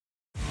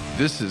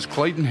This is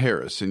Clayton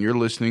Harris, and you're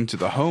listening to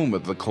the home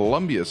of the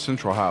Columbia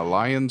Central High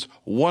Lions,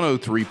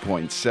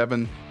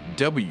 103.7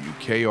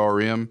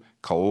 WKRM,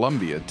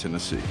 Columbia,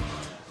 Tennessee.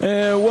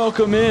 And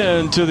welcome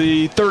in to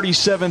the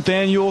 37th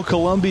Annual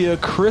Columbia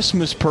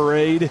Christmas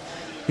Parade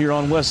here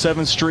on West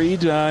 7th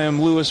Street. I am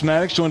Lewis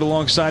Maddox, joined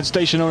alongside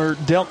station owner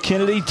Delk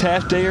Kennedy,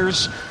 Taft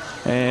Ayers,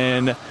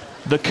 and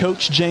the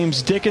coach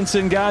James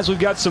Dickinson. Guys, we've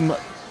got some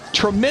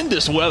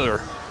tremendous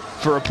weather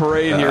for a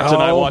parade here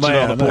tonight watching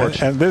on the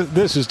porch. And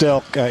this is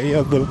Delk.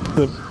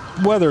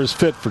 The weather is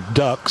fit for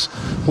ducks.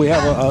 We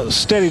have a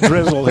steady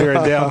drizzle here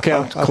in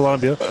downtown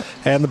Columbia,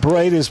 and the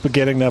parade is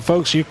beginning. Now,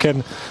 folks, you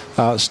can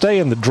stay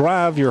in the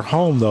drive your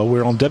home, though.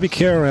 We're on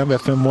WKRM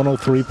FM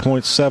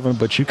 103.7,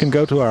 but you can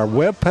go to our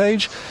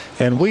webpage,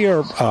 and we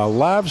are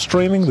live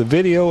streaming the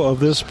video of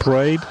this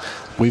parade.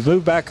 We've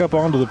moved back up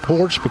onto the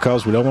porch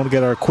because we don't want to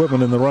get our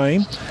equipment in the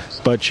rain,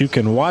 but you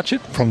can watch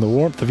it from the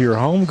warmth of your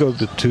home. Go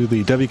to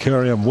the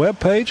WKRM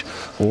webpage,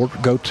 or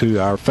go to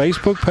our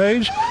Facebook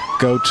page,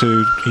 go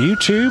to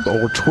YouTube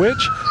or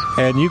Twitch,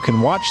 and you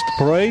can watch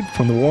the parade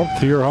from the warmth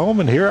of your home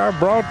and hear our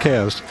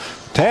broadcast.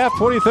 Taft,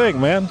 what do you think,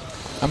 man?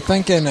 I'm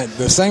thinking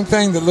the same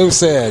thing that Lou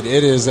said.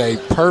 It is a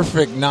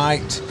perfect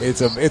night.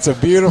 It's a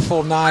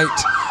beautiful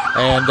night.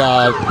 And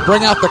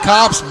bring out the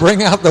cops,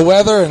 bring out the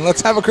weather, and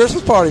let's have a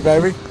Christmas party,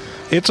 baby.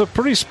 It's a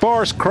pretty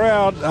sparse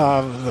crowd.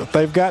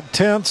 They've got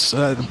tents,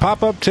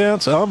 pop-up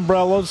tents,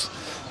 umbrellas.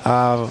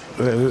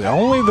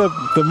 Only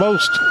the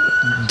most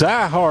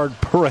diehard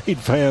parade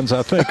fans,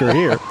 I think, are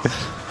here.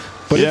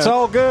 But It's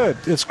all good.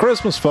 It's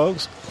Christmas,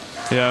 folks.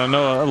 Yeah, I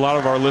know a lot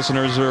of our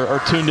listeners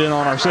are tuned in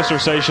on our sister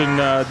station,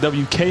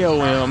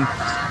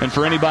 WKOM. And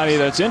for anybody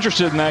that's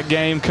interested in that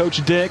game,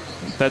 Coach Dick,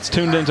 that's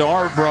tuned into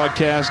our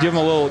broadcast, give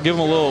them a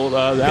little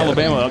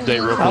Alabama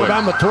update real quick.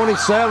 Alabama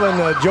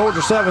 27,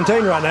 Georgia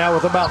 17 right now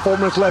with about 4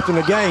 minutes left in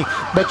the game.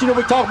 But,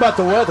 we talk about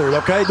the weather,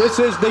 okay? This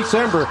is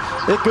December.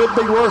 It could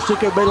be worse. It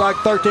could be like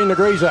 13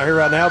 degrees out here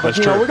right now. But,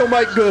 we're going to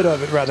make good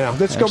of it right now.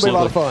 This is going to be a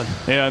lot of fun.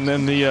 Yeah, and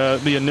then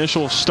the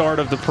initial start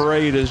of the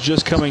parade is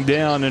just coming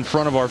down in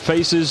front of our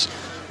faces.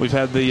 We've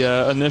had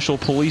the initial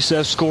police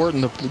escort,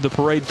 and the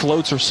parade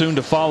floats are soon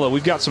to follow.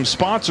 We've got some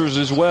sponsors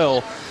as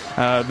well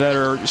that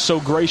are so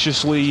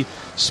graciously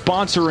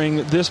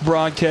sponsoring this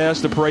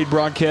broadcast, the parade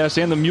broadcast,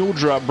 and the Mule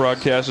Drop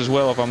broadcast as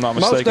well, if I'm not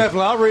mistaken. Most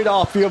definitely. I'll read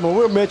off a few of them.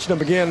 We'll mention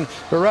them again.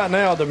 But right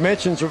now, the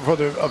mentions are for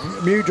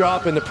the Mule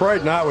Drop and the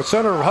parade night with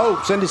Center of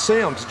Hope, Cindy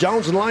Sims,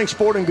 Jones and Lang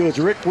Sporting Goods,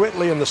 Rick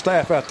Whitley and the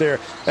staff out there,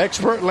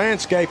 Expert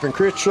Landscaping,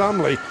 Chris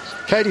Shumley,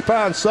 Katie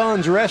Pye &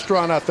 Sons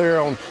Restaurant out there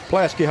on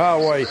Pulaski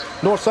Highway,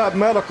 Northside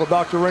Medical,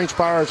 Dr. Range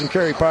Powers and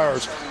Kerry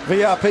Powers,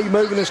 VIP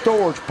Moving and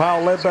Storage,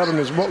 Powell Ledbetter and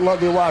his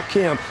lovely wife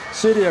Kim,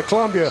 City of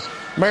Columbia,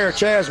 Mayor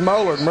Chaz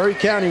Moeller, Murray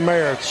County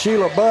Mayor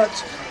Sheila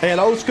Butts, and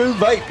Old School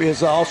Vape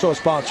is also a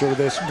sponsor of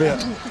this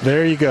event.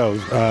 There you go.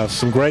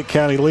 Some great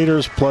county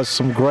leaders plus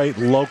some great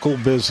local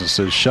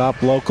businesses.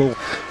 Shop local.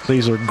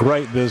 These are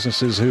great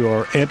businesses who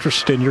are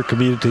interested in your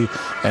community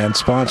and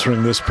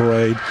sponsoring this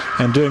parade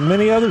and doing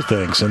many other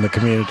things in the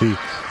community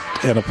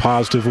in a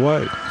positive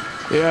way.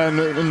 Yeah,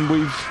 and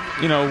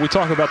we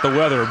talk about the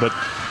weather, but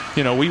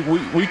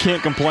we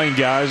can't complain,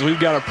 guys. We've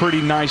got a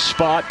pretty nice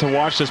spot to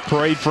watch this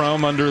parade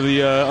from under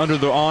the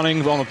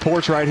awning on the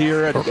porch right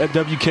here at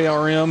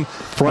WKRM.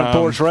 Front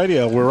Porch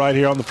Radio. We're right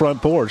here on the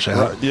front porch.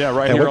 Right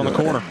here on the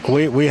corner.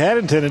 We had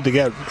intended to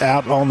get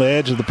out on the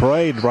edge of the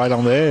parade, right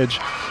on the edge,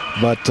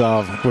 but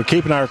we're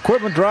keeping our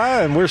equipment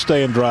dry, and we're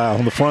staying dry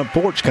on the front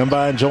porch. Come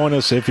by and join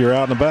us if you're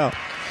out and about.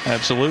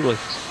 Absolutely.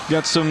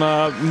 Got some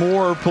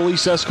more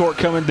police escort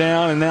coming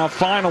down, and now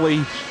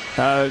finally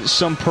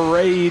some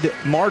parade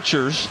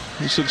marchers.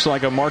 This looks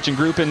like a marching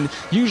group. And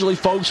usually,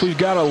 folks, we've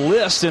got a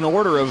list in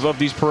order of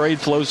these parade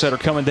floats that are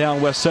coming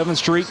down West 7th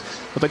Street.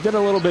 But they did a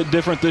little bit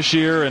different this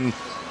year, and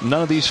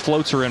none of these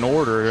floats are in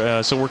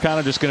order. So we're kind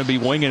of just going to be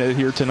winging it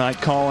here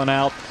tonight, calling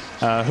out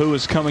who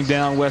is coming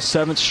down West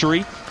 7th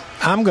Street.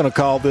 I'm going to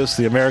call this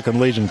the American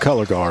Legion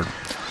Color Guard.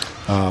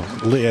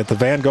 At the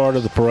vanguard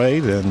of the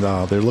parade, and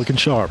they're looking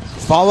sharp.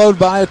 Followed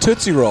by a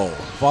Tootsie Roll.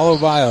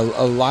 Followed by a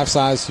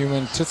life-size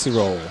human Tootsie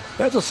Roll.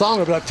 There's a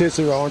song about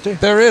Tootsie Roll, aren't there?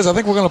 There is. I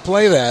think we're going to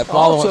play that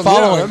following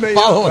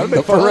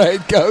the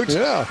parade, Coach.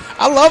 Yeah.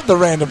 I love the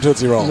random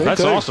Tootsie Roll.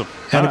 That's awesome.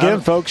 And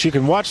again, folks, you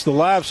can watch the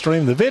live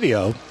stream, the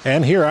video,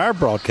 and hear our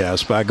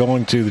broadcast by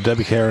going to the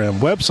WKRM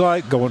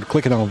website,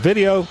 clicking on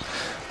video,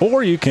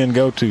 or you can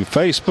go to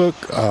Facebook,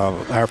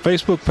 our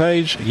Facebook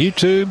page,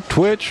 YouTube,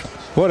 Twitch.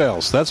 What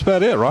else? That's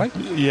about it, right?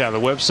 Yeah, the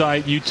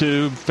website,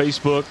 YouTube,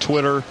 Facebook,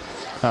 Twitter.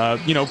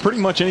 Pretty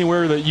much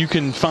anywhere that you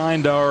can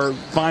find our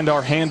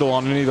handle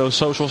on any of those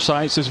social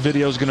sites, this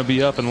video is going to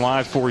be up and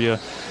live for you.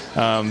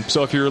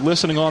 So if you're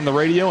listening on the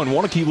radio and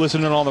want to keep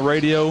listening on the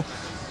radio,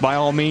 by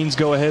all means,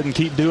 go ahead and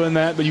keep doing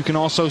that. But you can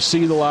also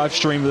see the live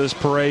stream of this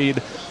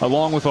parade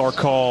along with our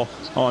call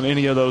on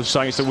any of those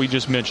sites that we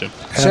just mentioned.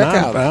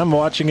 I'm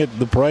watching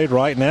the parade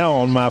right now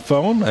on my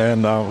phone,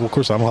 and of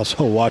course I'm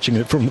also watching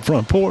it from the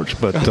front porch.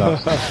 But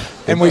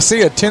and we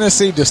see a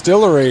Tennessee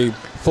distillery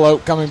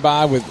float coming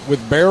by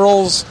with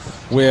barrels,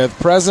 with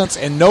presents,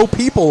 and no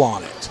people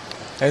on it.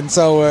 And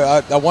so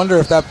I wonder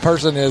if that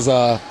person is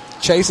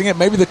chasing it.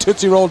 Maybe the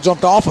Tootsie Roll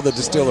jumped off of the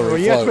distillery Well,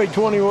 you have to be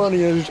 21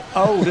 years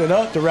old and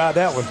up to ride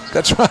that one.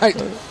 That's right.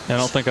 I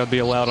don't think I'd be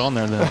allowed on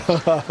there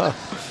then.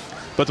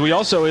 But we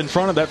also, in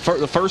front of that,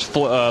 the first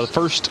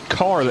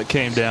car that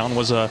came down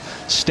was a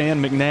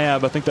Stan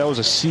McNabb. I think that was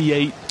a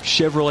C8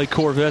 Chevrolet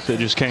Corvette that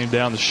just came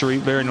down the street.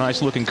 Very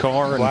nice-looking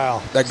car.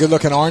 Wow. That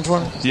good-looking orange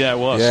one? Yeah, it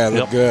was. Yeah, it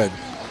looked good.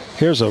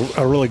 Here's a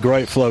really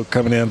great float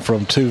coming in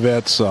from Two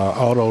Vets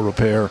Auto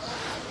Repair.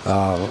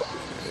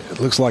 It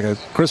looks like a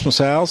Christmas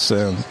house,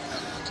 and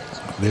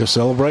they're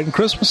celebrating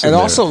Christmas. It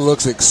also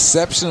looks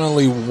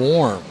exceptionally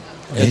warm.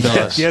 It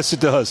does. Yes, it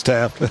does,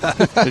 Taft.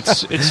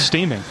 It's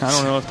steaming. I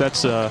don't know if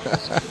that's.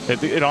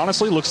 It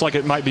honestly looks like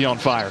it might be on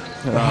fire.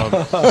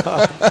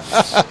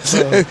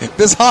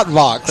 This hot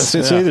box.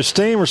 It's either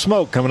steam or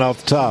smoke coming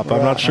off the top.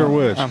 I'm not sure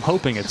which. I'm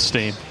hoping it's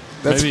steam.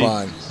 That's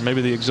fine.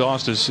 Maybe the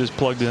exhaust is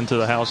plugged into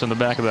the house in the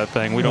back of that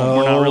thing. We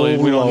don't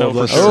know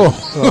for sure.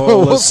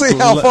 We'll see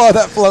how far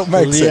that float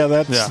makes it. Yeah,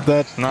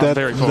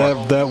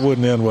 that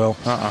wouldn't end well.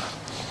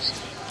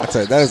 I'd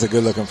say that is a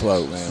good looking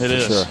float, man. It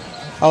is. Sure.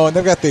 Oh, and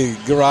they've got the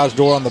garage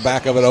door on the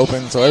back of it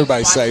open, so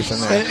everybody's safe in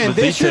there. And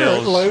The this year,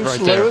 details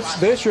Lewis,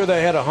 this year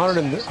they had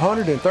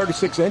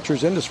 136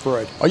 entries in this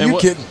parade. Are you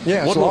kidding?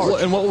 Yeah, it's large.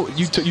 And what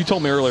you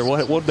told me earlier,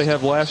 what did they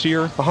have last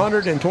year?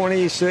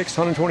 126,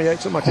 128,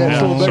 something like that.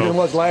 It's a little bigger than it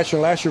was last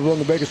year. Last year was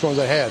one of the biggest ones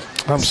they had.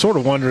 I'm sort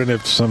of wondering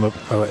if some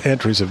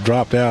entries have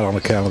dropped out on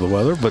account of the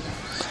weather, but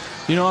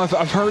You know,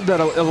 I've heard that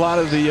a lot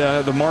of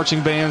the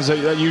marching bands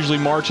that usually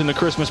march in the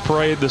Christmas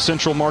parade, the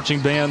Central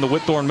Marching Band, the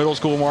Whitthorne Middle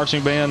School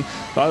Marching Band,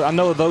 I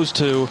know those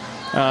two.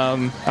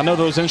 I know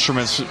those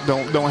instruments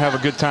don't have a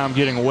good time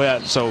getting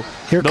wet, so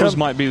those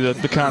might be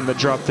the kind that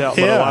dropped out,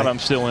 but a lot of them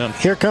still in.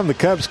 Here come the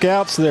Cub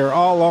Scouts. They're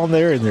all on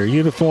there in their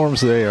uniforms.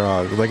 They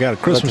got a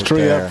Christmas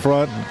tree up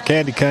front, and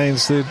candy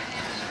canes.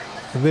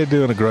 They're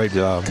doing a great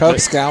job. Cub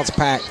Scouts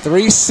Pack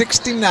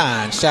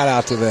 369. Shout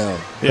out to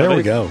them. Yeah, there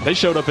we go. They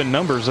showed up in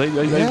numbers. They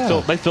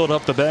filled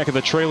up the back of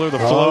the trailer, the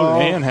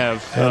float, and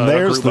have and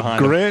there's a group the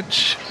behind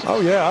Grinch. them.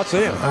 Oh yeah, I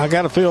see him. I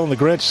got a feeling the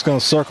Grinch is going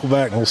to circle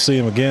back, and we'll see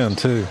him again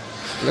too.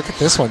 Look at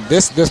this one.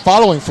 This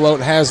following float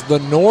has the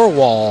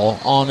Norwal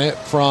on it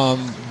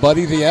from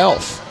Buddy the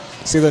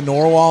Elf. See the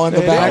Norwal in the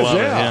back? I love it,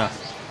 yeah.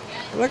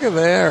 Look at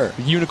there.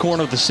 Unicorn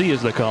of the Sea,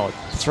 as they call it.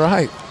 That's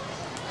right.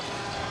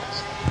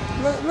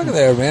 Look at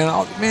there, man.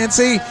 Oh, man,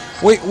 see,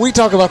 we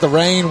talk about the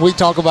rain. We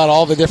talk about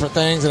all the different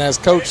things. And as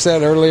Coach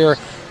said earlier,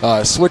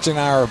 switching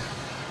our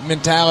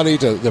mentality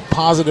to the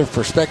positive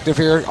perspective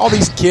here. All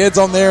these kids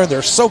on there,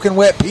 they're soaking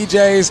wet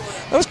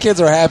PJs. Those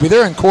kids are happy.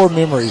 They're in core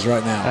memories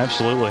right now.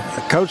 Absolutely.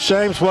 Coach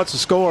James, what's the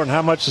score and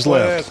how much is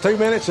Well, left? it's 2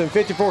 minutes and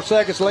 54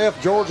 seconds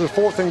left. Georgia's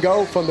 4th and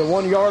goal from the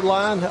 1 yard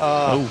line.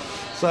 Looking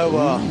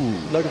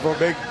for a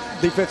big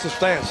defensive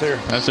stance here.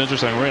 That's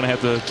interesting. We're going to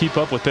have to keep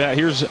up with that.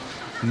 Here's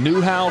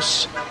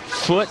Newhouse,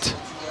 foot,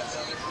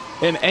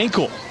 and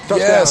ankle. Touchdown.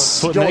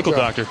 Yes. Foot and ankle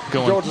doctor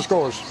going. Georgia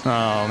scores.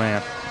 Oh,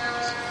 man.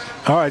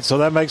 All right, so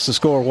that makes the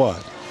score what?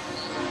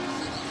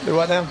 Do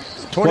what now?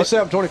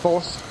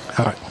 27-24.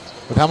 All right.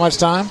 With how much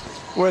time?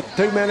 With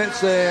 2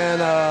 minutes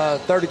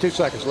and 32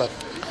 seconds left.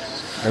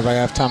 Everybody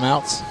have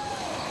timeouts?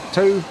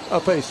 2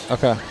 apiece.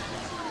 Okay.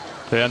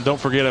 And don't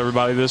forget,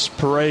 everybody, this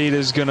parade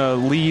is going to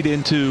lead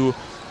into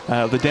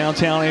the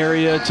downtown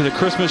area to the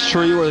Christmas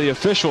tree, where the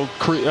official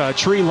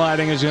tree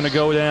lighting is going to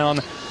go down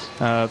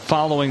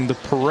following the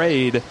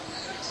parade.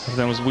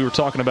 As we were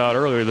talking about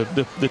earlier,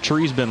 the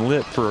tree's been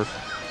lit for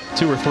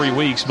 2 or 3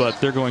 weeks,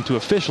 but they're going to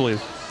officially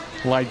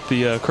light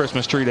the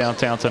Christmas tree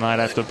downtown tonight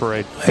after the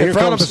parade. Here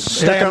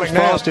comes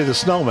Frosty the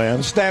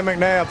Snowman. Stan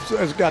McNabb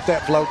has got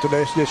that float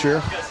today this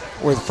year.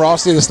 With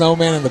Frosty the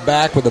Snowman in the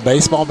back with a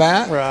baseball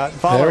bat. Right.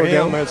 Following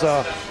him is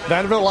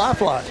Vanderbilt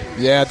Lifeline.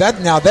 Yeah,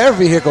 their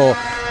vehicle,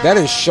 that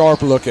is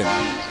sharp looking.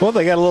 Well,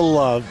 they got a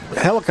little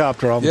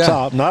helicopter on the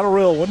top. Not a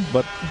real one,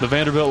 but the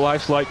Vanderbilt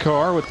Lifelight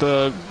car with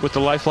the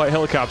Lifelight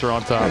helicopter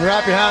on top. And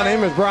right behind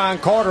him is Brian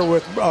Carter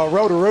with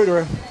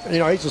Roto-Rooter. You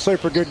know, he's a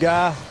super good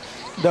guy.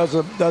 Does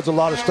a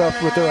lot of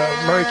stuff with the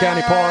Murray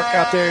County Park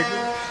out there,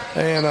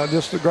 and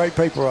just great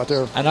people out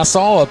there. And I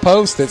saw a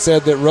post that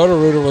said that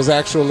Roto-Rooter was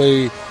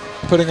actually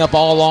putting up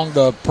all along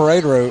the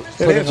parade route,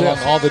 putting along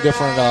all the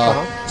different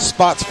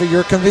spots for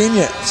your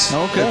convenience.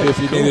 Okay, if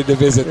you needed to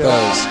visit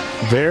those.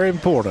 Very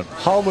important.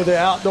 Home of the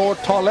outdoor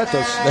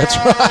toiletas. That's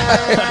right.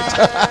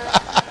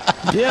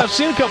 Yeah, I've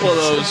seen a couple of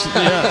those.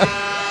 Yeah.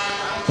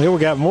 Here we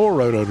got more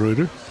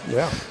Roto-Rooter.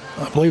 Yeah.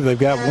 I believe they've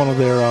got one of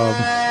their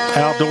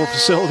outdoor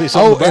facilities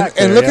on the back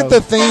and look at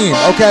the theme.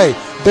 Okay,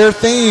 their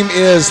theme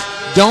is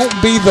 "Don't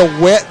be the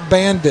wet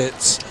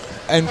bandits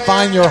and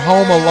find your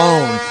home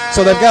alone."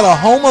 So they've got a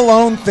Home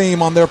Alone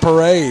theme on their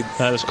parade.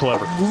 That is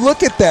clever.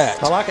 Look at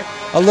that. I like it.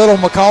 A little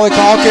Macaulay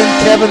Culkin,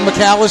 Kevin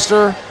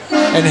McAllister,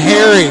 and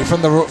Harry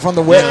from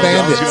the Wet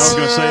Bandits. I was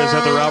going to say, is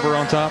that the robber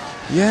on top?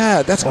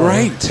 Yeah, that's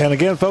great. And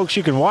again, folks,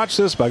 you can watch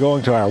this by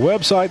going to our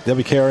website,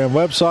 WKRM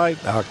website.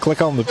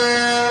 Click on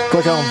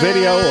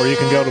video, or you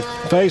can go to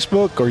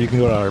Facebook, or you can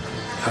go to our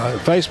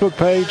Facebook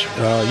page,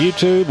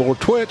 YouTube, or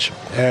Twitch,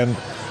 and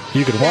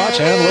you can watch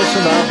and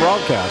listen to our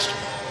broadcast.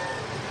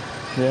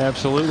 Yeah,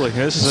 absolutely.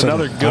 This is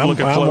another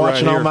good-looking float I'm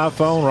watching right here. on my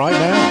phone right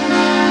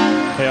now.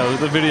 Yeah,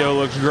 the video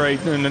looks great,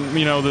 and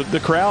the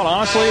crowd.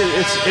 Honestly,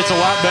 it's a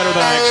lot better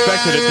than I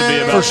expected it to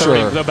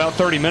be. About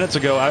 30 minutes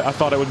ago, I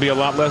thought it would be a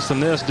lot less than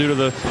this due to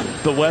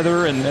the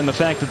weather and the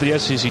fact that the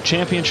SEC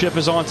championship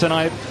is on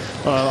tonight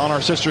on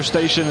our sister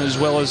station as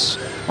well as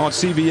on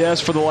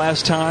CBS for the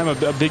last time.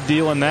 A big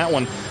deal in that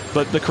one,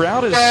 but the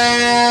crowd is,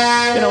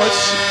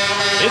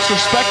 it's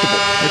respectable.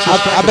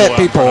 I bet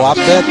the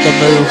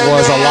move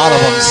was a lot of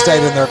them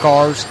stayed in their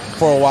cars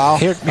for a while.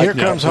 Here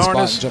comes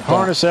Harness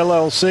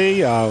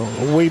LLC.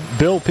 We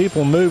build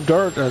people, move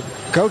dirt.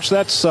 Coach,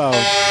 that's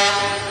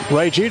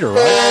Ray Jeter, right?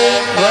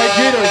 Ray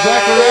Jeter,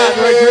 exactly right.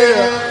 Ray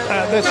Jeter.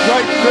 This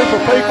great group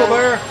of people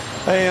there,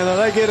 and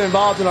they get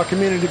involved in our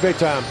community big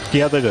time.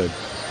 Yeah, they do.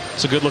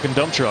 It's a good-looking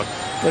dump truck.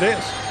 It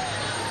is.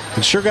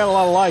 It sure got a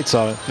lot of lights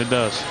on it. It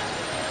does.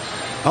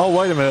 Oh,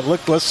 wait a minute.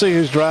 Look, let's see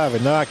who's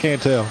driving. No, I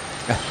can't tell.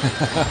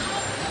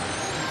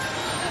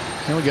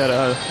 And we got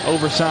a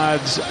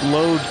oversized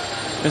load.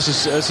 This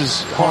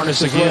is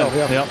Harness again. Well,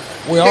 yeah. Yep.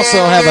 We also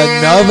have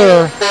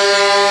another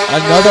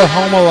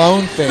Home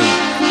Alone thing.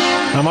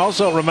 I'm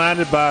also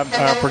reminded by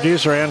our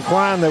producer, Ann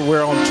Klein, that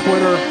we're on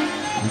Twitter,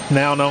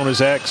 now known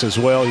as X as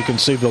well. You can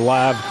see the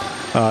live,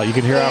 you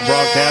can hear our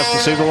broadcast and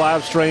see the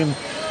live stream,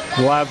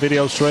 the live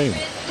video stream.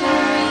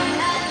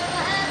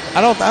 I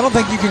don't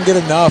think you can get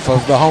enough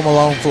of the Home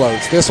Alone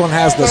floats. This one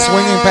has the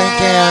swinging paint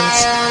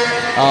cans,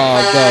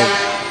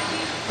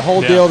 the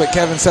whole deal that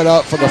Kevin set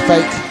up for the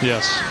fake.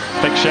 Yes,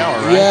 fake shower,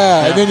 right?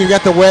 Yeah, and then you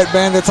got the wet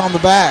bandits on the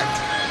back.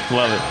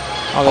 Love it.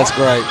 Oh, that's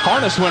great.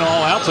 Harness went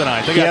all out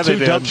tonight. They got two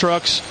dump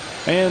trucks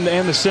and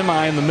the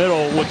semi in the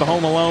middle with the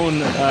Home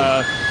Alone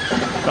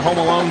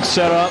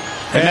set up.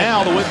 And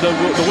now the Whitthorne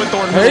Middle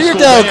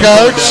School band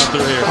Coach. down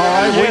through here. All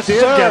right, Yes, we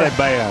did sir. get a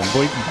band.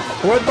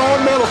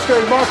 Whitthorne Middle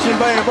School marching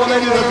band. Well, they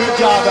did a good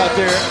job out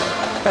there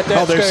at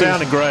that They're school.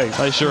 sounding great.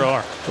 They sure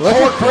are.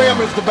 Ford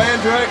Prim is the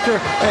band director,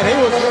 and he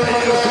was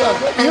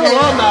you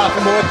alumni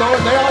from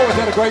Whitthorne. They always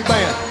had a great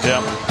band.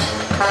 Yeah.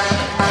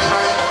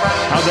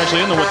 I was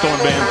actually in the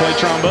Whitthorne band, played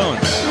trombone.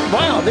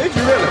 Wow, did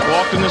you really?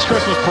 Walked in this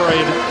Christmas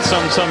parade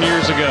some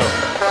years ago.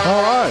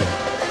 All right.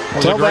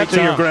 Was Tell a great that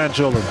to your time.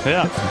 grandchildren.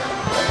 Yeah.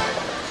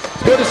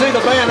 It's good to see the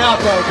band out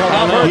though, because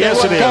I've heard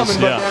Yes, they it wasn't is. coming,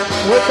 but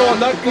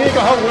Whitthorne, you ain't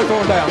gonna hold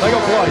Whitthorne down. They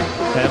gonna play.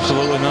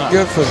 Absolutely not.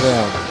 Good for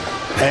them.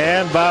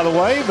 And by the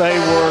way, they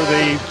were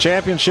the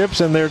championships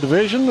in their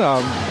division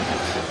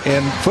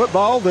in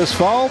football this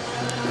fall.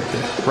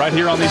 Right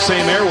here on these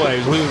same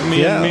airwaves.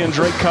 Me and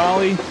Drake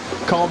Colley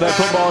called that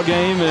football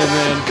game, and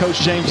then Coach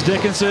James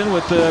Dickinson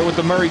with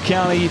the Murray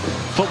County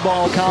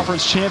Football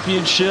Conference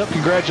Championship.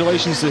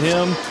 Congratulations to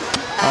him.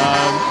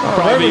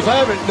 Rumors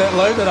have it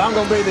that I'm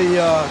going to be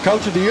the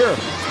coach of the year.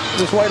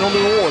 Just waiting on the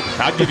award.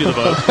 I'd give you the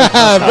vote.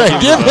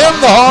 Give him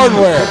the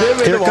hardware. Give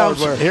me the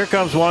hardware. Here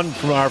comes one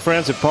from our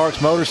friends at Parks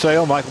Motor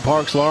Sale, Michael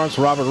Parks Lawrence,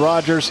 Robert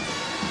Rogers.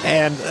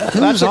 And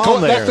who's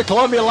on there? That's the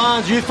Columbia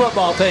Lions youth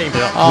football team.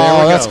 Yeah.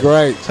 Oh, that's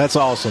great. That's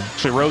awesome.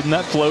 Actually rode in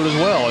that float as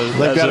well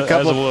They've got a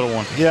couple as a little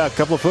one. Yeah, a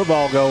couple of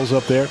football goals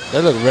up there.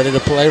 They look ready to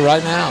play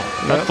right now.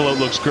 That float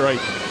looks great.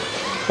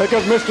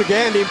 Because Mr.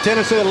 Gandy,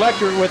 Tennessee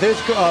Electric, with his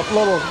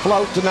little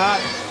float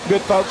tonight.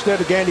 Good folks there,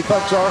 the Gandy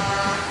folks are.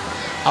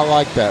 I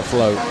like that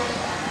float.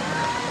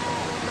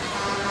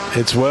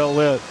 It's well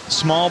lit.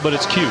 Small, but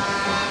it's cute.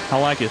 I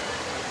like it.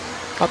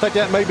 I think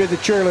that may be the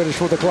cheerleaders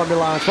for the Columbia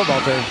Lions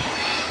football team.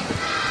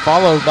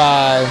 Followed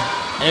by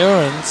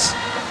Aaron's.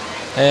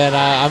 And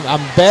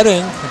I'm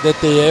betting that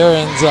the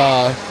Aaron's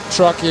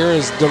truck here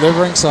is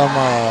delivering some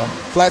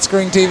flat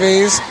screen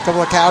TVs, a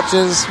couple of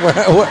couches,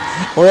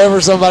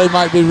 wherever somebody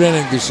might be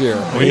renting this year.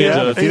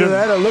 Either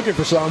that or looking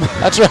for some.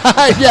 That's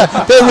right. Yeah,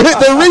 they're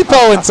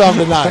repoing some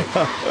tonight.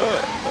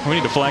 We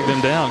need to flag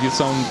them down. Get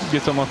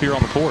some up here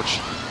on the porch.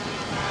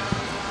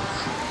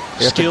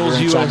 Skills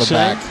Grinch USA. on the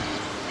back.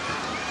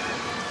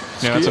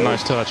 Yeah, that's a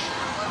nice touch.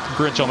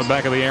 Grinch on the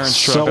back of the Aaron's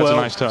truck. That's a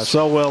nice touch.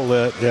 So well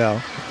lit,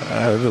 yeah.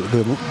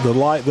 The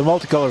light, the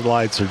multicolored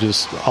lights are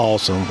just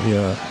awesome.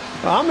 Yeah.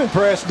 I'm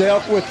impressed,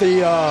 Delp, with the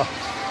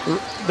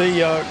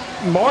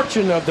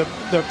marching of the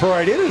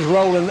parade. It is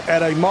rolling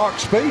at a Mach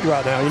speed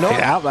right now. You know.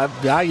 Yeah,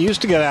 I used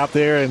to get out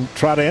there and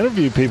try to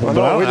interview people,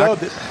 but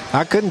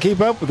I couldn't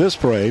keep up with this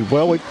parade.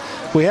 Well,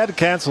 we had to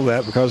cancel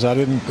that because I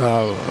didn't,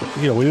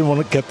 we didn't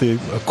want to get the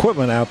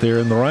equipment out there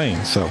in the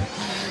rain. So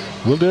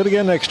we'll do it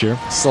again next year.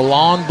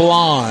 Salon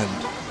Blonde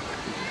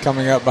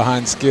coming up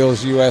behind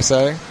Skills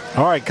USA.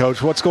 All right,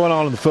 Coach, what's going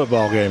on in the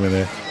football game in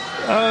there?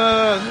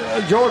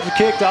 Georgia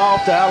kicked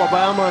off to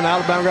Alabama, and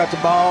Alabama got the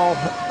ball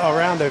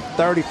around the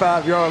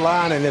 35-yard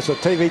line, and it's a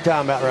TV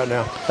timeout right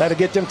now. They had to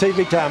get them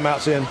TV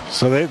timeouts in.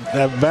 So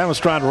Alabama's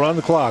trying to run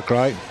the clock,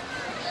 right?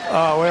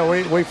 Well,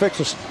 we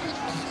fixed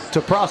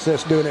to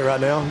process doing it right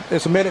now.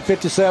 It's a minute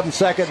 57,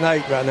 second and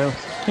 8 right now.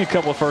 A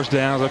couple of first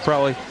downs. That'd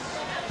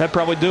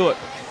probably do it.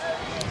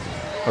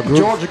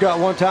 Georgia got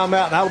one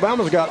timeout, and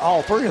Alabama's got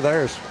all three of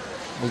theirs.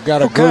 We've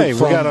got a group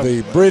from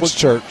the Bridge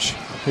Church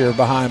here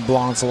behind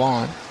Blonde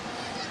Salon.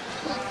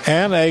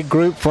 And a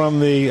group from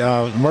the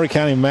Murray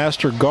County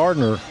Master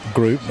Gardener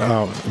group,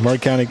 Murray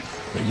County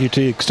UT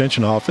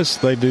Extension Office.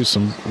 They do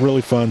some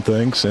really fun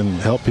things and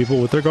help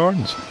people with their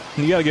gardens.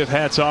 You got to give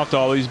hats off to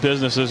all these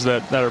businesses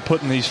that are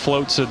putting these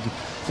floats and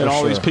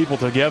all these people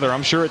together.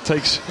 I'm sure it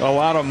takes a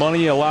lot of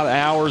money, a lot of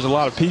hours, a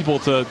lot of people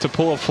to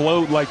pull a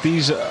float like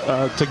these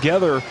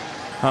together.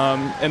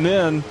 And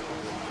then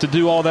to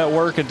do all that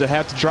work and to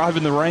have to drive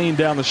in the rain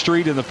down the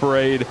street in the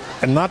parade.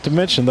 And not to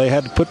mention they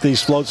had to put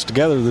these floats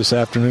together this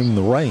afternoon in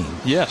the rain.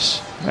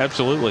 Yes,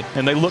 absolutely.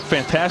 And they look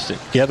fantastic.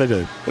 Yeah, they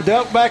do.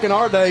 Well, back in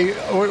our day,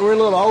 we're a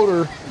little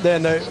older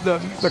than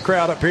the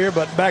crowd up here,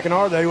 but back in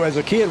our day, as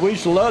a kid, we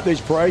used to love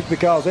these parades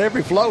because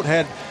every float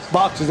had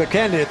boxes of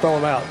candy to throw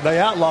them out. They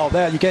outlawed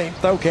that. You can't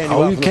throw candy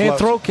out. You can't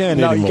throw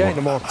candy anymore. No, you can't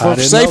anymore. For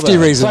safety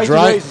reasons,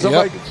 right?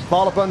 Somebody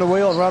fall up on the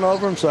wheel and run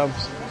over them, so...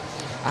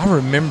 I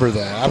remember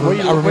that. I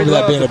remember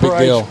that being a big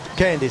deal.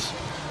 Candies.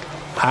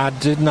 I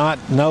did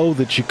not know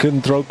that you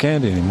couldn't throw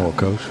candy anymore,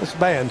 Coach. It's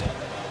banned.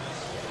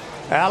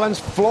 Allen's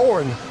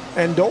flooring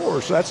and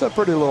doors. That's a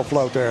pretty little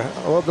float there.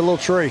 I love the little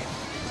tree.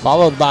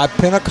 Followed by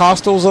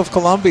Pentecostals of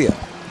Columbia.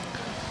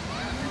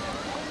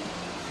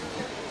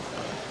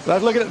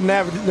 Let's look at the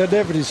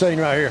nativity scene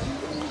right here.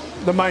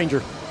 The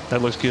manger.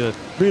 That looks good.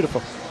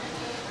 Beautiful.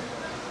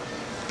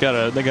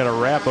 They got a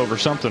wrap over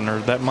something, or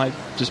that might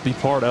just be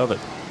part of it.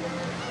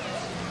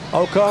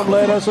 Oh, come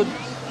let us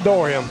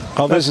adore him.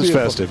 Oh, That's this is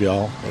beautiful. festive,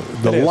 y'all.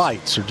 The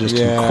lights are just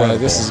incredible.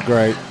 This is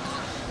great.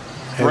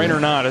 Rain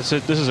or not, this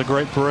is a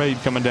great parade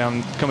coming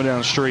down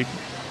the street.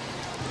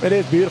 It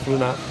is beautiful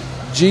tonight.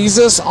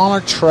 Jesus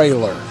on a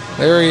trailer.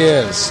 There he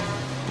is.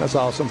 That's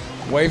awesome.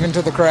 Waving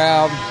to the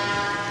crowd.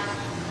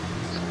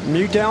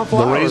 Newtown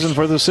Flowers. The reason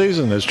for the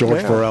season, as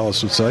George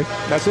Forellis would say.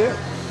 That's it.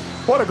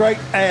 What a great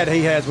ad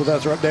he has with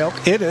us, right, Dale?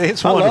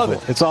 It's I wonderful.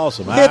 love it. It's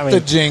awesome. Hit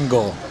the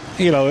jingle.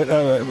 You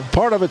know,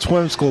 part of it's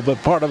whimsical,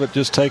 but part of it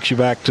just takes you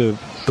back to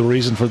the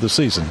reason for the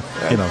season.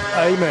 You know.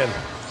 Amen.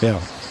 Yeah.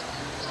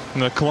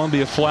 And the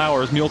Columbia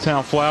Flowers,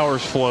 Muletown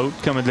Flowers float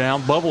coming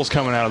down. Bubbles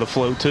coming out of the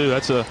float too.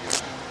 That's a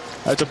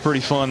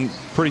pretty fun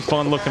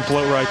looking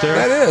float right there.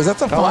 That is.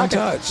 That's a fun like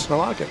touch. I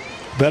like it.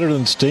 Better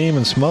than steam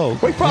and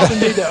smoke. We probably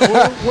need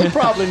to. we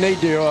probably need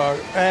to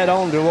add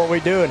on to what we're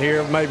doing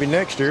here. Maybe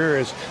next year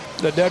is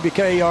the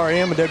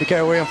WKRM and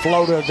WKOM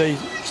float of the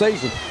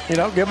season. You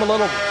know, give them a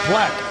little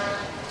plaque.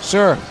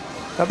 Sure.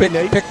 That'd be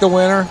neat. Pick the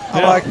winner.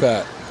 I like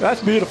that.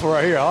 That's beautiful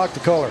right here. I like the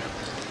color.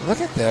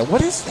 Look at that.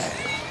 What is that?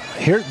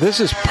 Here, this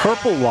is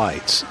purple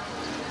lights.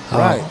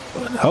 Right.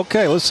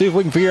 Okay, let's see if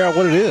we can figure out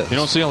what it is. You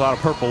don't see a lot of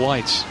purple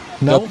lights.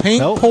 No, the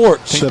pink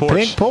porch. The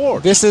pink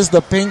porch. This is the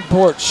pink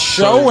porch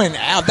showing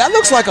out. That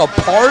looks like a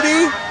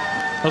party.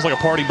 Looks like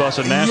a party bus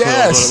in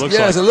Nashville.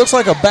 Yes, it looks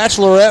like a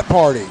bachelorette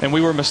party. And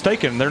we were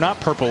mistaken. They're not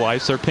purple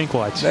lights. They're pink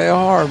lights. They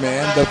are,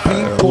 man. The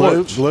pink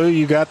porch. Blue,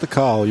 you got the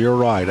call. You're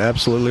right.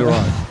 Absolutely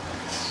right.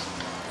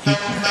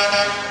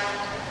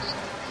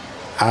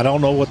 I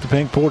don't know what the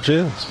pink porch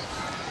is.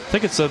 I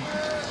think it's a...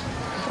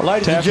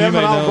 Ladies and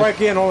gentlemen, I'll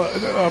break in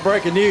on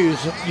breaking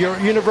news. Your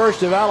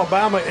University of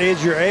Alabama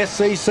is your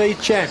SEC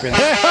champion.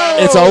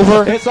 It's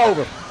over? It's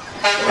over.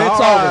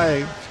 It's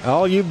over.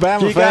 All you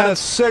Bama you fans. got a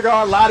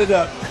cigar, light it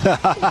up.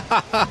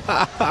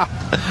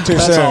 Too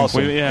soon.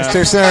 Awesome. It's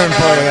too soon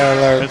for you there,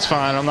 Larry. It's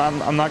fine.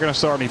 I'm not going to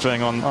start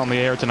anything on the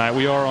air tonight.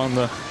 We are on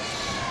the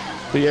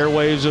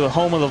airwaves of the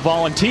home of the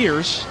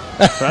Volunteers.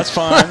 That's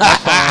fine.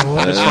 That's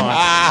fine. It's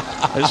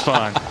fine. It's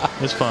fine.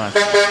 It's fine.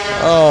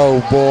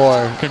 Oh,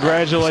 boy.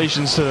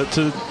 Congratulations to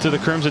the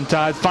Crimson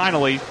Tide.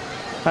 Finally.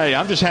 Hey,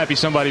 I'm just happy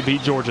somebody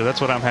beat Georgia. That's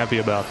what I'm happy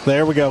about.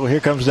 There we go. Here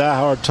comes Die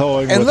Hard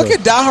Towing. And look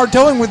at Die Hard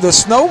Towing with the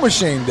snow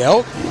machine,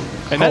 Del.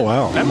 And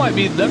wow. That might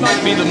be the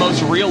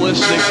most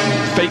realistic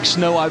fake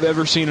snow I've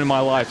ever seen in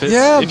my life. If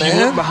man.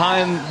 you look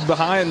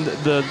behind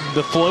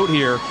the float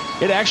here,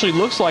 it actually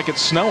looks like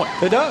it's snowing.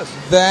 It does.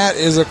 That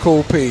is a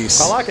cool piece.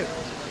 I like it.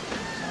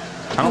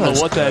 I don't know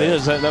what that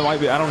is. That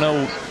might be. I don't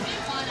know.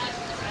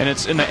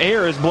 And the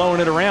air is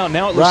blowing it around.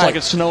 Now it looks like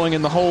it's snowing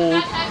in the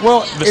whole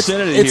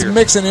vicinity it's here.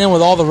 mixing in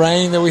with all the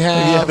rain that we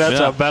have. Yeah, that's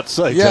what I'm about to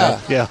say. Yeah.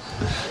 Yeah.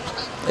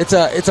 It's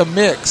a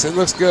mix. It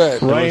looks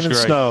good. Rain and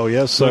snow.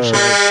 Yes, sir.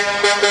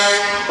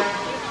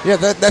 Yeah,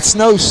 that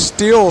snow's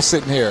still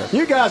sitting here.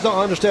 You guys don't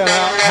understand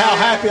how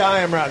happy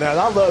I am right now.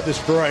 I love this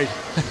parade.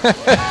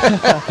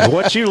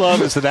 What you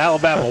love is that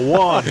Alabama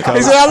won. He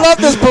said, I love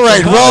this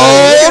parade.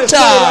 Roll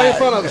Tide. In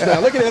front of us now.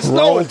 Look at that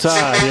snow. Roll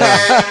Tide,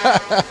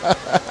 yeah.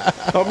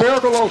 A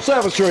miracle on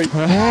 7th Street.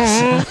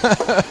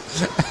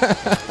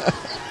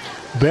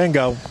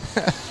 Bingo.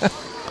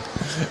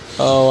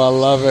 Oh, I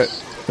love it.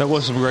 That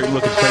was some great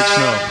looking fake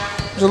snow.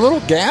 There's a little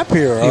gap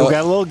here. You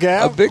got a little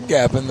gap? A big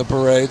gap in the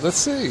parade. Let's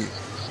see.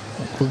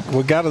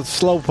 We got a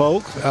slow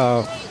poke.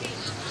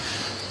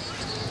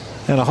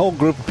 And a whole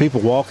group of people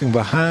walking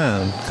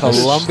behind.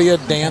 Columbia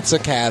Dance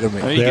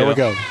Academy. There we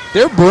go.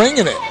 They're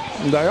bringing it.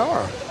 They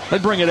are. They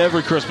bring it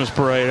every Christmas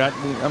parade.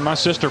 My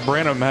sister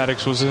Brandon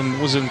Maddox was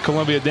in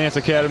Columbia Dance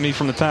Academy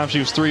from the time she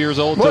was 3 years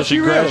old until she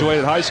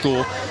graduated high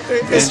school.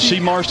 And she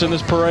marched in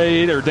this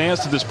parade or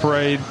danced in this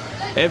parade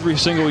every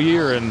single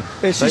year. And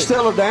Is she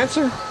still a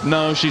dancer?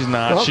 No, she's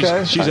not.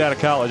 Okay. She's out of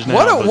college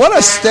now. What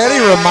a steady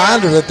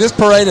reminder that this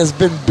parade has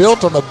been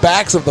built on the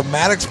backs of the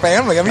Maddox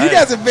family. I mean, you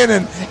guys have been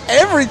in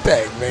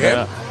everything, man.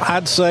 Yeah.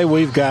 I'd say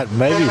we've got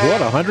maybe,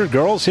 100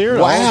 girls here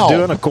Wow. all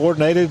doing a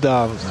coordinated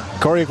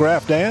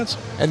choreographed dance.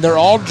 And they're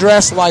all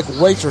dressed like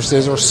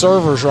waitresses or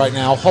servers right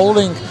now,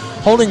 holding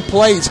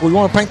plates. We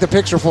want to paint the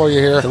picture for you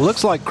here. It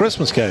looks like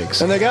Christmas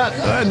cakes. And they got,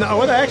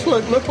 well, they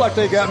actually look like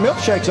they got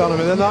milkshakes on them,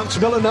 and they're not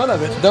spilling none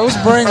of it. Those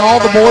bring all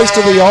the boys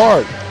to the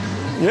yard.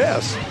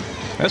 Yes.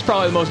 That's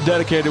probably the most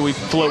dedicated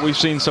float we've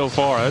seen so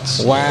far.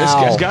 It's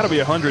got to be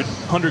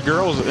 100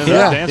 girls in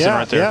there dancing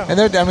right there. Yeah.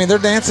 And they're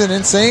dancing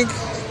in sync.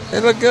 They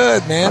look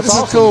good, man. That's this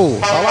awesome. is cool.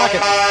 I like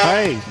it.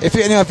 Hey,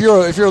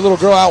 If you're a little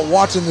girl out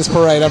watching this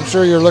parade, I'm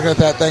sure you're looking at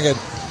that thinking,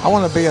 I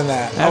want to be in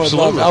that.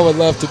 Absolutely. I would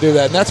love to do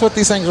that. And that's what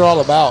these things are all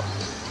about.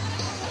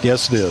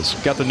 yes, it is.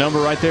 Got the number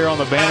right there on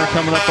the banner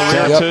coming up the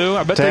rear Yep. too.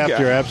 I bet Taft,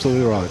 you're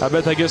absolutely right. I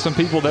bet they get some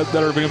people that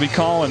are going to be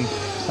calling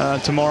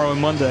tomorrow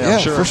and Monday. Yeah,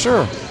 I'm sure. for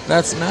sure.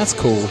 That's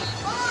cool.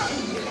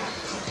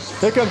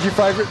 Here comes your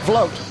favorite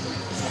float,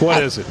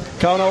 What is it?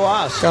 Kono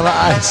Ice. Kind of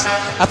ice.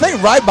 I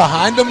think right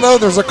behind them though,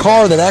 there's a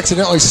car that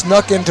accidentally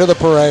snuck into the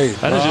parade.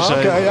 That is just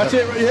Okay, that's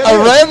it. Yeah,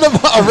 A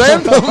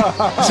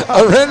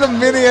random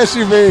mini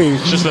SUV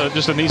just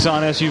a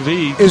Nissan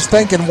SUV. is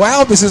thinking,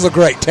 "Wow, this is a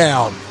great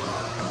town."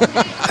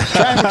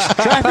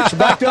 Traffic's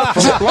backed up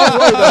from a long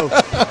way, though.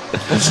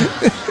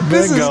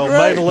 This is Bingo.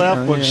 great. Made a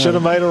left when should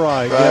have made a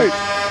right. Right.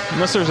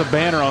 Unless there's a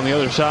banner on the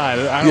other side,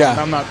 Yeah.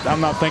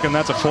 I'm not thinking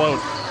that's a float.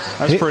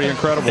 That's pretty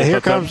incredible. Here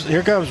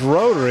But, comes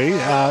Rotary.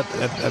 I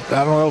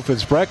don't know if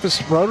it's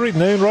breakfast Rotary,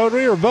 noon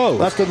Rotary, or both.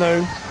 That's the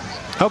noon.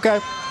 Okay.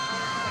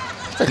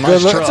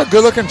 Nice truck. It's a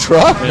good-looking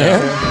truck, Yeah.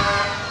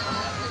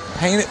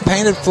 man.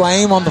 Painted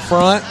flame on the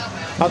front.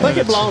 I think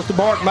it belongs to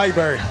Bart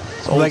Mayberry.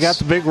 Well, they got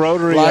the big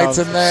Rotary Lights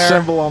in there.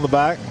 symbol on the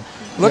back.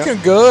 Looking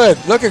good,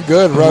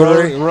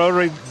 Rotary.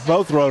 Rotary,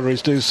 both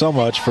Rotaries do so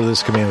much for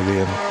this community.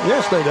 And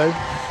Yes, they do.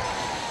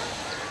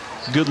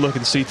 good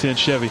looking C10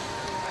 Chevy.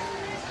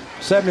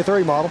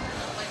 73 model.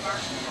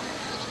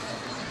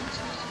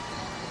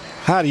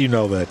 how do you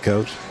know that,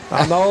 Coach?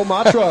 I know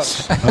my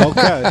trucks.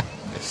 Okay.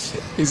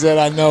 He said,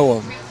 "I know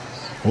him."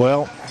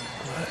 Well,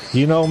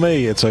 you know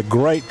me. It's a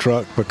great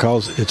truck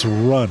because it's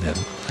running.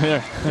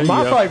 Yeah, there you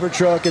My go. favorite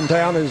truck in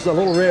town is the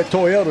little red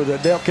Toyota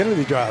that Del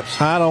Kennedy drives.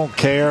 I don't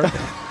care.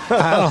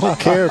 I don't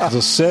care if it's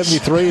a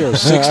 73 or a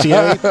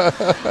 68.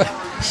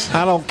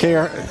 I don't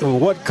care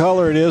what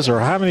color it is or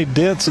how many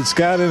dents it's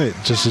got in it,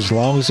 just as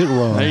long as it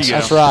runs. There you go.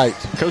 That's right.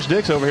 Coach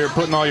Dick's over here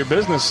putting all your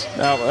business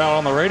out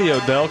on the radio,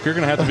 Delk. You're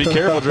going to have to be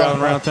careful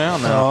driving around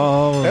town now.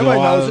 Oh,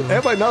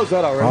 Everybody knows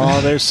that already.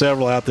 Oh, there's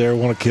several out there who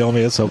want to kill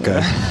me. It's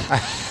okay.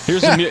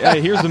 Here's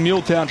the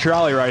Muletown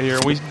trolley right here.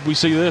 We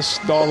see this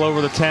all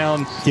over the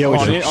town Yeah, we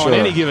do. on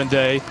any given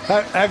day.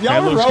 Have y'all It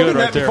ever looks rode good in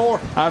right that there. before?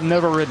 I've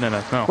never ridden in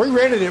it. No. We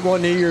rented it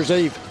one New Year's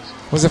Eve.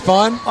 Was it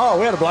fun? Oh,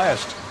 we had a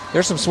blast.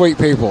 There's some sweet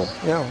people.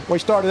 We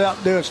started out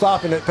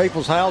stopping at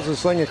people's houses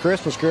singing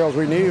Christmas carols.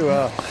 We knew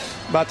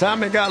by the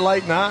time it got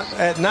late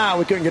at night,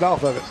 we couldn't get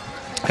off of it.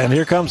 And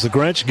here comes the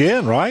Grinch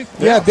again, right?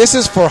 Yeah, this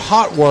is for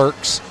Hot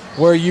Works,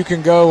 where you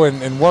can go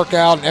and work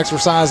out and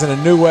exercise in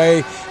a new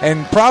way.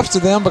 And props to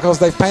them because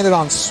they've painted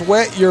on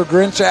 "Sweat Your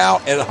Grinch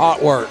Out" at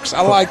Hot Works.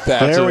 I like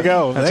that. There we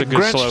go. that's That a good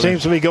Grinch slogan.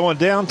 seems to be going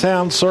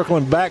downtown,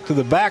 circling back to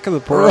the back of the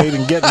parade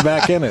and getting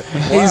back in it.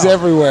 He's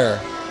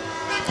everywhere.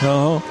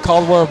 Uh-huh.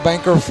 Caldwell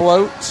Banker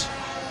floats.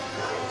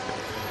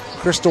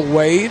 Crystal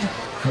Wade.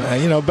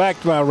 Back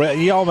to my red.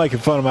 Y'all making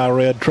fun of my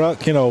red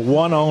truck.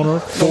 One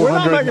owner, We're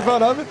not making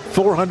fun of it.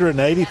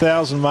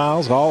 480,000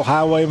 miles, all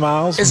highway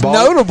miles. It's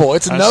notable.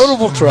 It's a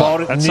notable Bought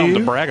truck. it That's new. something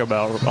to brag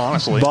about,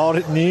 honestly. Bought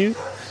it new.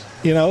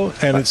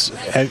 And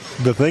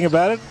the thing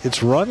about it,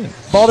 it's running.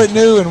 Bought it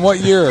new in what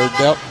year,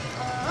 Del?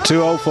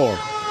 2004.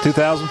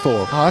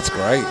 Oh, that's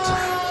great.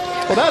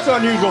 Well, that's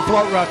an unusual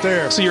float right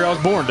there. That's the year I was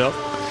born, Delk.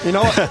 You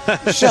know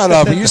what? Shut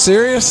up. Are you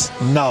serious?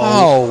 No.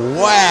 Oh,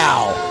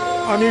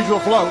 wow. Unusual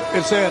float.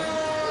 It said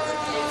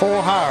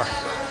 4 higher.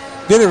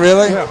 Did it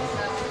really? Yeah.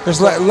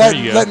 Just There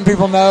you go. letting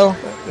people know.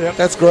 Yep.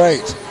 That's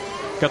great.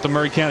 Got the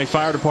Murray County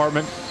Fire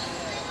Department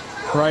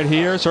right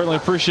here. Certainly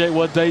appreciate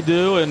what they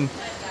do. And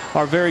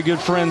our very good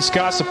friend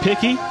Scott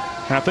Sapicki.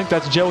 And I think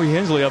that's Joey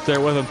Hensley up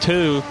there with him,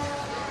 too.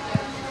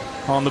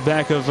 On the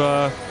back of,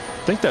 I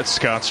think that's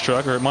Scott's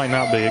truck, or it might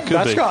not be. It could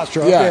That's be. Scott's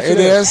truck. Yeah, Yes, it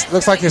is.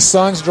 Looks like his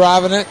son's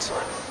driving it.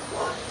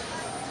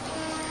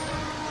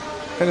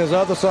 And his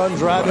other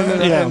son's riding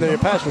in the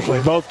passenger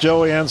seat. Both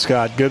Joey and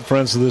Scott, good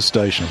friends of this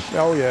station.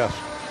 Oh, yeah.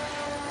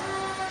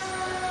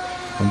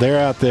 And they're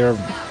out there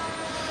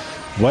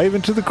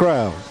waving to the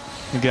crowd.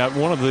 You got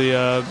one of the,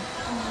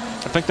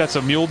 I think that's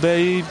a Mule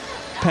Day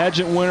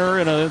pageant winner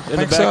in the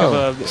think back so.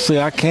 of a, See,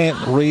 I can't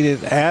read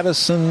it.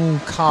 Addison,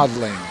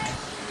 Codling.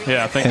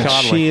 yeah, I think and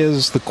Codling. she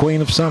is the queen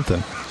of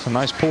something. It's a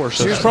nice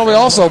Porsche. She was probably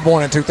also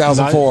born in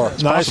 2004.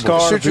 Nice possible.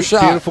 car, Shoot your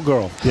shot. beautiful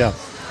girl. Yeah.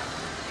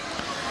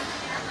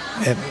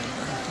 And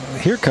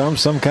here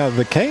comes some kind of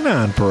the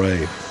canine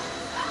parade.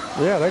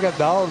 Yeah, they got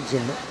dogs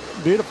and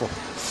beautiful.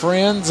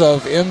 Friends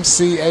of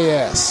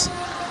MCAS.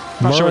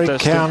 Not sure what Murray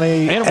that's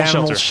County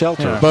Animal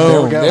Shelter. Yeah.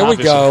 Boom. There we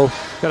go.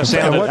 Got to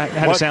sound it,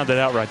 had to sound it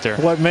out right there.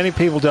 What many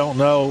people don't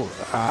know,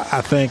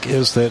 I think,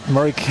 is that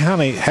Murray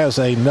County has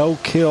a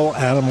no-kill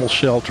animal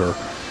shelter.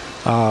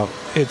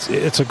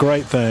 It's a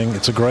great thing.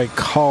 It's a great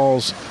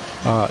cause.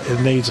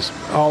 It needs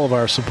all of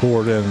our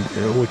support,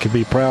 and we can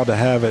be proud to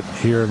have it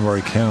here in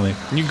Murray County.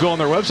 You can go on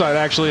their website,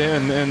 actually,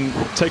 and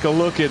take a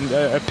look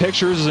at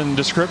pictures and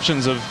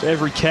descriptions of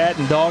every cat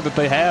and dog that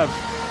they have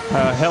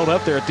held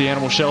up there at the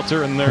animal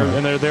shelter, and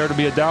they're there to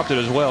be adopted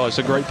as well. It's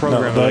a great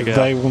program.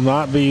 They will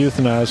not be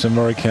euthanized in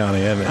Murray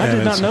County. I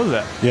did not know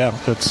that. Yeah,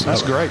 that's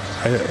great.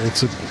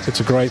 It's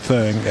a great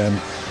thing, and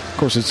of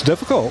course it's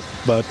difficult,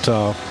 but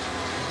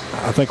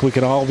I think we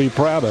can all be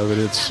proud of it.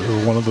 It's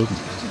one of the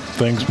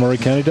things Murray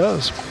County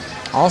does.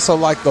 Also,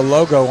 like the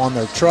logo on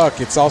their truck,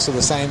 it's also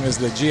the same as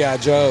the G.I.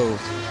 Joe.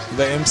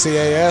 The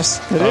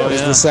MCAS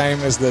is the same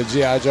as the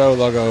G.I. Joe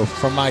logo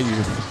from my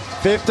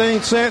youth.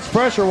 15 cents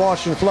pressure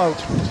washing float.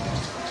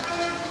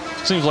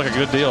 Seems like a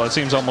good deal. It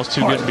seems almost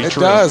too good to be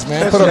true. It does,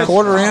 man. Put a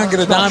quarter in,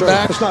 get a dime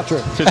back. It's not true.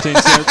 15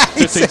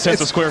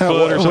 cents a square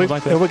foot or something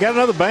like that. Have we got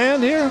another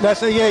band here?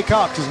 That's E.A.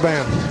 Cox's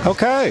band.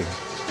 Okay.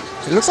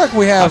 It looks like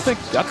we have. I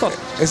thought.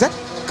 Is that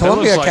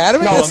Columbia like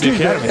Academy? Columbia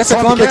Academy. That's a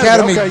Columbia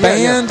Academy Okay,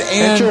 band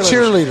and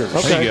cheerleaders.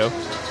 Okay. There you go.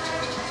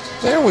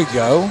 There we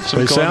go. Some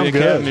They Columbia sound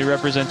good. Academy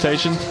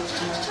representation.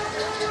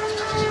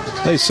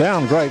 They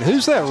sound great.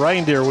 Who's that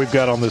reindeer we've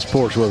got on this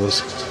porch with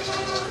us?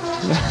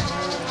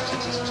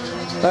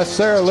 That's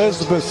Sarah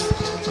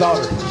Elizabeth's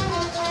daughter.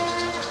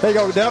 There you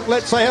go, Duck.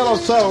 Let's say hello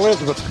to Sarah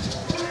Elizabeth.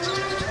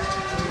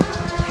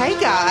 Hey,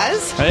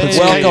 guys. Hey,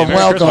 Welcome, Merry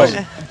welcome.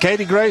 Christmas.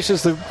 Katie Grace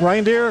is the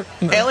reindeer?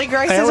 Ellie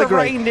Grace is Ellie a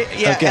Grace. reindeer.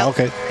 Yeah,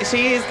 Okay.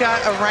 She has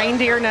got a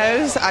reindeer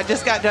nose. I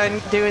just got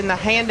done doing the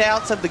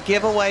handouts of the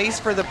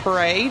giveaways for the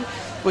parade.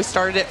 We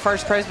started at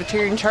First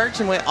Presbyterian Church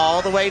and went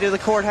all the way to the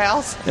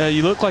courthouse. Yeah,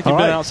 you look like you've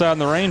been outside in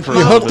the rain for a You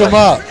little hooked bit. them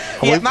up.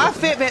 Yeah, my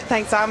Fitbit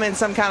thinks I'm in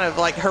some kind of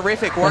like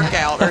horrific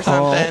workout or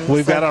something.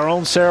 We've got our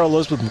own Sarah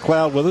Elizabeth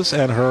McLeod with us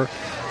and her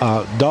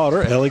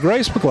daughter, Ellie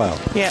Grace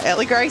McLeod. Yeah,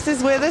 Ellie Grace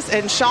is with us,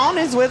 and Sean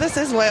is with us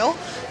as well.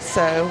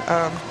 So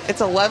it's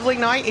a lovely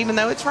night, even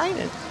though it's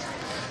raining.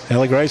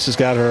 Ellie Grace has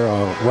got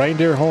her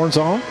reindeer horns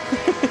on.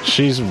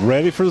 She's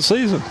ready for the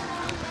season.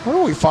 What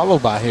are we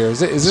followed by here? Is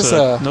this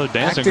another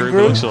dancing group?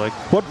 It looks like.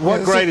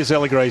 What grade is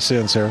Ellie Grace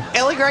in, Sarah?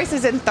 Ellie Grace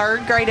is in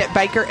 3rd grade at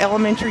Baker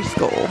Elementary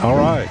School. All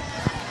right.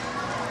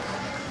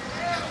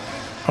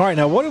 All right,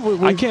 now what have we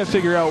I can't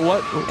figure out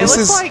what. It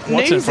looks like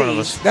what's Newsies. in front of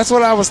us. That's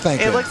what I was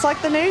thinking. It looks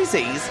like the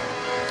Newsies.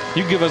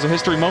 You could give us a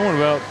history moment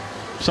about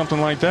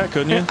something like that,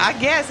 couldn't you? I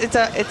guess it's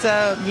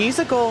a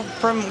musical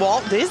from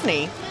Walt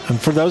Disney. And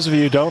for those of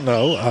you who don't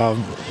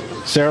know,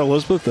 Sarah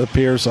Elizabeth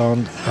appears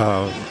on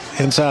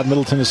Inside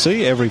Middle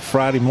Tennessee every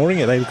Friday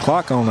morning at 8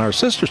 o'clock on our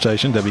sister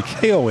station,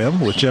 WKOM,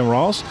 with Jim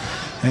Ross.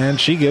 And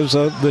she gives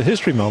the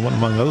history moment,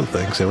 among other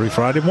things, every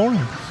Friday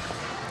morning.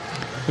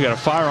 We got a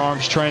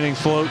firearms training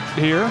float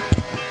here.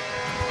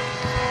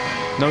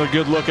 Another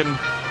good-looking.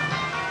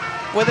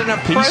 With an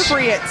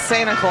appropriate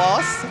Santa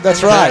Claus.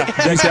 That's right.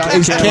 He's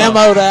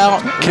camoed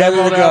out, ready to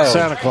Camoed go. out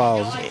Santa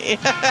Claus.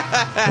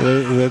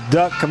 the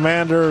Duck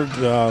Commander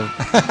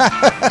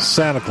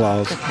Santa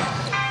Claus.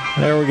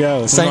 There we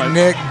go. St.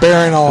 Nick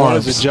bearing What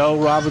arms. is it, Joe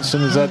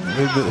Robinson? Is that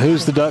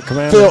who's the Duck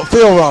Commander?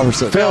 Phil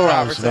Robertson. Phil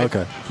Robertson.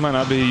 Okay. Might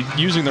not be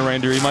using the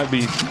reindeer. He might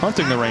be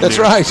hunting the reindeer. That's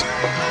right.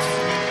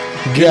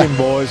 Get him,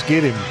 boys.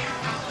 Get him.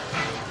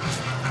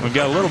 We've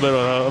got a little bit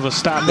of a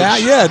stoppage.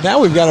 Now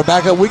we've got to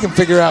back up. We can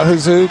figure out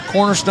who's who.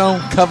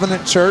 Cornerstone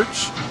Covenant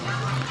Church.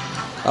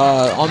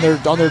 On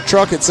their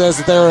truck, it says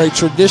that they're a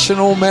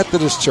traditional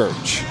Methodist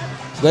church.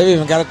 They've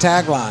even got a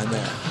tagline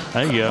there.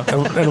 There you go.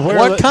 And where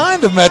What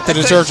kind of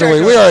Methodist church are we?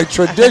 We are a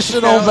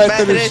traditional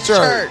Methodist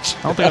church.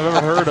 I don't think I've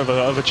ever heard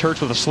of a church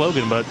with a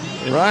slogan, but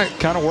it Right.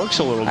 kind of works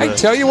a little Hey, bit.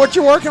 tell you what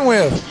you're working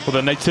with. With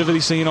a nativity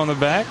scene on the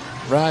back.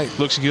 Right.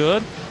 Looks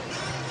good.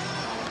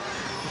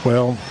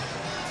 Well,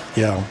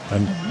 yeah,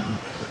 and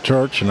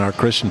church and our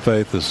Christian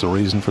faith is the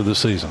reason for the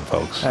season,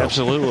 folks. So,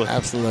 Absolutely.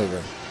 Absolutely.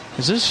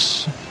 Is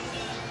this?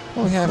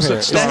 What do we have What's here?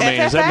 that star mean?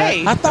 Is that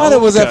FFA. I thought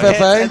it was Okay.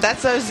 FFA.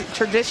 That's those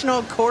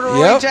traditional corduroy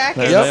Yep. jackets.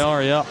 There Yep. they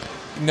are, yeah.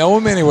 Know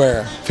them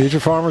anywhere. Future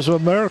Farmers of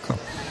America.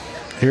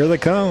 Here they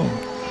come.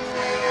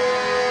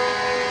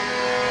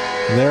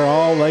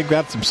 They've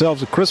got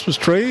themselves a Christmas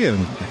tree,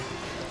 and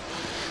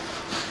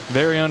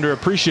Very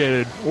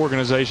underappreciated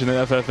organization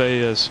that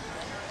FFA is.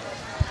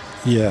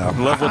 yeah,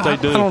 Love what they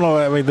do. I don't know.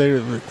 I mean, they're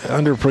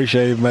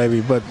underappreciated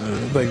maybe, but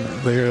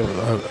they're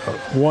a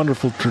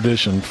wonderful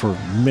tradition for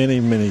many,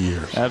 many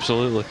years.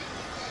 Absolutely.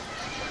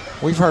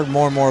 We've heard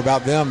more and more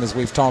about them as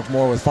we've talked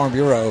more with Farm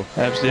Bureau.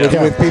 Absolutely.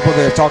 With people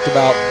that have talked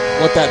about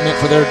what that meant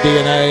for their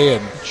DNA,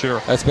 and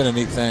Sure. that's been a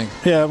neat thing.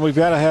 Yeah, we've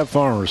got to have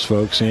farmers,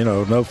 folks. You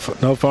know, no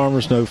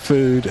farmers, no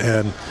food,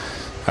 and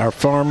our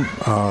farming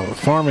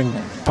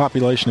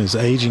population is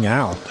aging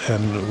out,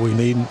 and we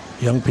need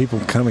young people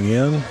coming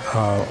in,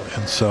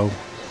 and so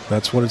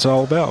That's what it's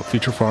all about,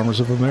 future farmers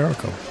of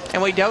America.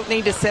 And we don't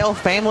need to sell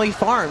family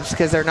farms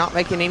because they're not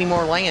making any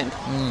more land.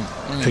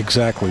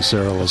 Exactly,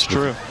 Sarah. That's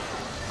true.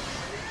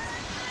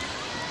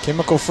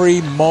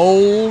 Chemical-free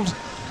mold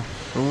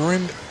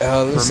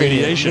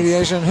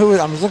remediation.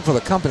 I'm looking for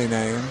the company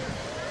name.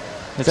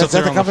 Is that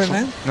the company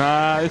name?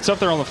 Nah, it's up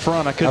there on the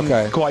front. I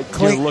couldn't quite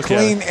get a look at it.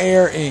 Clean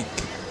Air Inc.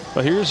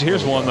 But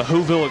here's one, the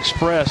Whoville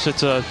Express.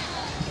 It's one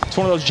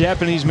of those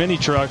Japanese mini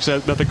trucks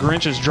that the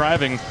Grinch is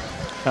driving,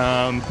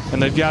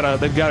 and they've got a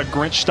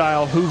Grinch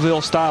style,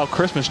 Whoville style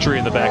Christmas tree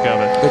in the back of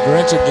it. The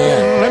Grinch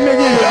again. Let me give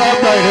you an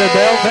update here,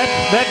 Dale.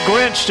 That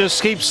Grinch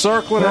just keeps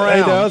circling around.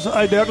 He does.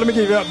 Hey, Dale, let me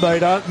give you an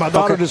update. My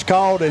daughter just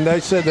called, and they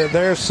said that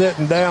they're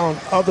sitting down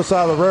other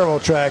side of the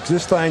railroad tracks.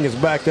 This thing is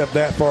backed up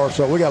that far,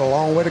 so we got a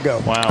long way to go.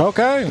 Wow.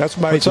 Okay. That's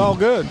amazing. It's all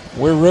good.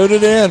 We're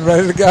rooted in,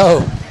 ready to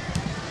go.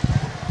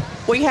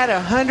 We had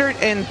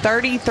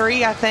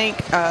 133, I think,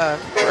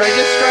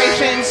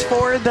 registrations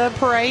for the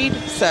parade,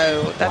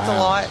 so that's a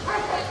lot.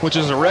 Which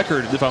is a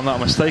record, if I'm not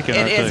mistaken.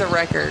 It is a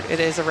record.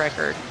 It is a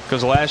record.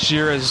 Because last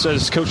year,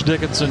 as Coach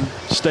Dickinson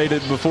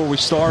stated before we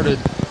started,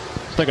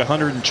 I think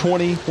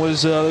 120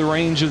 was the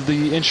range of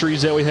the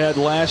entries that we had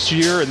last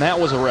year, and that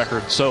was a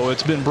record. So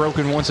it's been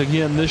broken once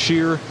again this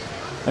year.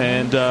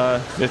 And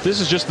if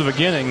this is just the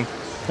beginning,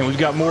 and we've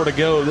got more to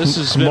go, this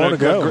is going to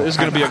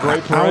be a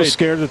great parade. I was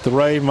scared that the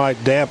rain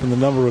might dampen the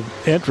number of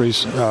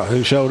entries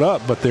who showed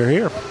up, but they're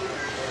here.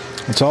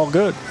 It's all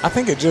good. I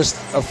think it just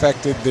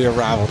affected the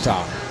arrival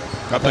time.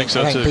 I think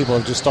so, I think too. people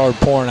have just started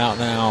pouring out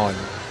now and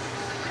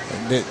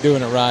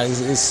doing it right.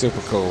 It's super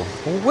cool.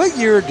 What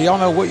year, do y'all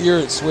know what year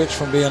it switched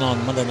from being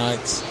on Monday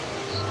nights?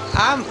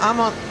 I'm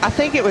on, I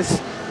think it was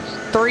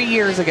 3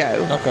 years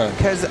ago. Okay.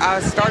 Because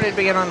I started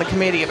being on the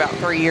committee about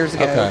 3 years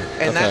ago. Okay.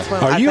 And that's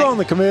when Are you on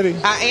the committee?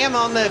 I am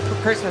on the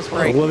Christmas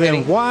parade Well, then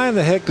committee. why in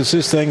the heck does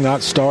this thing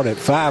not start at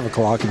 5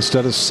 o'clock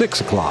instead of 6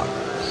 o'clock?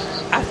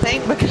 I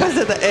think because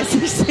of the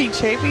SEC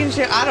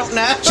championship. I don't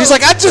know. She's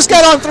like, I just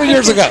got on 3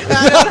 years ago.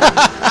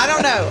 I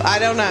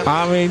don't know.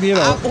 I mean,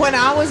 When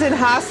I was in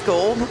high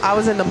school, I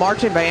was in the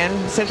marching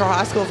band, Central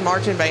High School's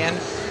marching band,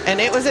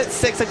 and it was at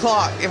 6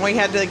 o'clock, and we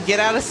had to get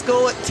out of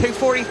school at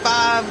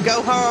 2:45,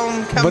 go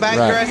home, come back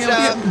dressed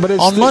up. But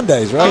it's on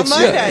Mondays, right? On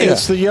Mondays.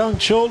 It's the young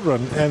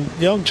children, and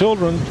young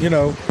children,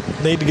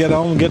 need to get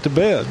home and get to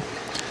bed.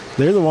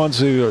 They're the ones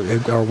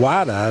who are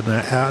wide-eyed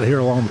and out here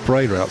along the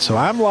parade route. So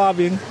I'm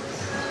lobbying,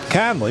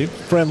 kindly,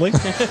 friendly,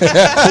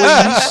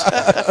 please.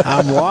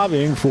 I'm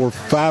lobbying for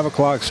 5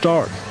 o'clock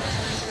start.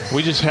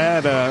 We just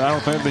had, I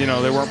don't think, they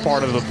weren't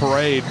part of the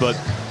parade, but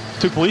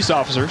 2 police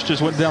officers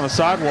just went down the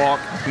sidewalk,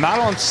 not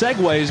on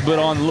Segways, but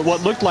on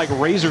what looked like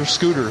Razor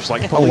scooters,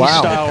 like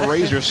police-style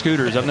Razor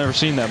scooters. I've never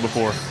seen that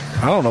before.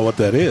 I don't know what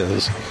that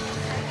is.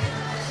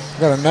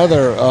 Got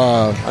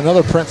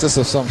another princess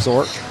of some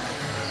sort.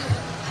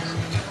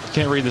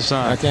 Can't read the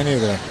sign. I can't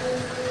either.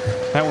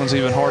 That one's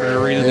even harder to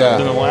read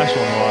than the last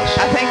one was.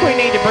 I think we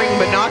need to bring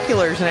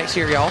binoculars next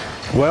year, y'all.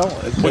 Well,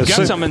 We've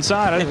got some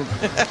inside. I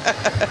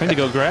need to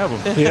go grab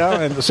them.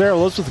 Yeah, and Sarah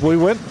Elizabeth,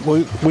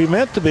 we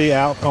meant to be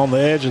out on the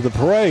edge of the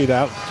parade,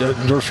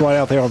 just right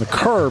out there on the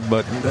curb,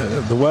 but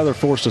the weather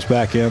forced us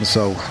back in,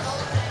 so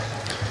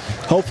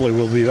hopefully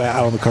we'll be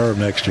out on the curb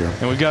next year.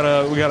 And we got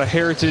a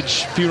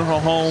Heritage Funeral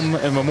Home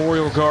and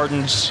Memorial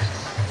Gardens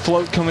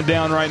float coming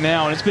down right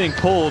now, and it's being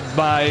pulled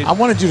by I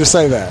wanted you to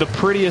say that. the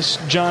prettiest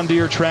John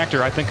Deere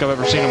tractor I think I've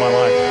ever seen in my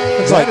life.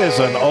 That is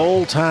an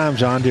old-time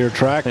John Deere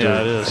tractor.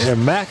 Yeah, it is.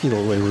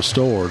 Immaculately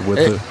restored.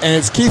 And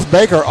it's Keith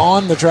Baker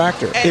on the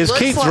tractor. is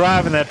Keith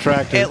driving that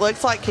tractor? It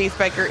looks like Keith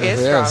Baker is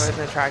driving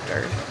the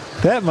tractor.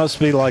 That must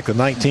be like the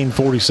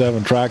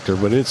 1947 tractor,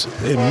 but it's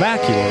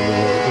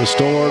immaculately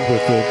restored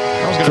with the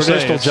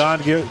traditional John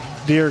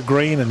Deere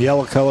green and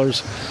yellow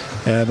colors.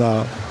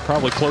 And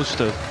probably close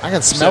to I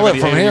can smell it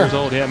from here. Years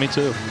old. Yeah, me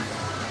too.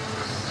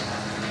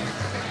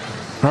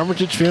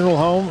 Hermitage Funeral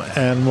Home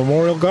and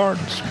Memorial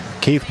Gardens.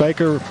 Keith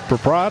Baker,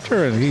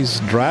 proprietor, and he's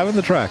driving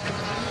the tractor.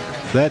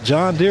 That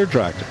John Deere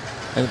tractor.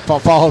 And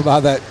followed by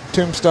that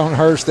tombstone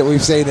hearse that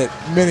we've seen at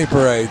many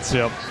parades.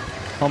 Yep.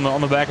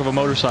 On the back of a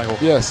motorcycle.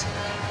 Yes.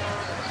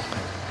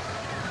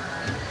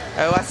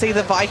 Oh, I see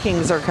the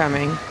Vikings are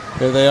coming.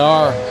 Here they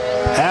are.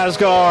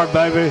 Asgard,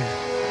 baby.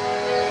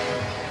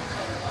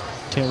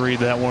 Can't read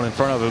that one in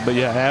front of it, but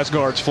yeah,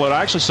 Asgard's float.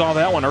 I actually saw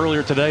that one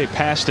earlier today,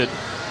 passed it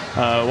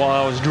while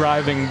I was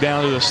driving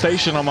down to the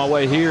station on my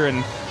way here,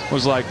 and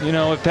was like,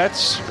 if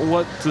that's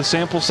what the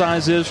sample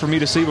size is for me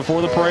to see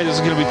before the parade, this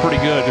is going to be pretty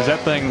good because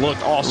that thing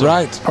looked awesome.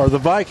 Right. Are the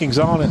Vikings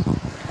on it?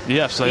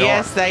 Yes, they are.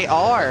 Yes, they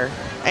are.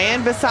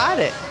 And beside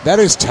it. That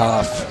is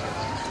tough.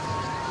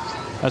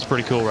 That's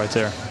pretty cool right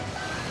there.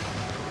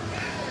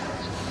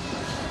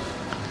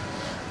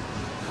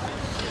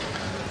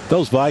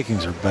 Those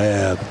Vikings are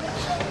bad.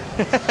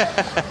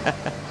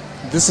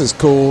 This is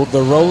cool.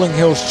 The Rolling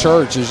Hills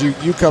Church, as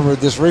you covered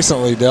this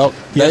recently, Delk.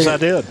 Yes, I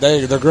did.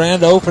 The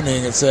grand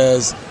opening, it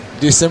says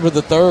December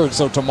the 3rd,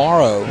 so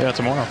tomorrow. Yeah,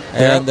 tomorrow.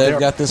 And they've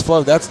got this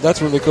float.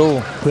 That's really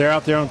cool. They're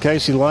out there on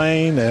Casey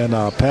Lane, and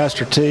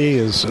Pastor T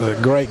is a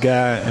great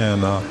guy,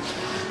 and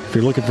if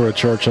you're looking for a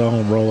church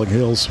home, Rolling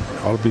Hills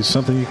ought to be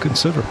something you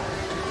consider.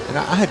 And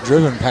I had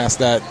driven past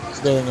that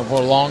building for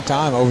a long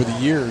time over the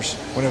years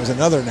when it was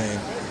another name.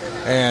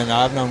 And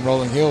I've known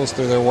Rolling Hills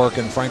through their work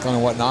in Franklin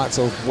and whatnot,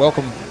 so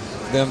welcome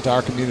them to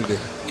our community.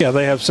 Yeah,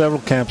 they have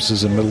several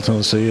campuses in Middle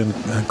Tennessee, and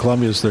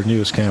Columbia is their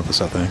newest campus,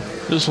 I think.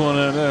 This one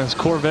is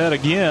Corvette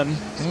again.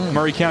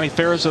 Murray County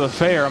Fairs of the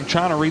Fair. I'm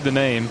trying to read the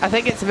name. I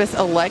think it's Miss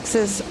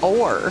Alexis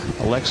Orr.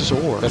 Alexis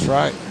Orr. That's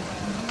right.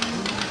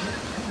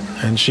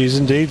 And she's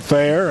indeed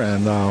fair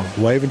and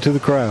waving to the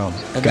crowd.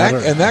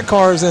 And that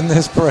car is in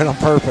this parade on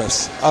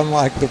purpose,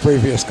 unlike the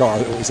previous car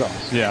that we saw.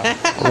 Yeah.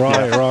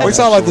 Right. We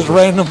saw like this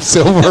random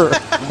silver.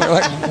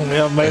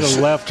 Made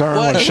a left turn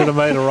when should have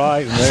made a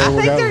right. And there I we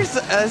think go. there's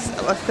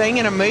a thing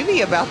in a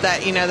movie about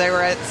that. You know, they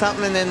were at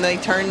something and then they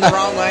turned the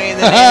wrong way and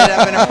then ended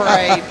up in a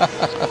parade.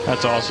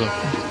 That's awesome.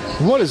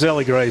 What is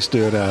Ellie Grace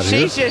doing out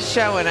here? She's just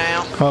showing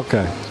out.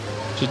 Okay.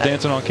 She's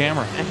dancing on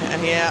camera.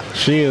 Yeah.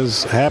 She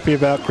is happy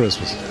about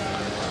Christmas.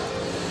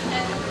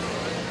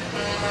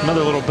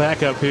 Another little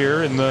backup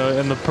here in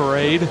the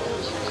parade.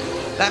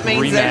 That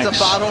means there's a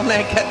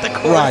bottleneck at the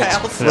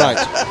courthouse. Right.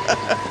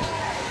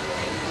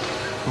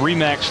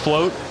 Remax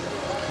float.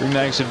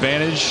 Remax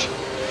Advantage.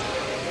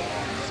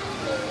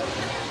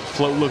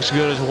 Float looks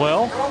good as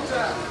well.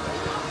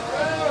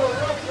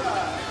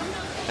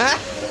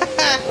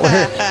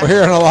 We're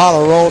hearing a lot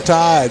of Roll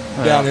Tide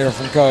down here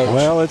from Coach.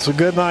 Well, it's a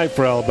good night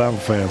for Alabama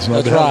fans.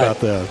 No doubt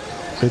about that.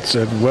 It's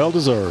well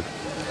deserved.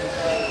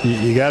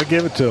 You got to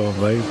give it to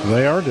them.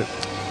 They earned it.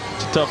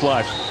 It's a tough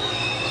life.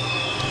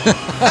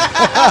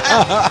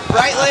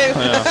 Right,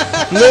 Lou?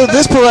 Yeah. Lou,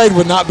 this parade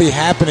would not be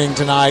happening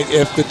tonight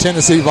if the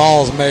Tennessee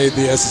Vols made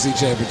the SEC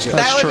championship.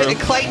 That would have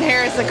been Clayton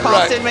Harris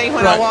accosted me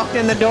when I walked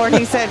in the door, and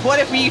he said, "What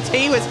if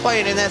UT was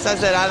playing in this?" I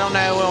said, "I don't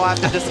know. We'll have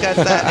to discuss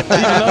that."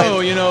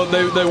 Even though,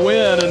 they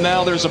win, and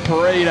now there's a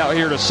parade out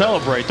here to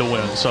celebrate the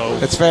win. So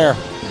it's fair.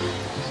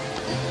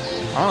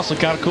 Honestly,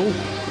 kind of cool.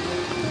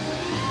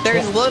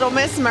 There's Little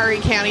Miss Murray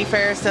County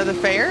Fairest of the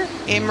Fair,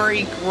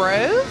 Emery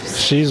Groves.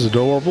 She's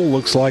adorable.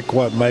 Looks like,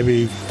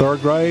 maybe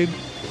third grade?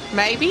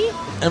 Maybe.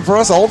 And for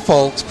us old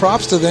folks,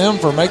 props to them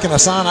for making a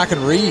sign I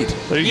can read.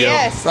 There you go.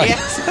 Yes.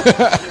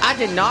 I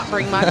did not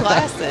bring my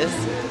glasses.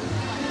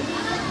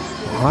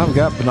 Well, I've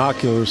got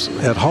binoculars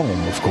at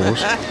home, of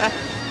course.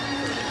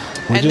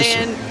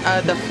 Then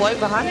the float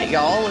behind it,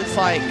 y'all, looks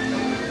like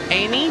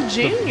Annie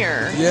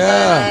Jr.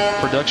 Yeah.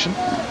 Production.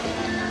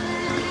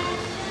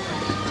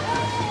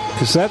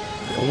 Is that,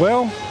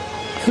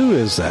 who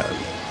is that?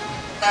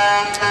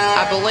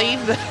 I believe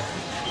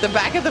the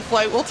back of the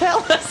float will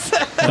tell us.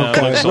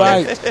 Okay,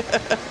 right.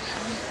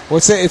 Well,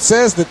 it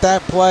says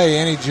that play,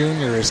 Annie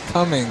Jr., is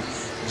coming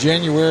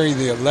January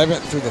the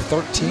 11th through the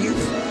 13th.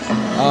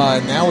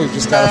 Now we've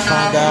just got to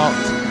find out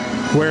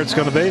where it's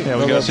going to be. Yeah,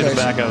 we got to see the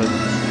back of it.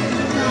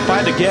 If I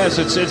had to guess,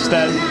 it's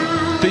that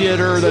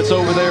theater that's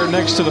over there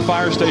next to the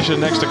fire station,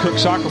 next to Cook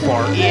Soccer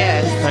Park.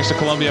 Yes. Next to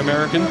Columbia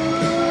American.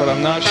 But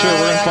I'm not sure. We're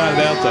going to find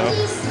out,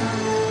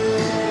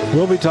 though.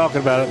 We'll be talking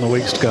about it in the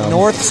weeks to come.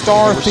 North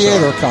Star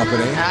Theater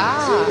Company.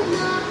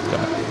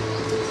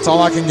 That's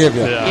all I can give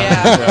you.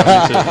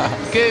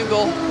 Yeah.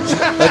 Google.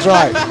 That's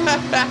right.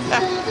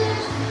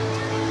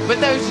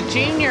 But those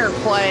junior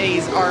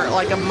plays are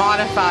like a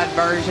modified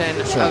version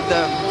of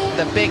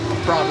the big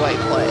Broadway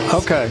plays.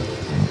 Okay.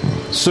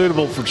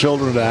 Suitable for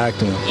children to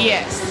act in.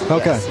 Yes.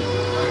 Okay. Yes.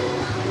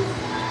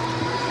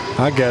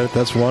 I get it.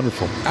 That's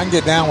wonderful. I can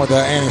get down with the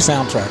Annie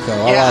soundtrack,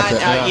 though. Yeah, I like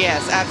it.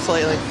 Yes,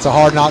 absolutely. It's a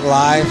Hard Knock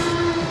Live.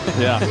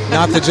 Yeah.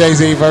 Not the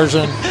Jay-Z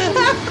version.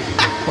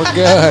 We're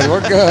good.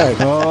 We're good.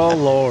 Oh,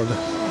 Lord.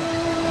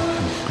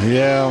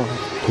 Yeah.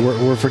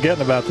 We're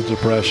forgetting about the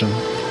Depression.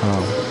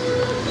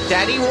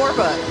 Daddy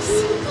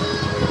Warbucks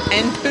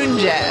and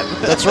Punjab.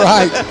 That's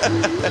right.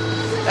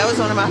 That was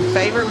one of my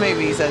favorite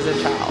movies as a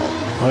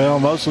child. Well,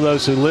 most of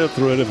those who lived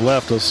through it have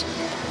left us.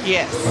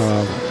 Yes.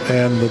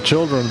 And the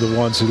children, the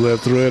ones who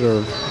lived through it,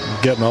 are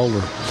getting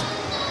older.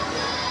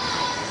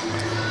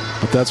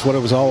 But that's what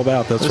it was all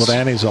about. That's what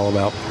Annie's all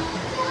about.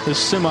 This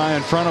semi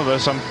in front of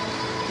us, I'm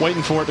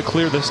waiting for it to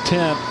clear this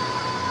tent.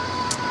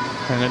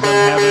 And it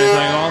doesn't have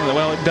anything on it.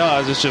 Well, it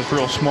does. It's just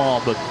real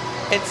small. But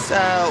it's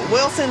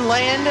Wilson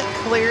Land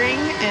Clearing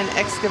and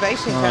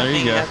Excavation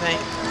Company, I think.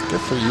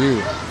 Good for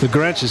you. The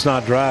Grinch is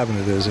not driving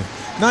it, is he?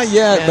 Not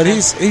yet, but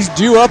he's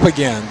due up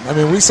again. I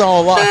mean, we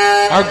saw a lot.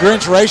 Our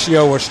Grinch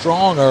ratio was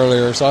strong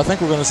earlier, so I think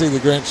we're going to see the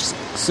Grinch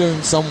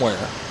soon somewhere.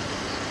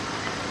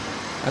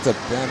 That's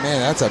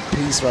a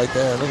piece right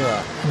there. Look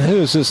at that. And who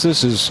is this?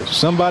 This is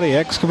somebody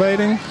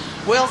excavating?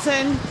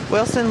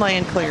 Wilson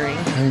Land Clearing.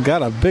 And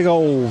got a big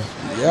old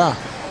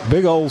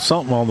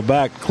something on the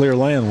back to clear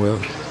land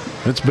with.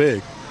 It's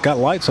big. Got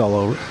lights all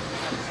over it.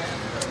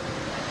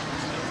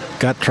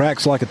 Got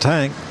tracks like a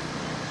tank.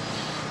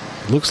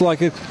 Looks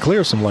like it could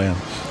clear some land.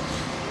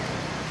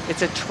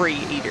 It's a tree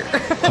eater.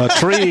 A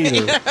tree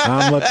eater.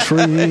 I'm a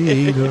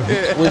tree eater.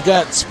 We've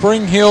got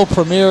Spring Hill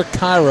Premier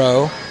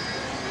Cairo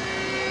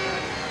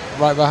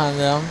right behind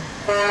them.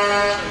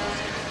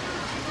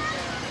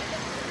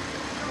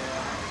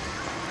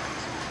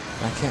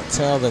 I can't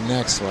tell the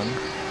next one.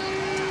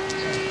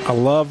 I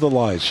love the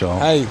lights, y'all.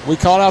 Hey, we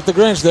called out the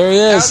Grinch. There he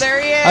is. Oh,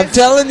 there he is. I'm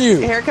telling you.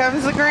 Here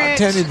comes the Grinch. I'm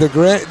telling you, the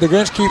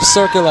Grinch keeps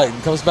circulating,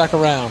 comes back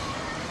around.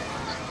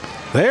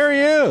 There he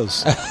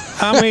is.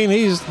 I mean,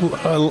 he's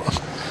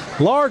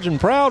large and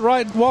proud,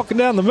 right, walking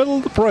down the middle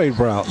of the parade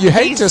route. You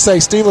hate to say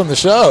stealing the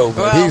show,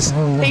 but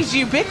he's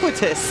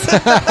ubiquitous.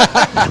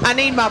 I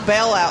need my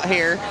bell out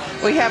here.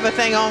 We have a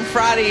thing on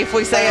Friday. If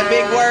we say a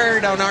big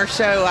word on our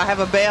show, I have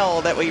a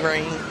bell that we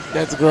ring.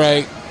 That's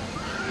great.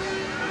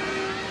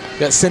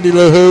 Got Cindy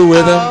Lou Who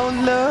with him. Oh,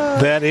 no.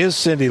 That is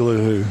Cindy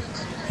Lou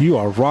Who. You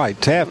are right.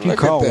 Taft, you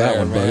call that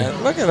one, man.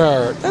 buddy. Look at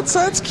her.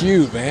 That's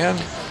cute,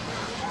 man.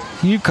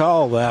 You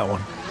call that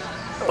one.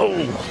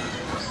 Oh.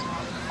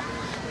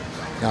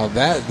 Now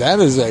that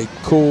is a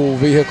cool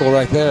vehicle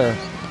right there.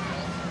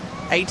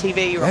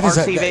 ATV or That is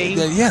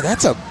RTV. yeah,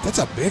 that's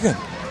a big one.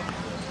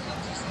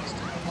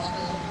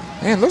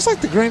 Man, looks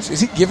like the Grinch. Is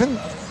he giving?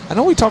 I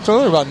know we talked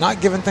earlier about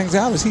not giving things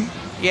out. Is he?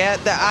 Yeah,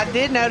 I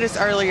did notice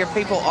earlier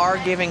people are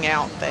giving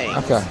out things.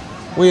 Okay.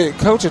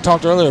 Coach had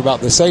talked earlier about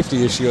the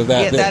safety issue of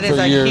that. Yeah, that is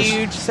for a years.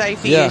 huge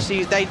safety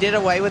issue. They did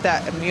away with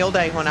that Mule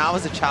Day when I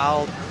was a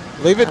child.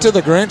 Leave it to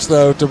the Grinch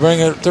though to bring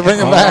it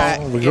back.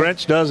 The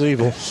Grinch does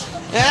evil.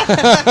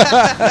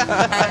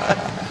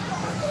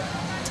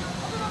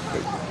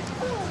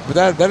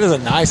 But that is a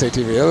nice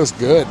ATV. It looks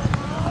good.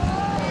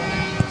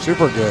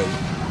 Super good.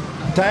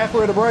 Taft,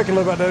 we're at a break a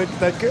little bit.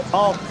 They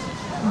all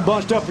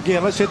bunched up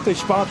again. Let's hit these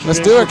sponsors. Let's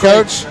do it,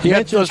 Coach. Yeah,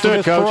 Mentions let's do for it,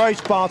 this Coach. parade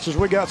sponsors.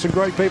 We got some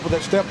great people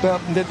that stepped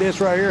up and did this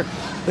right here.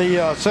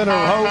 The Center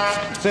of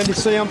Hope, Cindy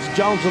Sims,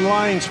 Jones and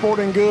Lane,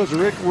 Sporting Goods,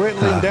 Rick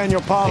Whitley and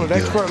Daniel Pollard,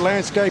 Expert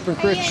Landscaping,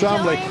 Chris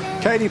Shumley,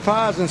 Katie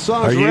Pies and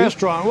Sons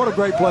Restaurant. What a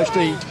great place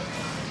to eat.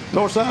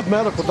 Northside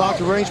Medical,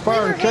 Dr. Range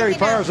Power and Kerry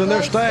Powers and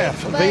their staff.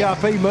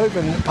 VIP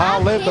Moving, Pyle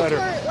Ledbetter,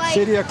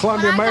 City of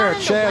Columbia Mayor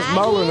Chaz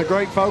Moeller and the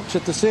great folks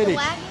at the city.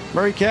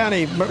 Murray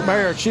County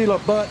Mayor Sheila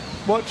Butt.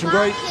 What some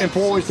great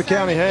employees the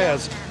county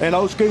has. And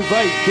Old School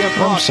Vape, Kim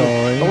Proctor.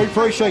 And we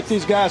appreciate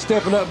these guys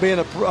stepping up being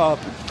a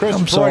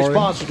Christmas parade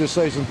sponsor this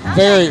season.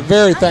 Very,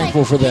 very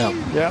thankful for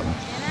them. Yep.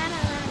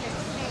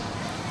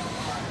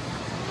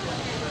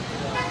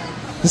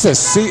 This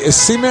is a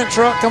cement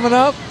truck coming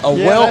up. A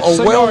Yeah, well that's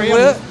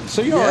lit.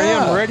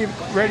 CRM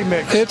ready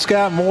mix. It's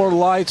got more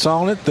lights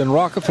on it than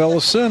Rockefeller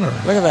Center.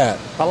 Look at that.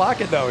 I like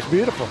it though. It's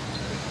beautiful.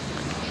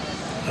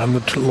 And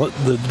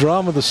the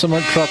drum of the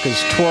cement truck is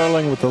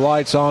twirling with the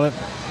lights on it.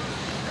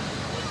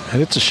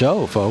 And it's a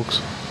show,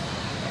 folks.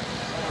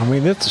 I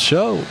mean, it's a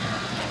show.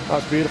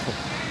 That's beautiful.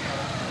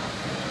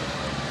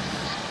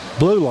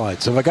 Blue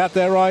lights. Have I got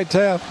that right,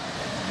 Taff?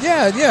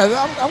 Yeah.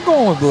 I'm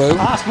going with blue.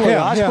 Ice blue,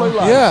 Yeah, ice yeah. blue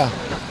light. Yeah,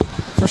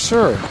 for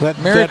sure.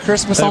 Merry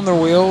Christmas on their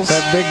wheels.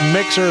 That big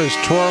mixer is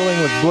twirling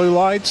with blue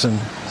lights, and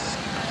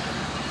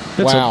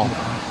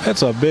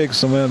it's a big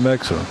cement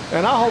mixer.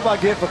 And I hope I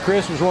get for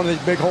Christmas one of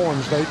these big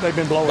horns they've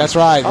been blowing. That's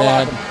right, I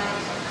man. like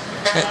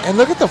 'em. And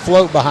look at the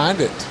float behind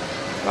it.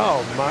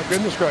 Oh my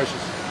goodness gracious!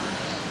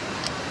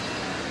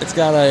 It's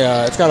got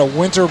a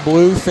winter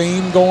blue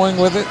theme going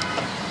with it,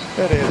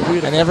 That is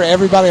beautiful. and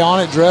everybody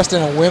on it dressed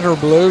in a winter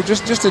blue.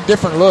 Just a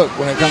different look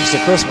when it comes to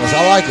Christmas.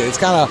 I like it. It's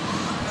kind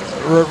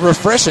of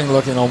refreshing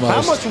looking almost.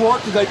 How much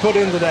work did they put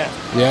into that?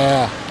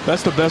 Yeah,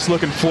 That's the best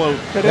looking float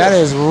that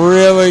is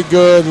really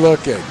good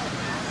looking.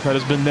 that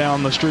has been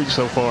down the street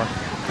so far.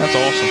 That's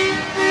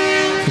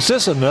awesome. Is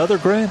this another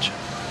Grinch?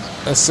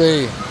 Let's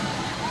see.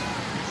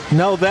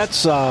 No,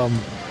 that's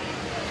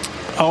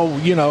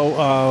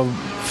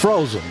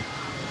Frozen.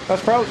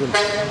 That's Frozen.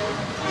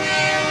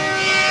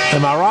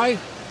 Am I right?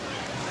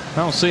 I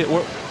don't see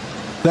it.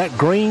 That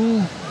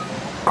green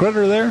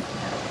critter there?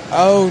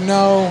 Oh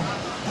no,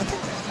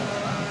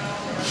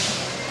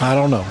 I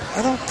don't know.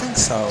 I don't think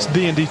so.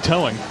 D&D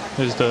Towing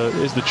is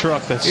the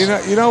truck that's. You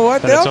know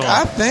what, that it's Delk? on.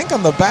 I think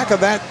on the back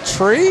of that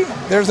tree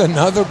there's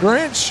another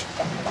Grinch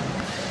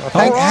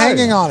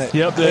hanging on it.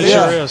 Yep, that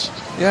Yeah. sure is.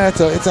 Yeah, it's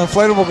an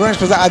inflatable Grinch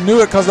because I knew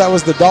it because that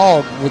was the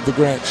dog with the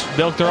Grinch.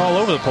 They're all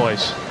over the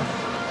place.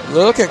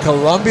 Look at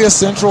Columbia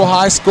Central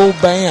High School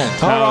Band.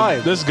 All Now,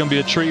 right. This is going to be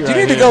a treat Do right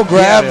you need to here. go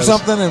grab Yeah, it is.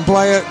 something and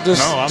play it? Just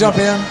No, jump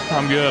in?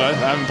 I'm good. I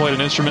haven't played an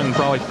instrument in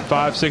probably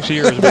 5-6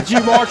 years. Did you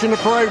march in the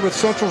parade with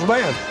Central's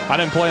band? I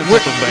didn't play in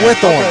With Central's band.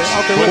 thorns.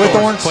 Okay, with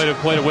thorns. Played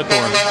it with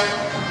thorns.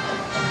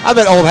 I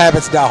bet old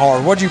habits die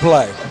hard. What'd you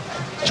play?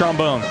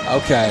 Trombone.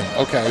 Okay.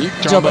 You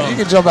can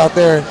Trombone. jump out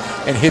there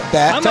and hit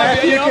that. I'm Taff,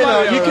 not- you I'm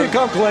not- can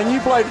come clean. You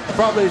played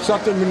probably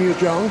something when you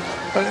was young,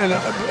 an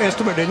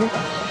instrument, didn't you?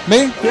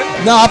 Me?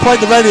 Yeah. No, I played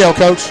the radio,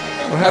 coach.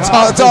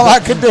 That's all I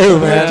could do,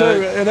 Me man.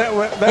 too. And that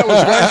was the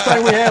last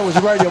thing we had was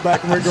the radio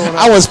back when we were growing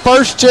up. I was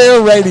first chair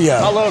radio.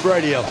 I love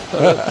radio.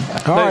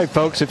 All right,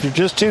 folks, if you're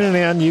just tuning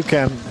in, you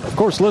can, of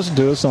course, listen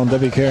to us on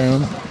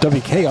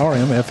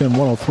WKRM FM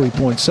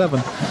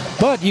 103.7.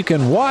 But you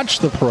can watch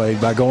the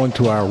parade by going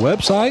to our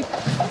website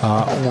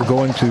or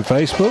going to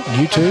Facebook,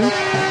 YouTube,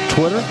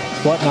 Twitter,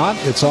 whatnot.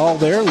 It's all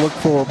there. Look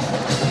for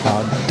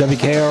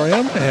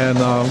WKRM. And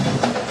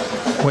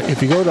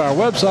if you go to our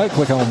website,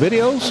 click on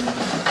videos,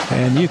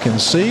 and you can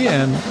see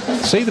and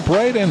see the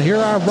parade and hear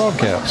our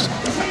broadcast.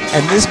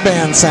 And this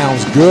band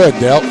sounds good,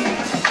 Del.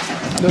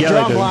 The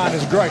drum line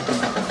is great.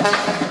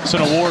 It's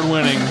an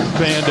award-winning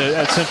band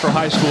at Central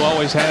High School.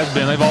 Always has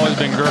been. They've always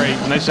been great,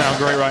 and they sound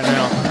great right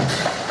now.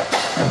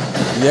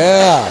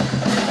 Yeah.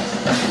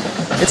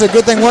 It's a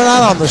good thing we're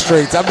not on the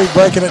streets. I'd be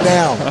breaking it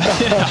down.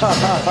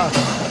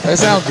 They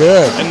sound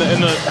good. And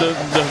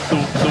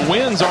the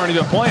winds aren't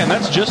even playing.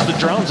 That's just the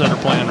drums that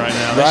are playing right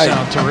now. They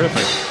sound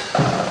terrific.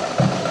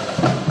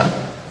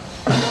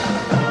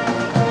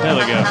 There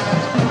they go.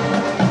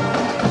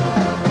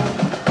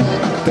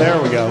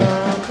 There we go.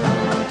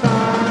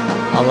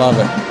 I love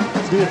it.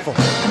 Beautiful.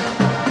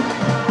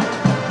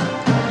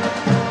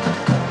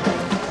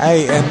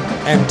 Hey,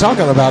 and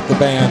talking about the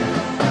band,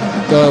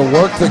 the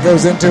work that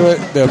goes into it,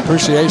 the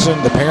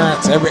appreciation, the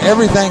parents,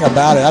 everything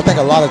about it. I think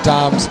a lot of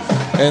times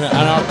in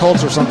our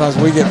culture, sometimes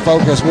we get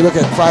focused. We look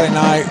at Friday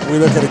night, we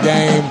look at a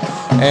game,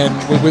 and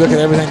we look at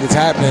everything that's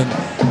happening.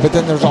 But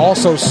then there's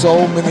also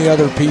so many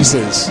other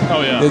pieces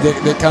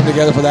that come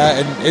together for that,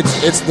 and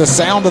it's the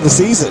sound of the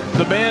season.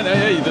 The band,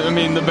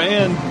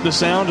 the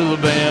sound of the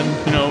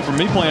band. You know, for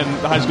me playing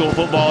high school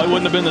football, it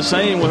wouldn't have been the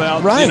same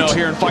without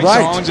hearing fight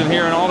songs and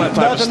hearing all that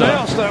type of stuff. Nothing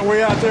else that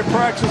we're out there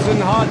practicing in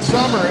the hot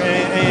summer,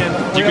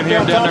 and you can hear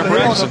them down there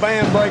practicing. The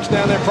band breaks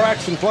down there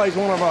practicing, plays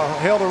one of our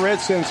Helder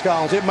Redskins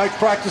songs. It makes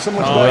practice so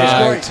much better.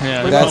 Right. It's great.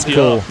 Yeah, that's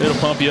cool. It'll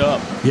pump you up.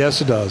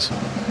 Yes, it does.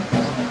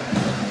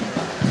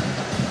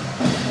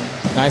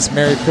 Nice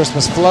Merry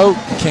Christmas float.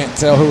 Can't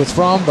tell who it's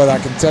from, but I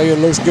can tell you it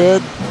looks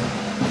good.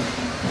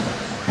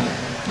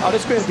 Oh,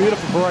 it's been a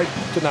beautiful parade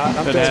tonight.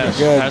 I'm telling you.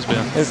 Good. Has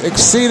been. It's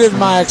exceeded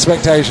my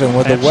expectation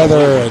with the weather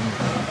and.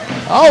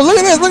 Oh, look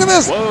at this! Look at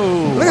this!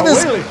 Whoa! Look at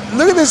this! Really?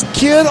 Look at this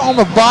kid on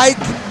the bike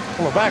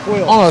On the back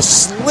wheel. on a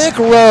slick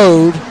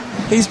road.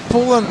 He's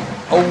pulling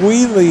a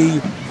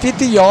wheelie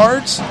 50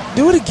 yards.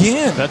 Do it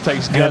again. That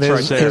takes And guts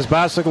right there. his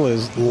bicycle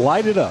is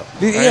lighted up.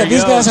 Yeah, you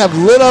these go. guys have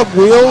lit up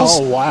wheels.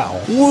 Oh, wow.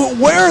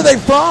 Where are they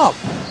from?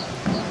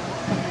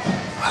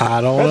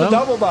 I don't There's know. a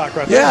double bike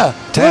right there.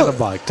 Yeah, Tandem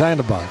bike.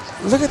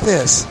 Look at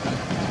this.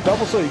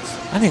 Double seats.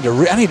 I need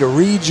to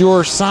read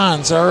your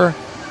sign, sir.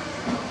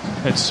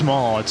 It's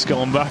small. It's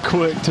going by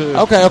quick too.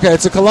 Okay.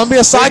 It's a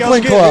Columbia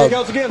Cycling Here Club. he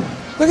goes again.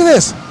 Look at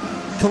this.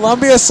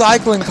 Columbia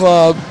Cycling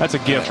Club. That's a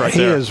gift right He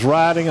there. is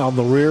riding on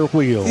the rear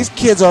wheel. These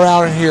kids are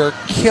out in here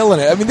killing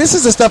it. I mean, this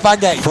is the stuff I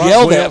got Front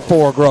yelled wheel. at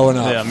for growing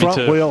up. Yeah, me Front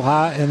too. wheel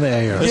high in the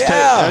air.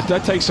 Yeah.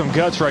 That takes some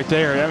guts right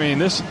there. I mean,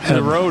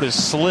 the road is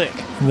slick.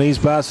 And these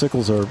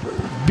bicycles are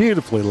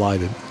beautifully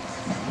lighted.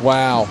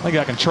 Wow. They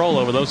got control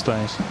over those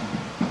things.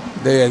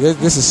 Yeah,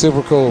 this is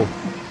super cool.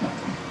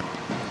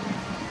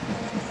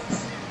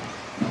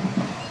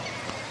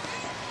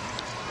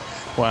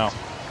 Wow.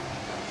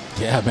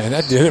 Yeah, man,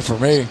 that did it for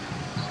me.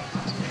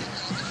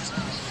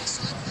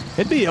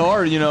 It'd be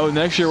hard,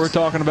 next year we're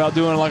talking about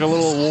doing like a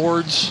little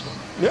awards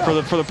Yeah. for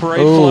the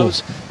parade Ooh.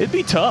 floats. It'd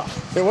be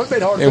tough. It would be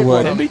hard to It pick would. one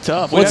It'd up. be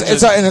tough. Well,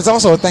 it's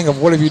also a thing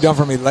of what have you done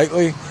for me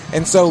lately?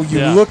 And so you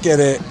Yeah. look at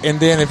it, and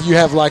then if you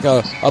have like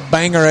a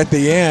banger at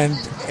the end,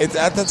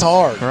 that's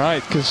hard.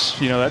 Right, because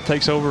that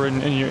takes over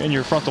in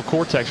your frontal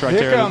cortex right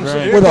Here there. comes-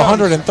 Right. here With comes-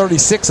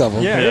 136 of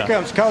them. Yeah, Yeah. here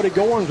comes Cody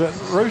Gorns at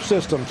Roof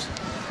Systems.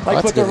 They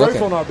that's put the good roof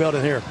looking. on our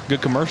building here.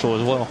 Good commercial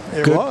as well.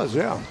 It Good. was,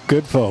 yeah.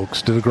 Good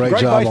folks. Did a great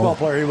Great job baseball on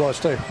player he was,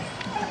 too.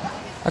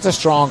 That's a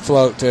strong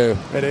float, too.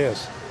 It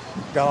is.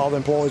 Got all the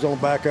employees on the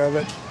back of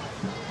it.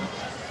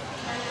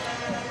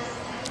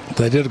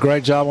 They did a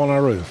great job on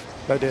our roof.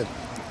 They did.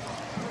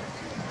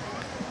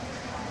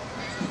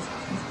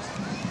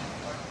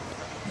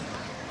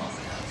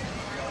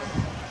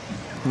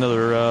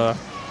 Another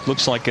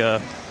looks like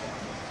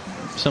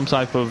some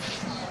type of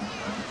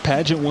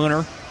pageant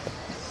winner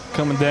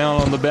coming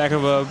down on the back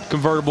of a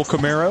convertible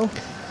Camaro.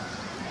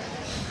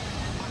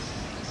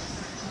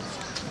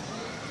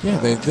 Yeah,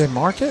 they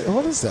mark it?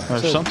 What is that? Or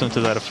something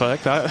to that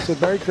effect. It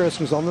said Merry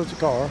Christmas on the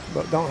car,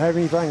 but don't have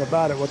anything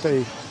about it what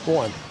they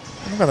won.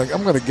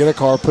 I'm gonna get a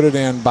car, put it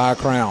in, buy a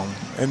Crown,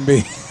 and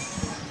be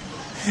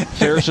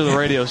Cheers to the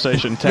radio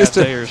station, Taft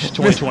Mr. Ayers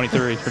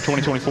 2023 or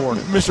 2024.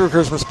 Mr.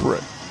 Christmas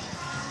Parade.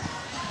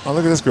 Oh,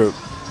 look at this group.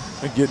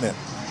 They're getting it.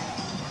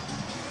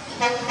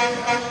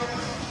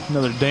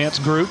 Another dance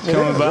group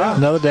coming by.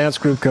 Another dance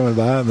group coming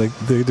by, and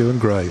they're doing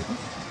great.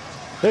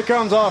 Here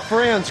comes our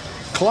friends,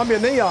 Columbia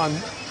Neon.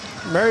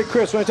 Merry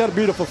Christmas. Ain't that a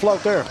beautiful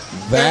float there?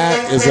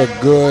 That is a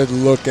good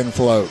looking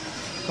float.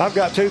 I've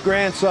got 2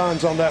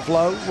 grandsons on that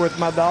float with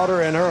my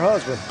daughter and her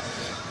husband.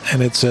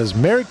 And it says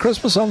Merry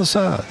Christmas on the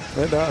side.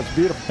 It does. It's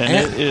beautiful. And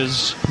it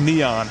is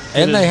neon.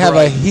 And It they is have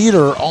bright. a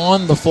heater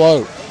on the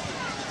float.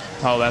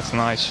 Oh, that's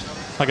nice.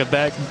 Like a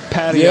back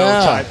patio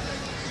Yeah. type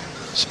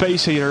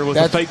space heater with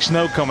the fake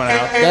snow coming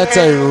out. That's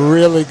a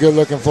really good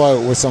looking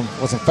float with some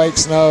fake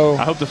snow.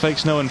 I hope the fake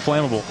snow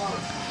inflammable.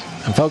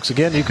 And folks,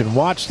 again, you can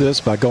watch this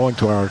by going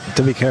to our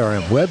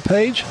WKRM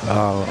webpage,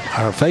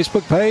 our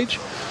Facebook page,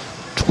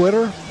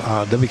 Twitter,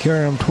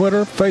 WKRM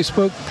Twitter,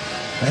 Facebook,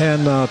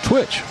 and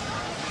Twitch.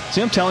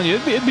 See, I'm telling you,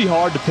 it'd be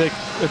hard to pick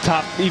a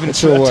top, even It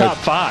sure a would. top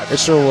 5. It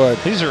sure would.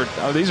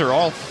 These are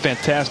all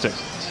fantastic.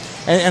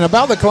 And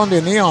about the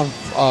Columbia Neon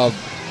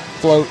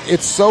float,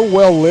 it's so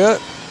well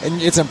lit. And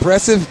it's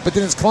impressive, but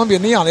then it's Columbia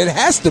Neon. It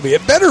has to be.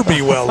 It better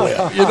be well lit.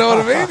 You know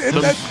what I mean?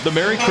 The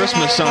Merry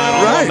Christmas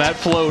sign on that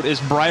float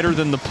is brighter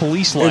than the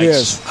police lights it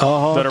is. that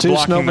are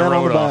blocking the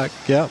road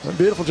off. Yeah,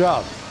 beautiful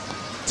job.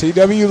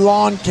 TW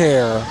Lawn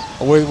Care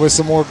with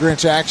some more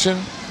Grinch action.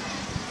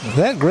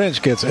 That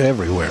Grinch gets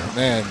everywhere.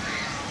 Man,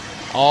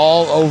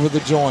 all over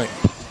the joint.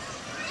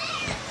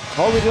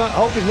 Hope he's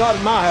not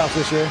in my house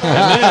this year.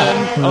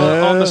 And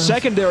then on the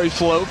secondary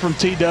float from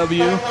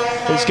TW,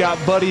 it's got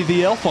Buddy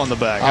the Elf on the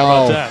back. How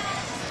about that?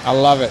 I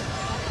love it.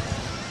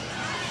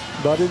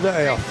 Buddy the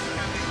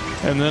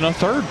Elf. And then a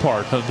third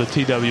part of the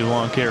TW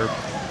Lawn Care.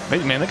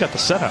 Hey, man, they got the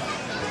setup.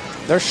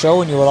 They're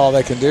showing you what all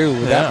they can do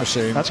with that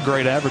machine. That's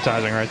great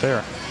advertising right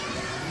there.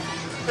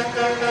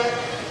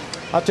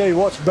 I'll tell you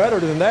what's better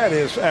than that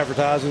is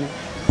advertising.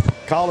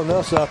 Calling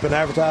us up and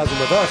advertising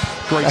with us.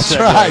 Great That's segue.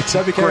 right.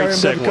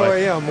 WKRM,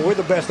 WKRM, we're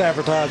the best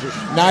advertisers.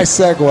 Nice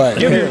segue.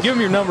 Give him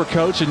your number,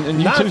 Coach, and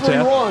you too,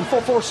 Tab.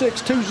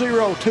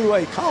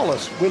 931-446-2028. Call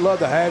us. We'd love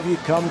to have you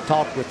come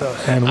talk with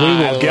us. And we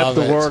will get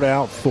the word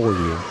out for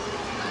you.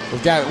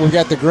 We've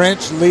got the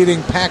Grinch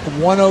leading Pack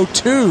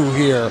 102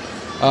 here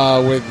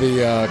with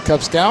the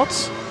Cub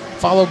Scouts,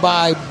 followed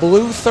by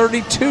Blue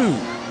 32.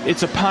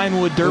 It's a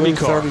Pinewood Derby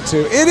car. 32.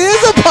 It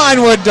is a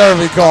Pinewood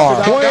Derby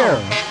car.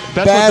 Where?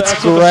 That's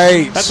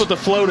great. That's what the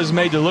float is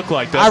made to look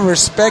like. I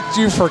respect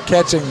you for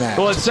catching that.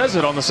 Well, it says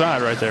it on the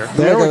side right there.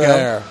 There we go.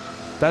 There.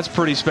 That's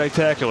pretty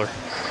spectacular.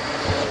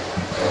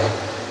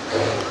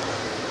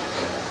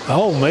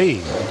 Oh,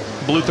 me.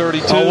 Blue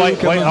 32. Oh, wait.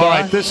 coming All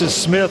by. right, this is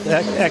Smith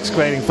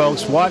excavating,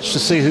 folks. Watch to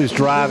see who's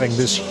driving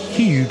this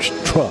huge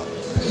truck.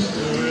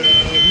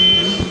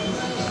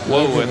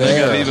 Whoa, and they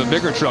got an even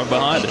bigger truck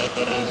behind it.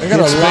 They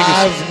got a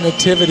live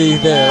nativity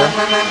there.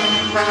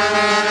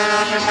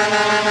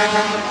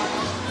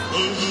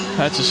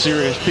 That's a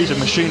serious piece of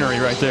machinery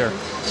right there.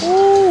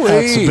 Ooh,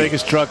 That's the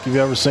biggest truck you've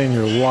ever seen in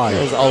your life.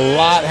 There's a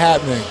lot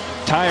happening.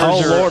 Tires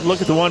Oh, Lord,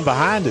 look at the one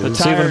behind it.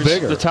 It's even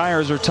bigger. The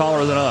tires are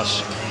taller than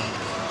us.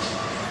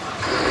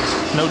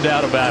 No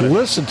doubt about it.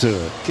 Listen to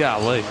it.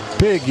 Golly.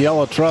 Big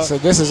yellow truck. So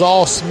this is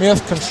all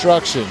Smith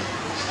Construction.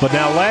 But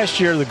now last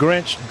year the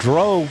Grinch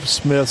drove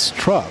Smith's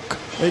truck.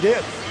 He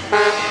did.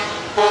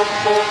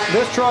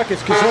 This truck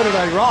is considered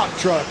a rock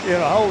truck.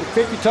 It'll hold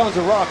 50 tons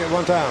of rock at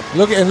one time.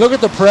 Look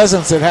at the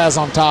presents it has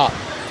on top.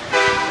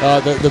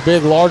 The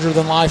big,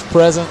 larger-than-life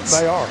presents.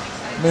 They are.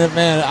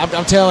 Man,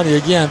 I'm telling you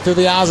again, through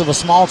the eyes of a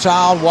small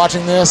child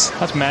watching this,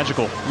 That's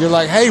magical. you're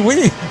like, hey, we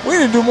need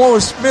to do more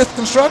with Smith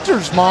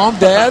Constructors, Mom,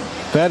 Dad.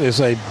 That is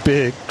a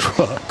big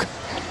truck.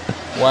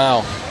 Wow.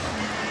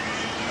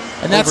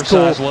 And that's cool.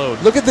 Oversized load.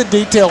 Look at the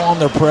detail on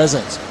their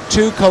presents.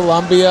 To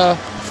Columbia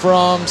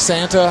from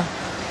Santa.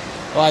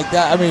 Like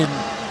that. I mean,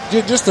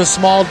 just the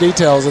small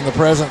details in the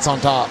presents on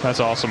top. That's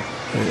awesome.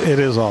 It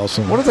is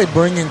awesome. What do they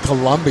bring in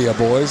Columbia,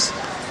 boys?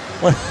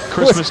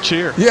 Christmas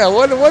cheer. Yeah,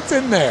 what's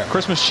in there?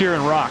 Christmas cheer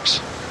and rocks.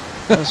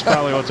 That's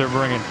probably what they're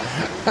bringing.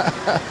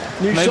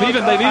 New They've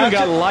even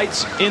got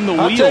lights in the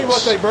I'll wheels. tell you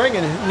what they're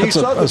bringing. New That's a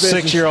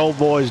subdivisions. 6-year-old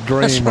boy's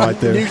dream right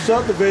there. New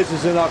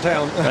subdivisions in our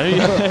town.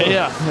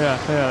 yeah,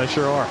 they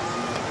sure are.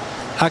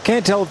 I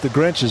can't tell if the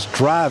Grinch is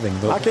driving,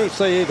 though. I can't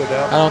say either, I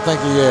Dal. don't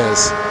think he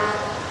is.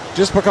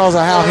 Just because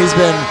of how he's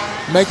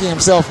been making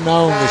himself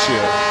known this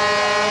year.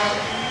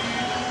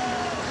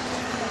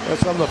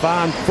 That's some of the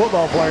fine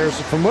football players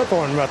from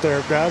Whitthorne right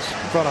there, guys,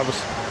 in front of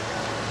us.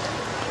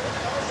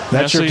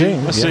 That's your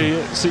team. Let's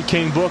see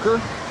King Booker.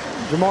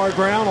 Jamari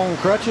Brown on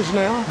crutches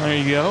now. There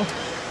you go.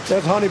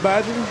 That's Honey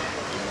Badger.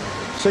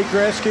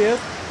 Seacrest kid.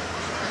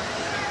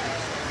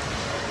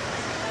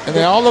 And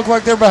they all look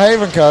like they're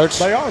behaving, Coach.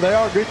 They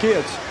are good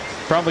kids.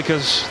 Probably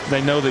because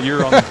they know that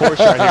you're on the porch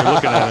right here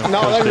looking at them.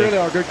 No, Coach they Dick. really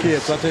are good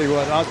kids. I tell you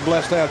what, I was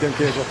blessed to have them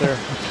kids up there.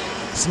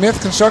 Smith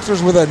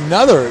Constructors with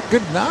another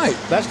good night.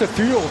 That's the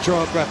fuel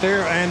truck right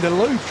there and the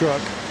lube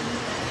truck.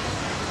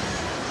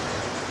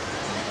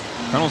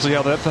 I don't see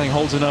how that thing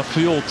holds enough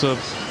fuel to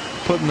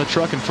put in the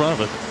truck in front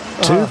of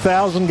it.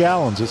 2,000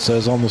 gallons, it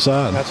says on the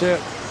side. That's it.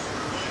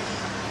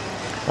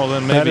 Well,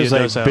 then That maybe is it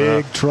does a have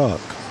big enough.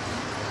 truck.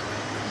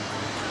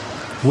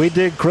 We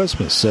dig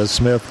Christmas, says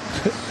Smith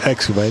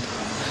Excavate.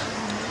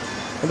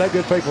 And they're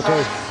good people,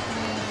 too.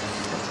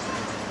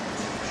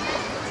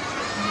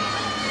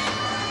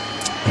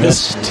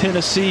 Miss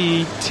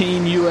Tennessee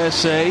Teen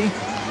USA.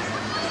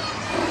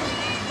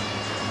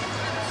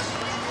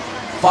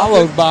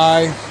 Followed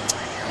by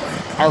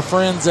our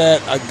friends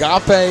at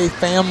Agape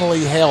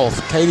Family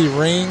Health. Katie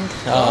Ring.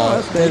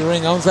 that's Katie neat.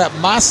 Ring owns that.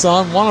 My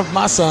son, one of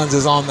my sons,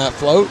 is on that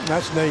float.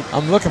 That's neat.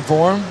 I'm looking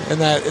for him in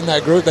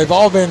that group. They've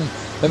all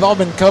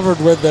been covered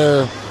with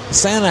their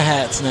Santa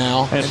hats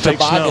now And and fake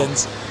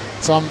toboggans.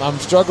 So I'm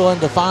struggling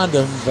to find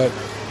him, but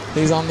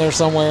he's on there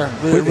somewhere.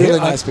 Really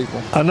nice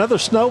people. Another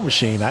snow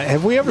machine.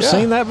 Have we ever Yeah.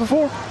 seen that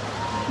before?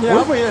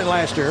 Yeah, we had it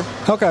last year.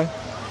 Okay.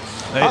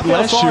 I feel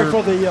Last sorry year,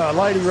 for the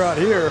lady right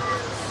here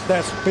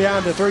that's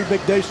behind the three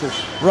big diesels.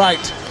 Right.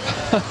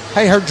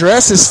 Hey, her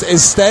dress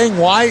is staying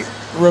white,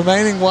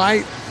 remaining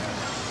white.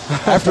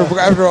 after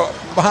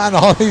behind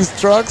all these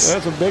trucks.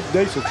 That's a big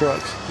diesel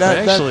trucks.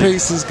 That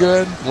piece is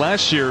good.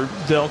 Last year,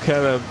 Delk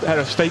had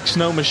a fake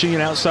snow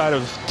machine outside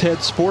of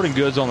Ted's Sporting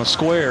Goods on the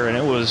square, and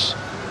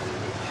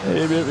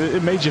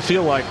it made you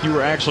feel like you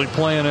were actually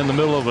playing in the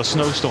middle of a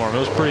snowstorm. It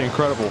was pretty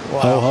incredible.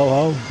 Wow. Ho, ho,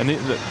 ho. And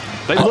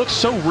they look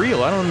so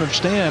real. I don't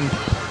understand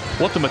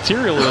what the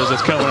material is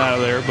that's coming out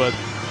of there, but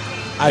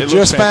I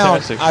just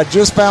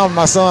found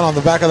my son on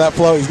the back of that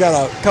float. He's got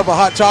a cup of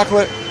hot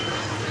chocolate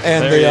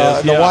and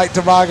the white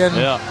toboggan.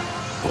 Yeah.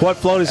 What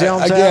float is he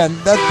on? Again,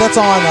 that's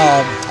on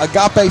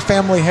Agape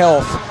Family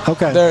Health.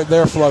 Okay.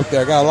 Their float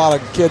there. Got a lot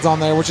of kids on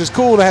there, which is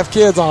cool to have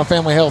kids on a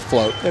Family Health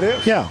float. It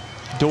is. Yeah.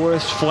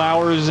 Doris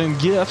Flowers and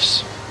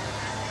Gifts.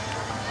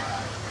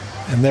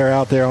 And they're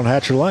out there on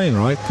Hatcher Lane,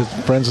 right? The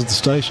friends at the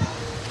station.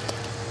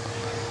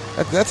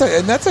 That's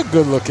a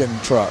good looking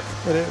truck.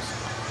 It is.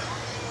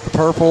 The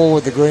purple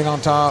with the green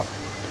on top.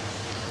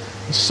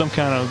 Some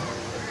kind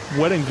of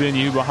wedding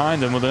venue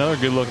behind them with another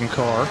good looking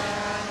car.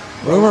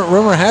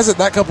 Rumor has it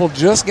that couple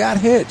just got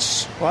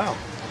hitched. Wow.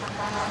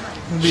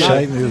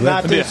 Shane,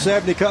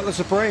 1970 Cutlass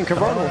Supreme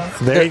convertible.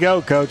 There you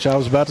go, Coach. I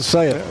was about to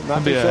say it.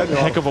 That'd be a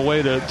heck of a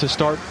way to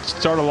start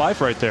a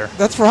life right there.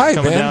 That's right,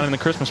 Coming man. down in the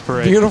Christmas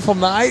parade. Beautiful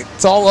night.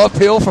 It's all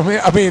uphill from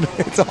here. I mean,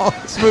 it's all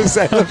smooth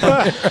sailing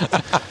from here.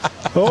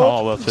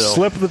 All uphill.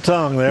 Slip of the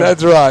tongue there.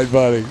 That's right,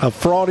 buddy. A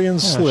Freudian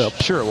slip.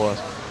 Sure it was.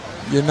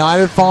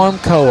 United Farm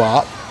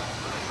Co-op.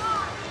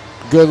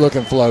 Good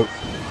looking float.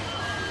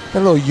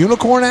 Got a little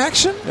unicorn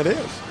action. It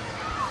is.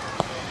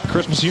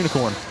 Christmas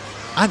unicorn.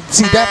 I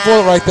see that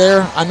float right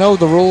there. I know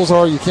the rules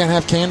are you can't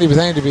have candy, but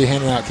they need to be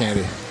handing out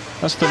candy.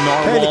 That's the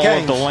narwhal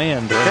of the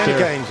land right candy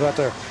there. canes right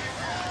there.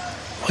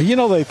 Well, you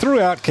know, they threw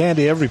out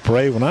candy every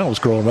parade when I was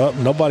growing up.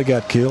 Nobody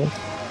got killed.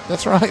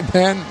 That's right,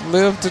 man.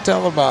 Live to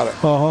tell about it.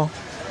 Uh-huh.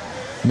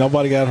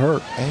 Nobody got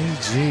hurt.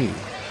 AG.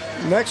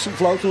 Next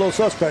float's a little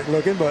suspect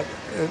looking, but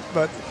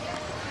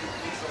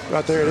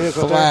right there it is.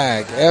 Right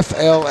Flag.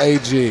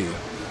 FLAG.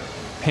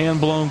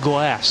 Hand-blown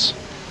glass.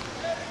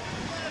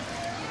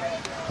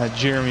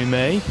 Jeremy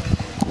May.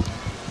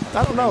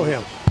 I don't know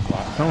him.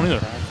 I don't either.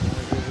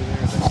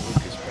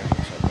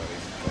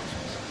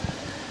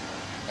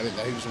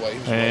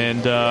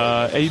 And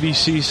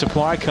ABC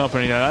Supply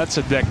Company. Now that's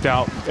a decked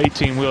out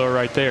 18-wheeler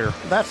right there.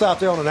 That's out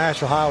there on the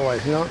National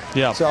Highway, you know?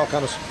 Yeah. It's all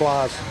kind of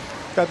supplies.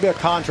 Got to be a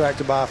contract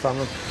to buy from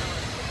them.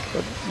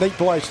 But neat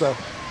place, though.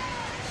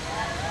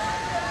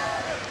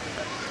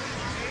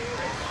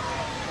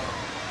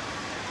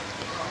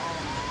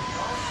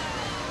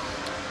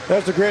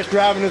 There's the Grinch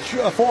driving a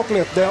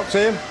forklift, Delk. See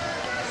him?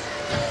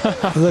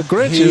 The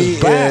Grinch is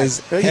back.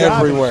 Is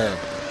everywhere.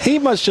 He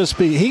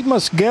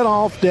must get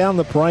off down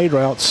the parade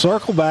route,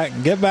 circle back,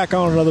 and get back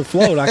on another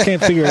float. I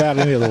can't figure it out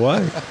any other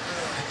way.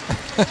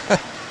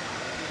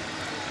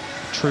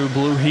 True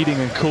Blue Heating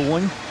and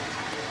Cooling.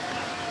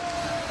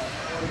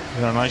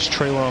 Got a nice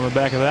trailer on the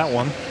back of that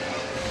one.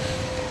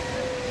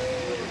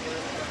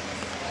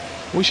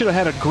 We should have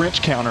had a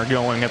Grinch counter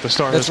going at the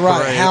start of this parade.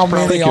 That's right. How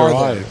many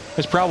are there?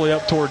 It's probably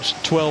up towards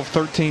 12,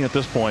 13 at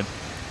this point.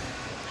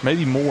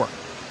 Maybe more.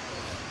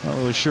 Not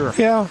really sure.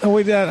 Yeah,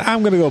 and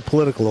I'm going to go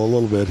political a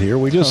little bit here.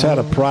 We just had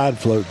a pride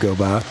float go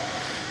by.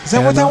 Is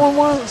that what that one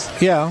was?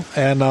 Yeah,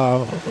 and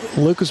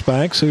Lucas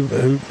Banks, who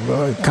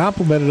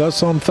complimented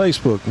us on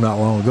Facebook not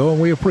long ago, and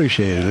we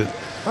appreciated it.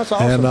 That's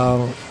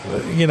awesome.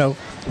 And,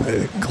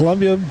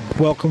 Columbia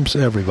welcomes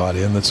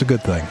everybody, and that's a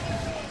good thing.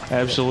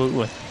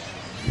 Absolutely.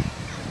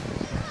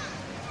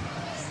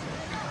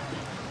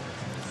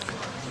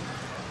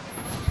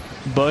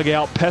 Bug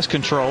Out Pest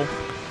Control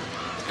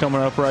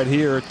coming up right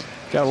here.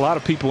 Got a lot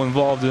of people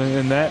involved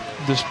in that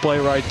display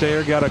right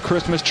there. Got a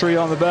Christmas tree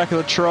on the back of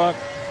the truck.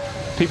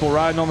 People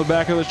riding on the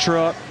back of the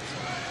truck.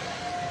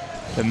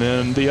 And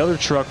then the other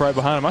truck right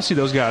behind them. I see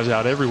those guys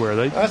out everywhere.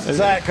 That's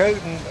Zach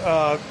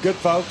Hooten. Good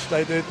folks.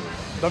 They did.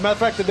 As a matter of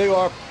fact, they do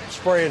our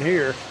spraying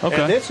here.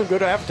 Okay. And did some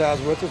good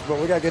advertising with us,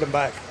 but we got to get them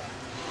back.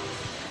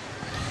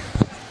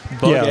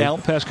 Bug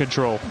Out Pest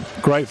Control.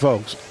 Great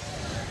folks.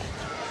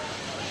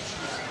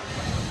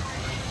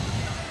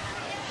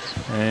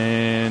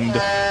 And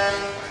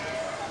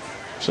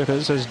looks like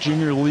it says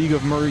Junior League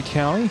of Murray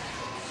County.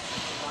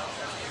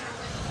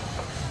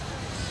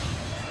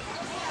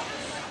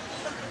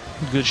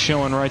 Good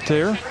showing right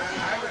there.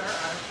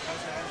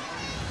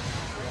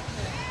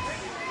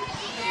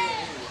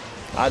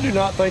 I do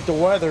not think the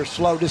weather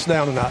slowed this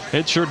down tonight.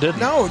 It sure didn't.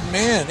 No,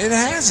 man, it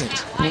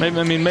hasn't.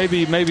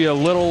 Maybe a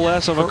little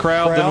less of a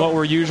crowd than what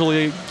we're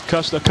usually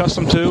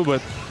accustomed to,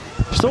 but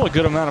still a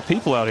good amount of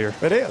people out here.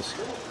 It is.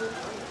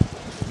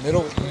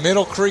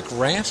 Middle Creek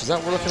Ranch, is that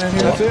what we're looking at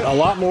here? That's it. A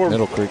lot more.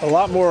 Middle Creek. A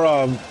lot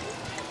more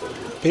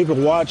people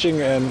watching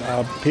and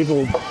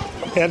people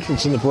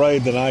entrance in the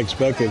parade than I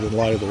expected in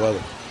light of the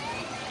weather.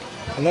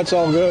 And that's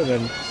all good.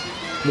 And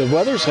the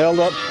weather's held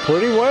up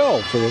pretty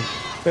well for the.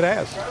 It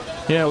has.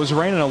 Yeah, it was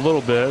raining a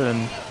little bit,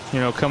 and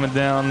coming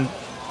down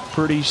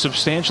pretty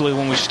substantially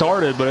when we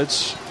started, but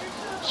it's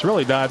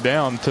really died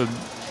down to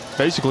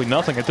basically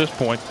nothing at this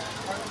point.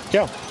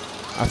 Yeah.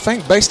 I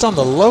think based on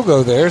the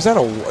logo there, is that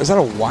a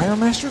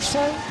Wiremasters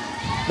float?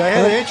 They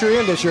had an entry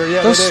in this year.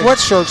 Yeah, those they did.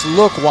 sweatshirts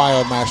look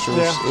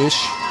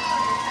Wiremasters-ish.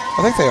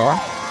 I think they are.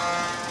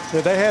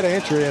 Yeah, they had an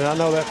entry in. I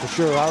know that for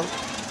sure.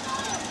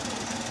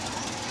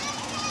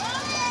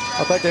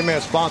 I think they may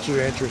have sponsored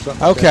the entry or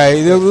something.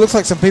 Okay, it looks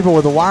like some people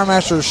with the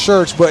Wiremasters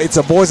shirts, but it's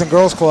a Boys and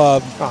Girls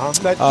Club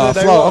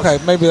float. Okay,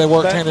 maybe they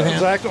worked hand in hand.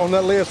 Exactly. On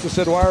that list, it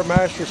said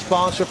Wiremasters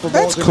sponsor for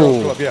That's Boys cool.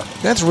 and Girls Club.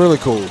 Yeah, that's really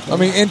cool. I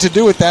mean, and to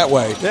do it that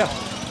way. Yeah.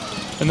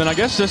 And then I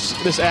guess this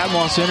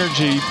Atmos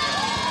Energy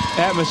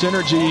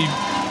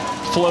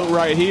float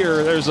right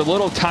here, there's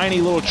a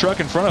tiny little truck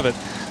in front of it.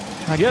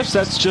 I guess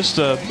that's just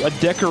a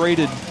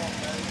decorated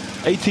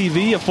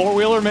ATV, a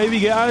four-wheeler maybe,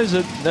 guys?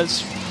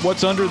 That's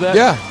what's under that?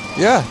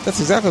 Yeah, that's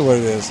exactly what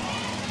it is.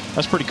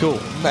 That's pretty cool.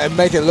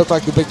 Make it look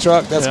like the big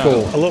truck. That's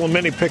cool. A little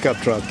mini pickup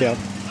truck, yeah.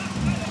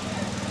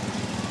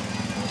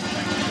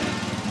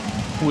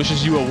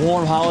 Wishes you a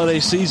warm holiday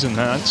season.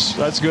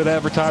 That's good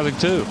advertising,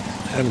 too.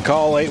 And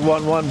call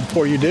 811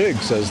 before you dig,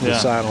 says the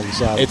sign on the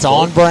side. It's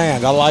on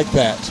brand. I like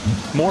that.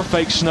 More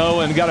fake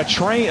snow and got a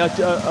train,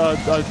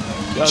 a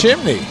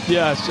chimney.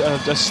 Yeah,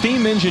 a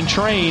steam engine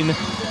train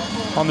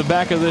on the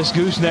back of this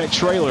gooseneck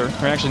trailer.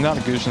 Or actually, not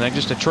a gooseneck,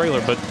 just a trailer,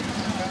 but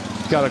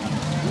got a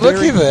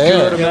very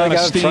good amount of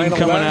steam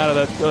coming out of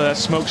that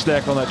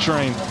smokestack on that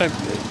train.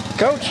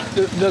 Coach,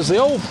 does the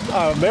old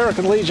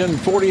American Legion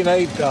 40 and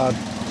 8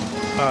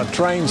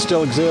 train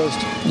still exist?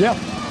 Yeah.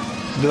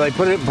 Do they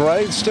put it in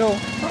parades still?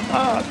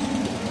 I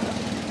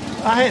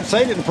hadn't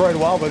seen it in parade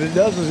in a while, but it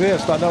does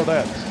exist. I know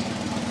that.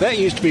 That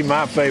used to be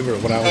my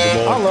favorite when I was a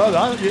boy. I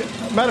love it.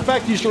 Matter of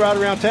fact, I used to ride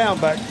around town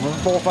back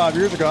 4 or 5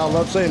 years ago. I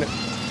love seeing it.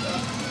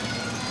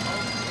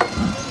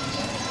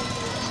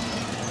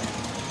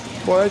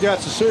 Boy, they got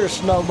some serious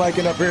snow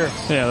making up here.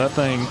 Yeah, that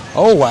thing.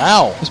 Oh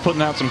wow! It's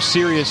putting out some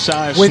serious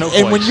size snowflakes.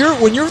 And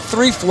when you're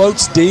 3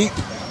 floats deep,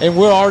 and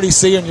we're already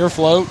seeing your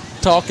float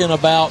talking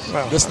about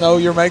the snow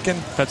you're making,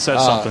 that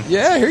says something.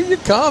 Yeah, here you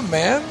come,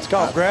 man. It's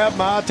called Grab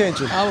My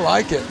Attention. I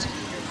like it.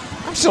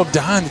 I'm still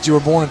dying that you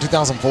were born in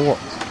 2004.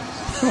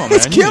 Come on, man.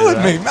 It's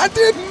killing me. I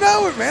didn't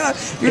know it, man.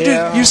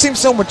 You seem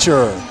so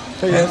mature.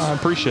 I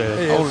appreciate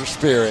it. Older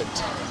spirit.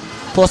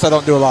 Plus, I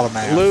don't do a lot of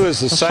math. Lou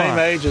is the same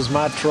age as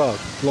my truck.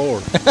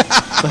 Lord.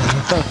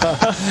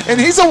 And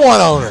he's a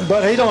one owner.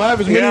 But he don't have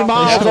as many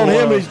miles on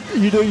him as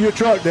you do your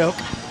truck, Dale.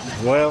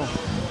 Well,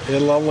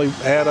 it'll only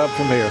add up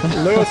from here.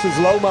 Lewis is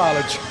low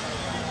mileage.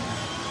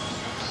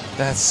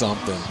 That's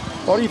something.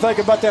 What do you think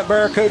about that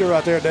Barracuda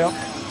right there, Dale?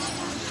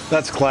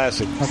 That's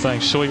classic. That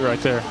thing's sweet right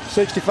there.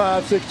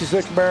 65,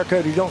 66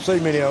 Barracuda. You don't see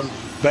many of them.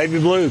 Baby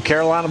blue,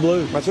 Carolina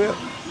blue. That's it.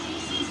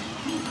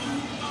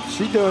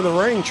 She's doing the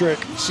ring trick.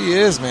 She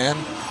is, man.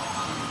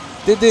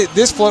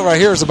 This float right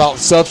here is about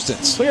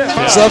substance.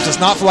 Yeah. Substance,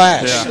 not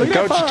flash. Yeah.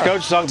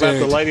 Coach talking about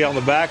the lady on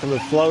the back of the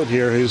float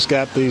here who's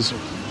got these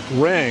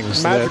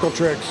rings. Magical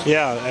tricks.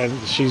 Yeah, and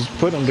she's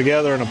putting them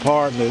together and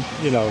apart, and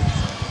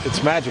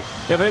it's magic.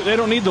 Yeah, they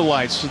don't need the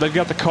lights. They've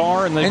got the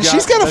car, and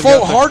she's got a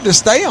float hard to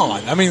stay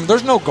on. I mean,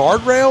 there's no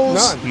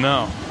guardrails. None.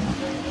 No.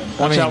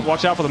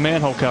 Watch out for the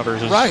manhole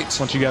covers. Right.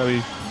 Once you got to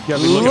be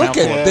looking out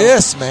for it. Look at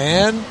this,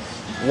 man.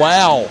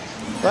 Wow.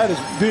 That is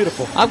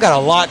beautiful. I've got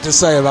a lot to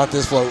say about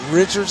this float.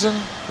 Richardson?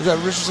 Is that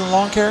Richardson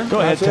Lawn Care? Go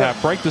ahead,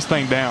 Tap. Break this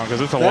thing down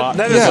because it's a lot.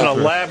 That is an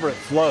elaborate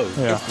float.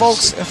 Yeah.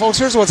 Folks,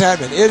 here's what's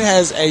happening. It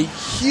has a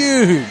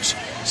huge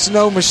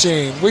snow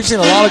machine. We've seen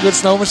a lot of good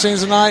snow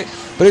machines tonight,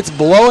 but it's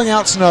blowing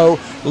out snow.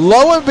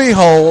 Lo and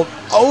behold,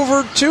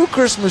 over 2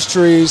 Christmas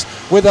trees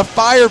with a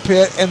fire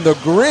pit and the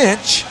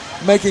Grinch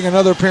making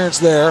another appearance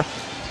there.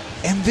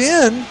 And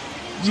then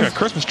it's a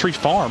Christmas tree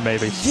farm,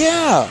 maybe.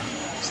 Yeah.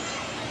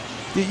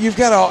 You've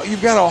got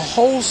a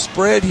whole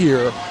spread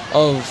here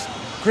of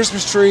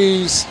Christmas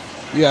trees.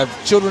 You have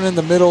children in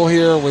the middle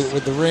here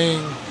with the ring,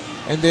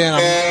 and then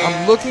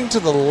I'm looking to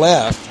the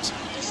left,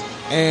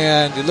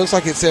 and it looks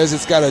like it says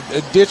it's got a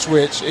ditch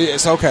witch.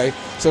 It's okay,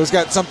 so it's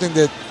got something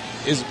that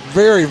is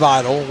very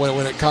vital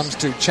when it comes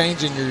to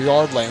changing your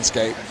yard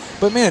landscape.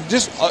 But man,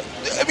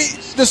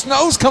 the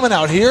snow's coming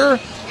out here.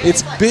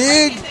 It's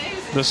big.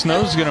 The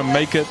snow's going to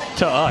make it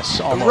to us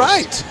almost.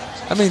 Right.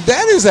 I mean,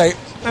 that is And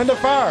the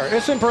fire.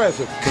 It's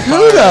impressive.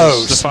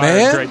 Kudos,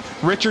 man. Great.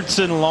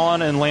 Richardson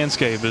Lawn and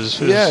Landscape is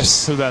who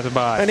that's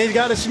by. And he's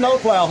got his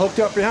snowplow hooked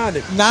up behind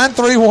him.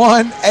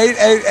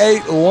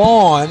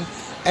 931-888-LAWN.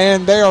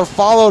 And they are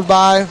followed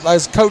by,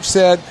 as Coach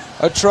said,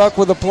 a truck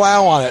with a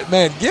plow on it.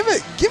 Man, give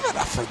it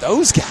up for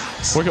those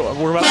guys. We're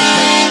about to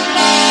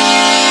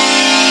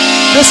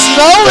The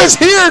snow is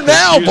here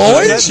now,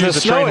 boys. The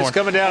snow is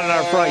coming down in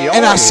our front yard.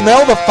 And I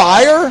smell the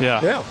fire.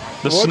 Yeah.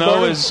 The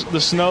snow is at our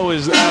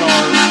tongues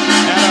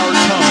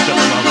at the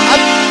moment.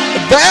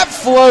 That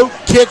float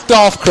kicked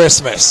off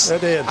Christmas.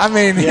 It did. I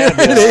mean, here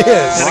it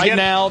is. Right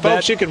now,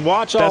 folks, you can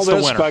watch all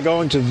this by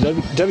going to the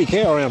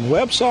WKRM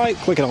website,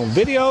 clicking on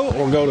video,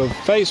 or go to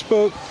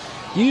Facebook,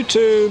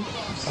 YouTube,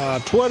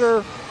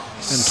 Twitter,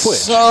 and Twitch.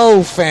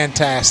 So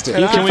fantastic.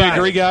 Can we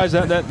agree, guys?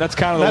 That's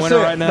kind of the winner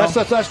right now.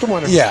 That's the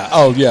winner. Yeah.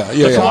 Oh, yeah.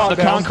 The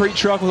concrete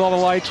truck with all the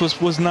lights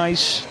was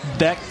nice.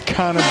 That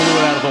kind of blew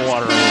it out of the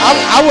water.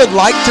 I would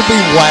like to be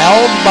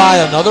wowed by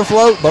another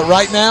float, but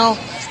right now,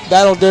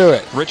 that'll do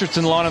it.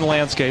 Richardson Lawn and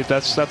Landscape.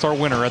 That's our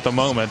winner at the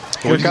moment.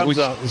 Here comes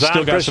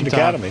Zion Christian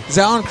Academy.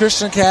 Zion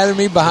Christian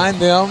Academy behind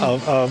them.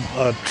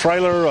 A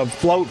trailer, a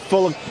float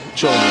full of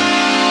children.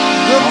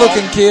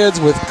 Good-looking kids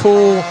with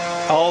cool.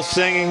 All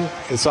singing.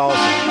 It's awesome.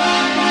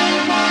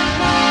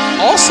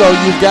 Also,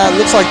 you've got,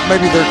 looks like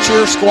maybe their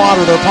cheer squad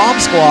or their pom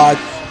squad,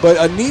 but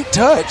a neat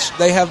touch.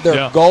 They have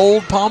their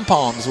gold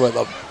pom-poms with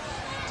them.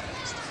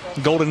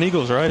 Golden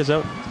Eagles, right? Is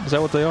that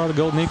what they are, the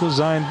Golden Eagles?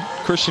 Zion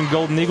Christian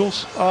Golden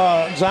Eagles?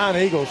 Zion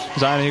Eagles.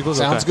 Zion Eagles,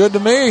 Sounds good to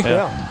me.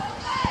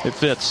 Yeah. It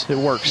fits. It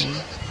works.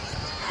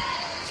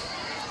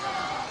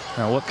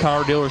 Now, what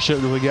car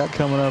dealership do we got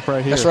coming up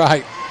right here? That's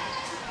right.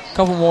 A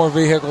couple more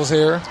vehicles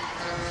here.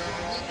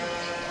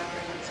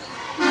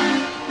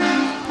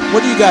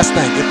 What do you guys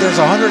think? If there's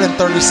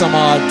 130 some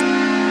odd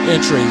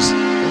entries,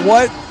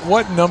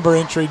 what number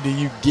entry do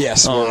you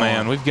guess? Oh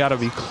man, we've got to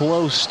be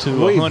close to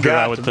 100,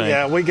 I would think.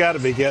 Yeah, we got to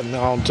be getting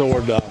on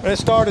toward. It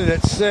started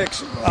at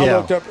 6. I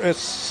looked up.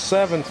 It's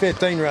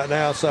 7:15 right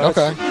now. So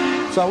okay.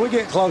 So we're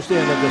getting close to the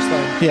end of this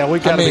thing. Yeah, we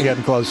got to be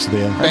getting close to the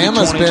end.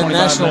 Bama's been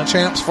national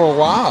champs for a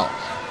while.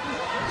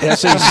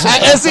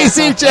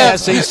 SEC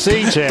champs.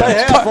 SEC champs.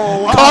 They have for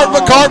a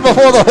while. Cart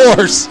before the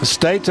horse.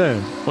 Stay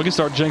tuned. We can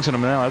start jinxing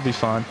them now. That'd be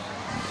fine.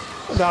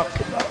 No,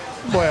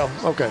 well,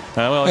 okay.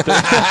 Well,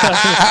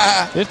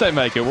 if they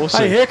make it, we'll see.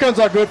 Hey, here comes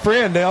our good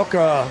friend, Elk,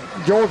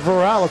 George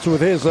Veralis with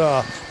his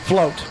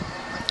float,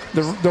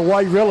 the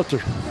White Realtor.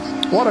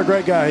 What a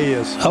great guy he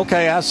is.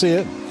 Okay, I see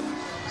it.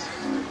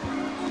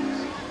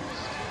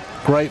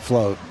 Great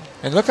float.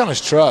 And look on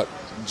his truck.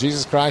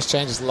 Jesus Christ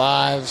changes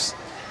lives.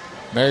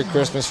 Merry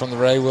Christmas from the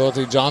Ray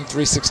Wilty. John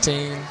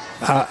 3:16.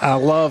 I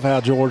love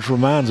how George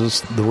reminds us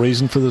the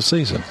reason for the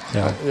season.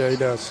 Yeah, he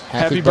does.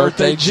 Happy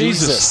birthday,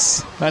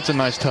 Jesus. That's a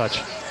nice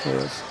touch.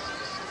 Yes.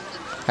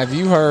 Have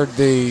you heard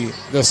the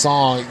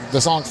song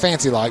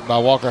Fancy Like by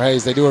Walker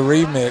Hayes? They do a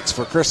remix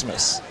for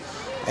Christmas.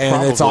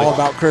 And It's all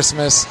about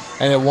Christmas.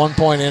 And at one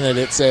point in it,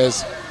 it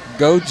says,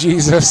 "Go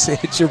Jesus,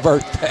 it's your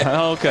birthday."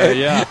 Okay,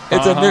 yeah.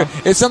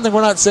 It's something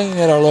we're not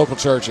singing at our local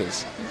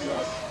churches.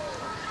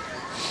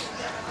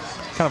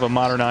 Kind of a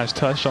modernized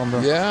touch on the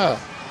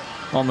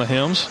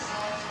hymns.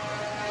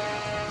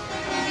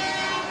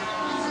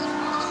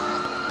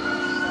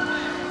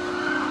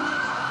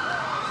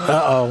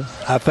 Uh-oh.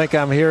 I think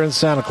I'm hearing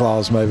Santa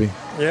Claus, maybe.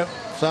 Yep.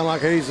 Sound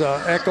like he's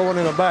echoing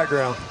in the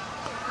background.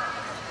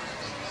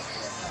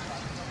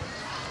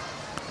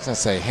 What's that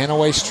say?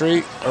 Hanaway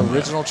Street,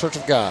 Original Church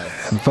of God.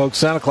 And folks,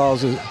 Santa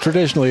Claus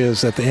traditionally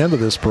is at the end of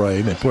this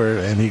parade,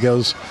 and he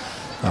goes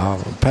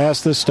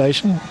past this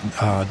station,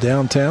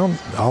 downtown,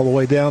 all the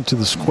way down to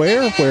the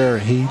square where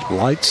he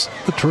lights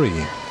the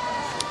tree.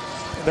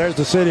 There's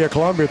the City of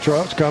Columbia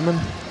trucks coming.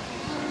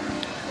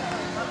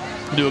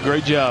 Do a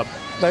great job.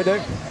 They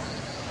do.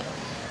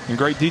 And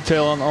great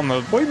detail on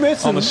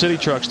the city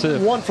trucks, too.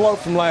 One float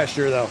from last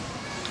year, though.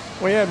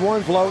 We had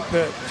one float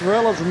that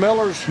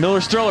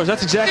Miller's Thrillers.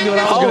 That's exactly what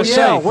I was going to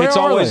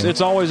say.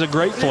 It's always a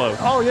great float.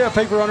 Oh yeah,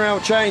 people run around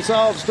with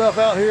chainsaws and stuff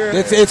out here.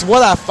 It's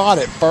what I thought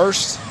at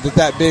first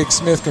that big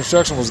Smith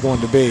Construction was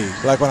going to be.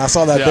 Like when I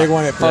saw that big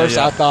one at first,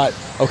 I thought,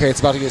 okay,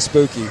 it's about to get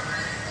spooky.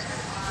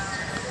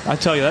 I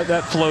tell you,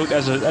 that float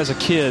as a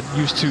kid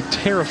used to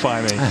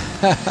terrify me.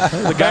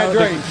 The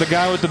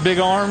guy with the big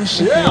arms,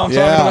 you know what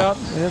I'm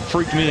talking about? It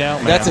freaked me out,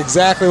 man. That's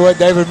exactly what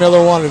David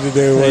Miller wanted to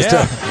do, was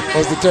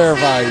to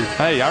terrify you.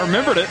 Hey, I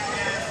remembered it.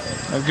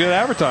 That's good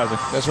advertising.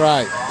 That's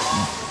right.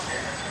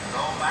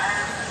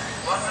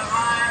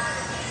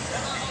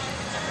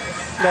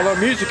 Got a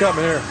little music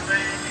coming here.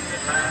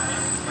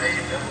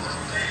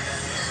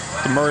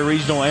 The Murray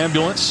Regional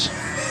Ambulance.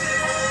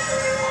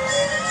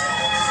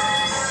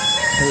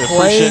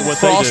 Playing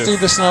Frosty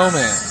the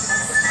Snowman.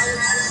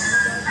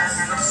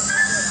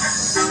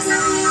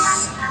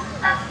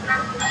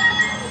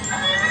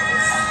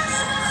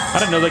 I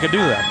didn't know they could do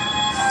that.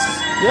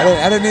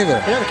 Yeah. I didn't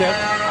either. Yeah, they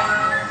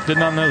can. Did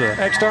not know that.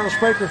 External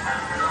speaker.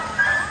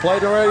 Play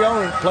it already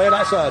on and play it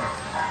outside.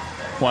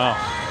 Wow.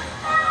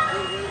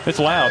 It's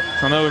loud.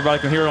 I know everybody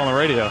can hear it on the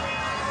radio.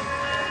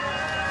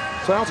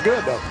 Sounds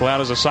good, though.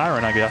 Loud as a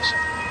siren, I guess.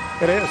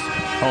 It is.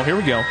 Oh, here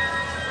we go.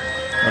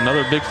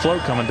 Another big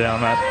float coming down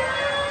that.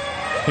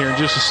 Here in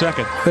just a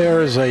second.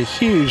 There is a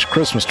huge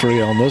Christmas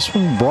tree on this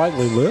one,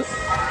 brightly lit.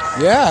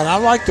 Yeah, and I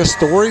like the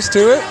stories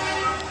to it.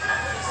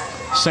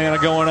 Santa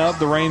going up,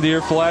 the reindeer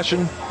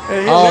flashing.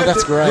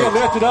 That's great. He'll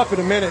lift it up in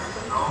a minute.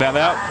 Now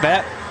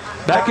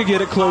that could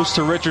get it close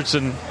to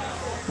Richardson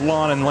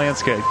Lawn and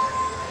Landscape.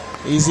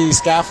 Easy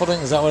scaffolding,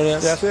 is that what it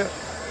is? That's it.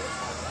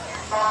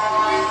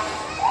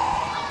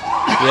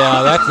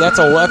 Yeah, that's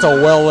a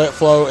well lit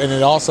float, and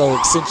it also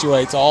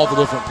accentuates all the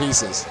different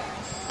pieces.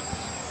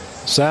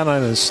 Santa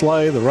and his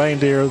sleigh, the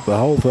reindeer, the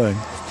whole thing.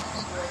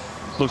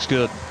 Looks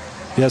good.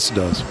 Yes, it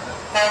does.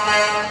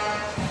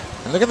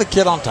 And look at the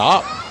kid on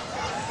top.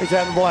 He's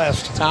having a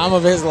blast. Time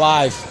of his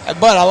life.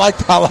 But I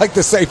like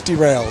the safety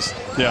rails.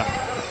 Yeah.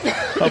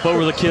 Up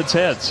over the kids'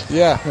 heads.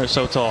 Yeah. They're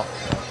so tall.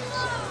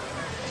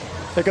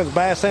 Here comes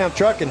Bass Sam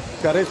Trucking.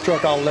 Got his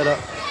truck all lit up.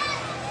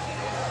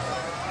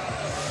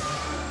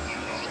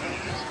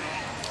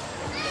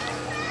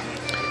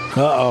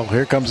 Uh-oh,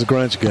 here comes the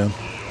Grinch again.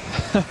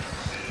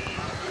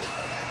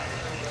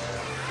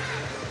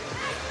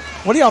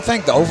 What do y'all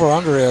think the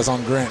over-under is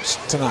on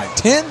Grinch tonight?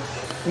 10?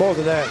 More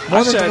than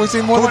that. We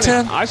see more than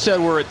 10? I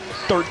said we're at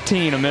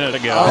 13 a minute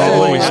ago.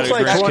 Oh, We had a I'd say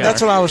Grinch 20. counter.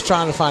 That's what I was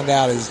trying to find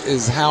out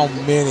is how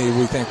many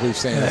we think we've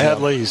seen.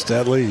 At least.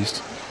 I'd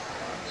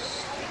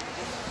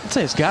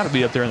say it's got to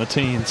be up there in the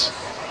teens.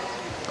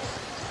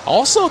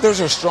 Also, there's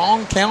a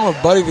strong count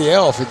of Buddy the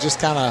Elf. It just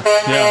kind of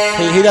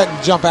Yeah. he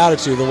doesn't jump out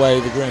at you the way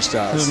the Grinch There's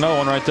does. another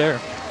one right there.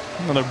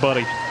 Another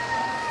buddy.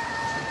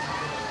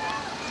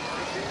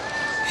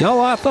 Y'all,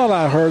 I thought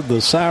I heard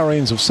the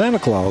sirens of Santa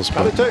Claus.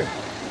 I did too.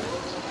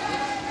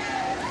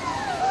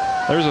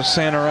 There's a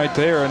Santa right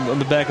there in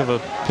the back of a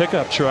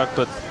pickup truck,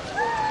 but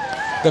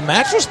The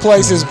mattress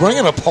place is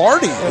bringing a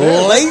party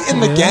late in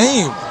the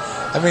game.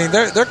 I mean,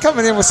 they're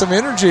coming in with some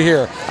energy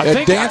here.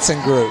 A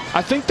dancing group.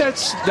 I think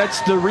that's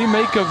the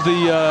remake of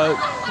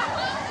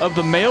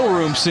the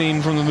mailroom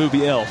scene from the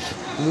movie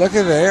Elf. Look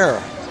at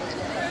there.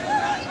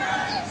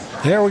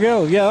 There we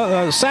go.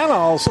 Yeah, Santa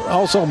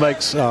also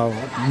makes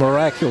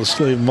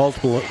miraculously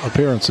multiple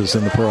appearances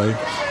in the parade.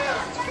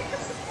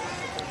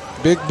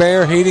 Big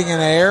Bear Heating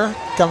and Air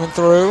coming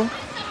through.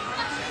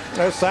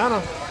 There's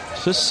Santa.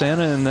 Is this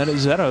Santa and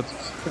is that a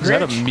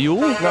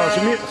mule? No,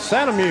 it's a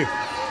Santa Mew.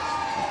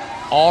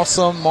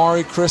 Awesome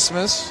Merry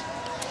Christmas.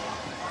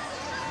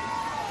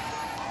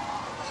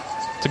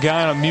 It's a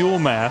guy in a mule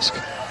mask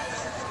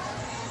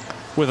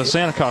with a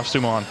Santa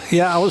costume on.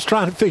 Yeah, I was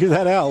trying to figure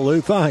that out, Lou.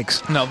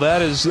 Thanks. No,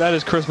 that is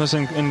Christmas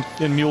in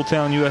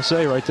Muletown,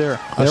 USA, right there.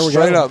 A There we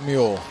straight go. up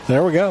mule.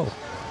 There we go.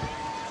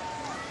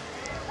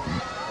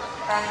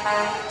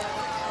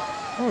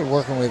 What are we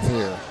working with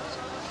here?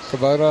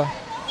 Kubota?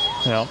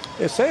 Yeah.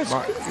 It says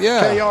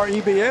Yeah.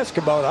 KREBS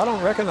Kubota. I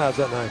don't recognize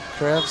that name.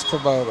 Krebs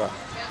Kubota.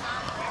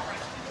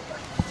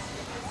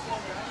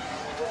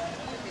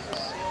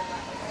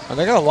 And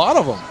they got a lot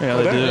of them. Yeah,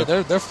 they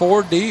do. They're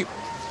 4 deep.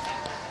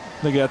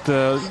 They got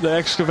the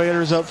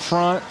excavators up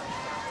front,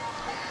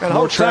 And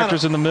more Hope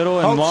tractors Santa, in the middle,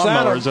 and Hope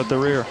lawnmowers Santa at the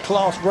rear.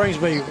 Claus brings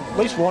me at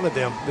least one of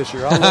them this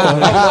year.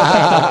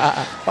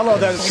 I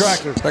love that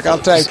tractor. Like, I'll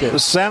take it.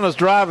 Santa's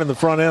driving the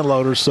front end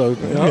loader, so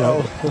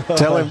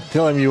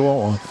tell him you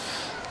want one.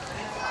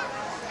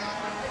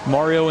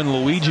 Mario and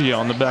Luigi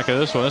on the back of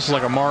this one. This is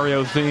like a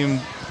Mario themed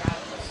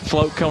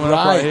float coming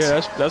up right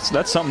here.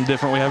 That's something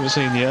different we haven't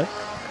seen yet.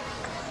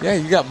 Yeah,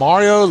 you got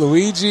Mario,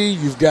 Luigi.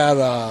 You've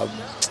got,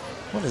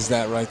 what is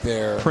that right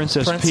there?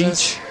 Princess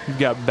Peach. You've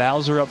got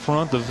Bowser up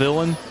front, the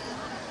villain.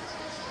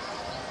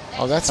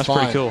 Oh, that's pretty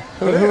fine. cool.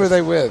 Who are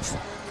they with?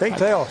 Can't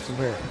tell from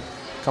here.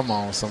 Come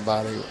on,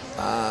 somebody.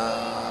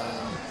 I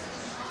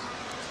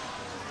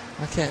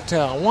can't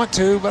tell. I want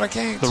to, but I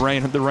can't. The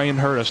rain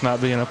hurt us not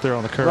being up there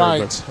on the curb.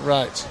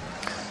 Right.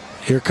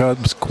 Here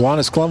comes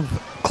Kiwanis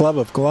Club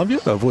of Columbia,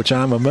 of which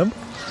I'm a member.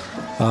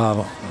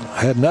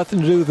 Had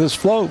nothing to do with this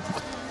float.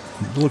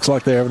 Looks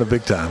like they're having a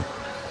big time.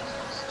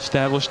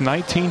 Established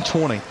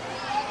 1920.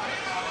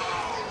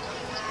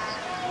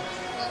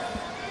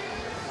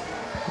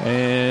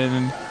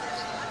 And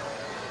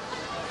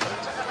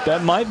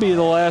that might be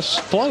the last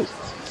float.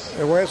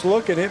 And where it's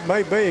looking, it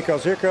may be,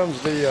 because here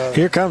comes the...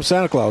 Here comes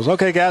Santa Claus.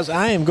 Okay, guys,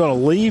 I am going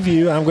to leave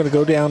you. I'm going to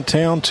go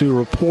downtown to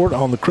report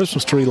on the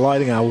Christmas tree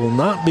lighting. I will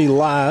not be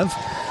live,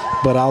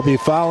 but I'll be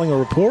filing a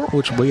report,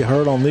 which will be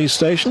heard on these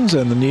stations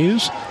and the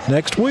news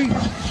next week.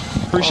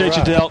 Appreciate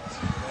you, Delt.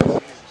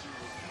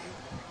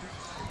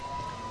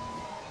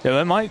 Yeah,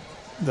 that might...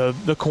 The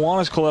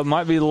Kiwanis Club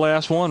might be the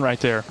last one right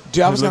there.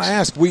 I was going to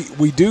ask.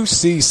 We do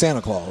see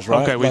Santa Claus,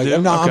 right? Okay, we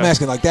do? No, Okay. I'm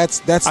asking. Like that's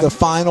the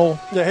final.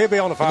 Yeah, he'll be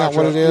on the fire Isn't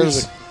that what truck, it is?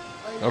 usually.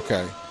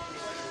 Okay.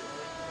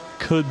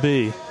 Could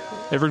be.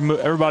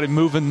 Everybody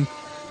moving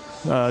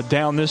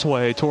down this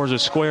way towards the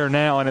square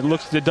now, and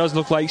it does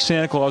look like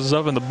Santa Claus is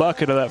up in the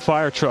bucket of that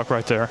fire truck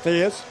right there. He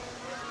is.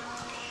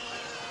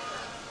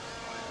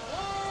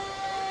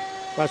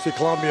 That's the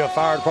Columbia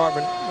Fire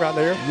Department right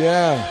there.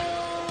 Yeah.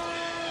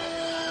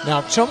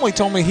 Now, Chumley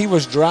told me he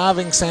was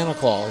driving Santa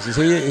Claus. He'd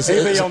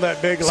be on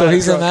that big So ladder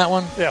he's truck. in that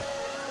one? Yeah,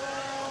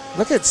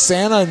 Look at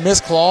Santa and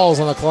Miss Claus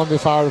on the Columbia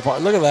Fire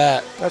Department. Look at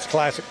that. that's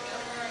classic.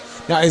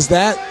 Now, is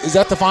that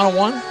the final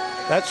one?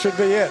 That should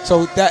be it.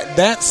 So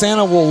that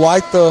Santa will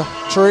light the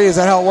tree? Is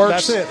that how it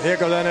works? That's it. He'll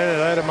go down there and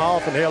let him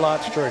off, and he'll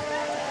light the tree.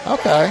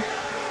 Okay.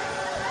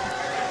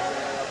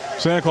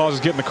 Santa Claus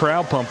is getting the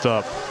crowd pumped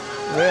up.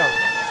 Yeah.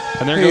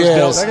 And there He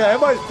goes is. Delk.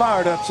 Everybody's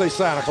fired up to see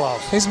Santa Claus.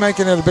 He's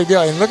making it a big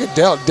deal. And look at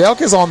Delk. Delk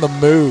is on the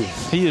move.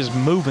 He is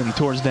moving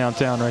towards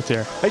downtown right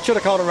there. He should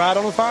have caught a ride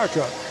on the fire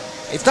truck.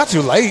 It's not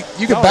too late.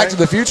 You can No, Back it to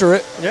the Future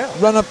it. Yeah.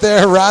 Run up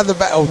there, ride the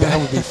back. Oh, that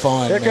would be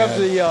fun. Here man.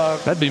 comes the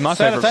That'd be my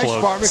favorite sanitation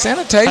float. department.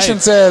 Sanitation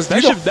Hey, says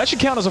that should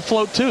count as a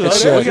float too. It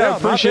should. We got Yeah,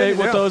 to appreciate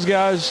my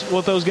opinion,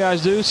 what those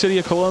guys do. City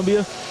of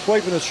Columbia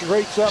Sweeping the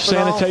streets up and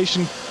all.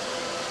 sanitation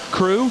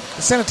crew.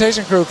 the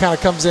sanitation crew kind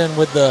of comes in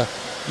with the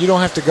you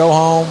don't have to go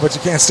home, but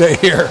you can't stay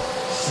here.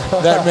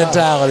 That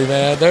mentality,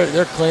 man.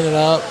 They're cleaning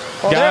up.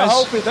 Well,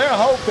 Guys. they're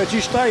hope that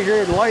you stay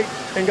here late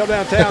and go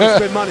downtown and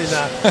spend money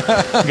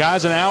now.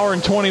 Guys, an hour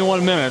and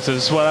 21 minutes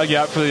is what I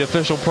got for the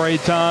official parade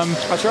time.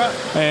 That's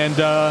right. And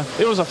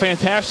it was a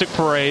fantastic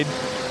parade.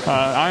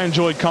 I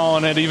enjoyed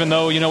calling it, even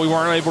though we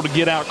weren't able to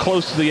get out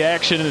close to the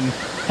action and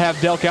have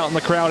Delk out in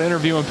the crowd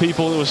interviewing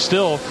people. It was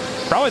still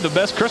probably the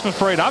best Christmas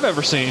parade I've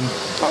ever seen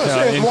It's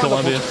in wonderful.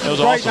 Columbia. It was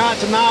Great awesome. night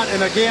tonight,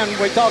 and again,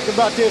 we talked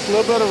about this, a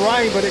little bit of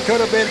rain, but it could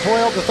have been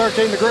 12 to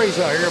 13 degrees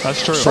out here.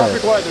 That's true.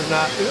 Perfect weather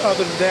tonight,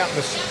 other than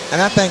dampness.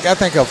 And I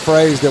think a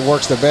phrase that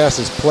works the best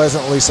is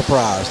pleasantly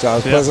surprised. I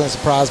was pleasantly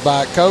surprised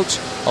by it. Coach,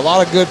 a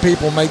lot of good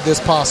people made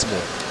this possible.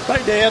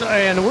 They did,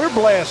 and we're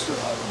blessed.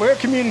 We're a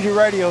community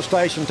radio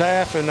station,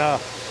 Taff, and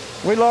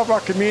we love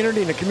our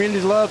community, and the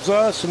community loves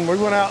us. And we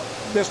went out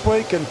this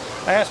week and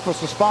asked for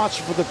some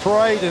sponsors for the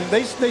parade. And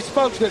these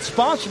folks that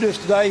sponsored us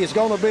today is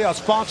going to be a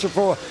sponsor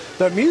for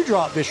the Mew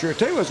Drop this year,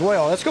 too, as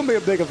well. That's going to be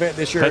a big event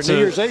this year, New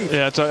Year's Eve.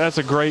 Yeah, that's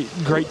a great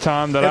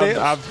time that It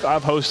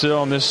I've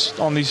hosted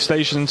on these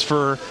stations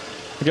for.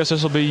 I guess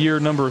this will be year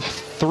number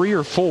 3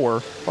 or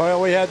 4.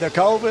 Well, we had the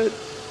COVID.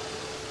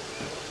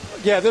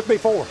 Yeah, this will be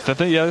 4. I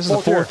think, this is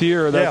the 4th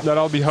year that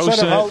I'll be hosting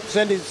Senator it. Hope,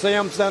 Cindy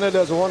Sims down there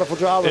does a wonderful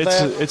job with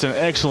that. It's an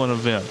excellent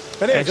event.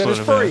 It is, and it's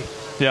free.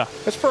 Yeah.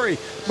 It's free.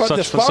 But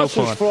the So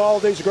sponsors fun. for all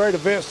these great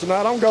events tonight,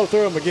 I'm going to go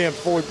through them again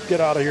before we get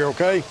out of here,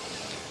 okay?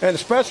 And a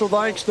special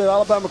thanks to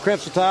Alabama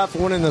Crimson Tide for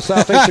winning the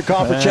Southeastern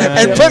Conference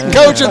Championship. And putting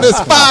Coach in this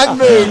fine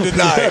mood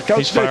tonight. Coach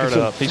He's fired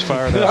Dickinson. up. He's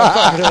fired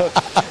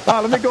up. All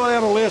right, let me go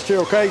down the list here,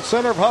 okay?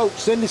 Center of Hope,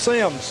 Cindy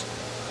Sims,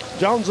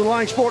 Jones and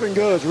Lang Sporting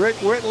Goods, Rick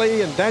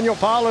Whitley and Daniel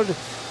Pollard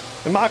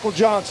and Michael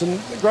Johnson,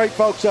 great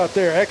folks out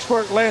there.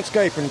 Expert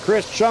Landscaping,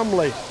 Chris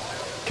Chumley,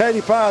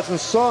 Katie Pies and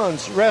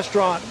Sons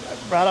Restaurant,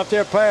 right up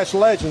there past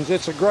Legends.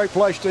 It's a great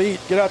place to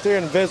eat. Get out there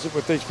and visit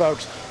with these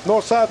folks.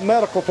 Northside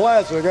Medical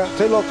Plaza, we got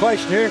 2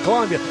 locations here in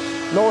Columbia.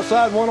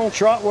 Northside, one on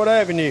Trotwood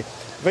Avenue.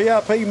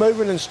 VIP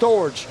Moving and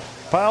Storage.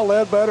 Powell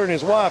Ledbetter and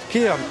his wife,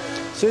 Kim.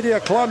 City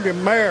of Columbia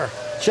Mayor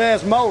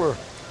Chaz Moeller.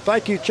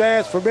 Thank you,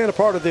 Chaz, for being a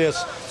part of this.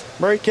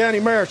 Murray County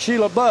Mayor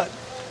Sheila Butt.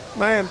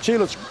 Man,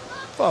 Sheila's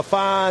a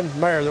fine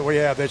mayor that we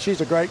have there. She's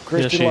a great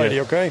Christian lady,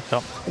 okay?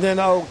 Yep. And then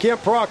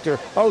Kent Proctor,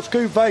 Old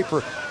School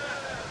Vapor.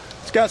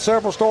 It's got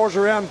several stores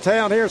around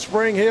town here in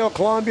Spring Hill,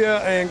 Columbia,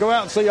 and go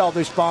out and see all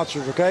these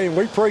sponsors, okay? And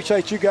we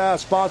appreciate you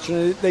guys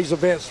sponsoring these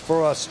events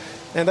for us.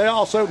 And they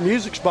also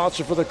music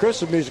sponsor for the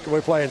Christmas music that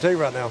we're playing too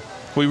right now.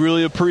 We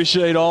really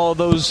appreciate all of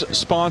those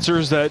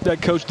sponsors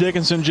that Coach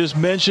Dickinson just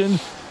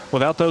mentioned.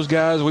 Without those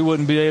guys, we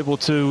wouldn't be able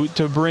to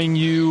bring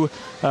you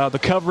the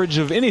coverage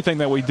of anything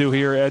that we do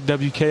here at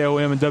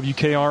WKOM and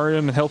WKRM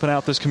and helping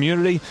out this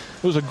community.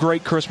 It was a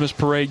great Christmas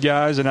parade,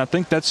 guys, and I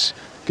think that's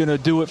going to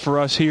do it for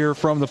us here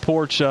from the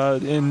porch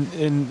at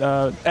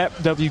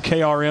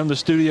WKRM, the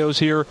studios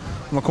here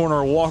on the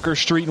corner of Walker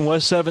Street and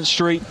West 7th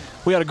Street.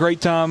 We had a great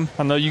time.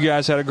 I know you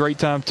guys had a great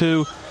time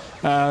too.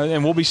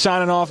 And we'll be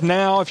signing off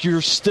now. If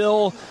you're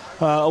still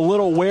a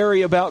little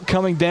wary about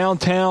coming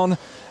downtown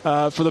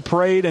for the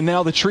parade and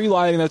now the tree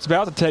lighting that's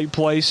about to take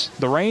place,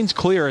 the rain's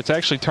clear. It's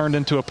actually turned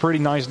into a pretty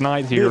nice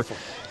night here.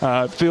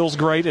 It feels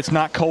great. It's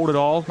not cold at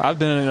all. I've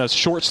been in a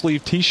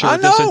short-sleeve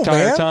T-shirt this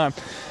entire time.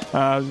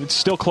 It's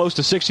still close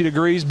to 60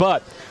 degrees,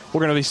 but we're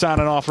going to be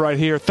signing off right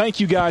here. Thank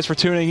you guys for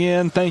tuning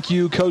in. Thank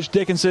you, Coach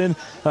Dickinson,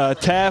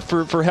 Taft,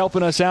 for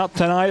helping us out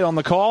tonight on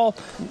the call.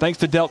 Thanks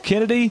to Delk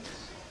Kennedy.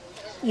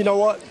 You know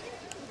what?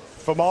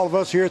 From all of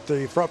us here at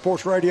the Front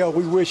Porch Radio,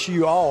 we wish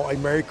you all a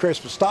Merry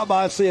Christmas. Stop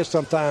by and see us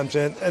sometimes.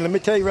 And let me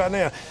tell you right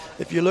now,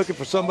 if you're looking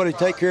for somebody to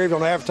take care of you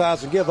on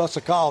advertising, give us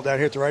a call down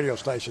here at the radio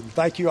station.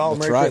 Thank you all.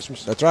 Merry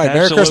Christmas. That's right.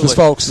 Absolutely. Merry Christmas,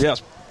 folks.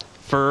 Yes.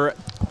 For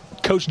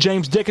Coach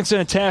James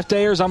Dickinson and Taft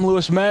Ayers, I'm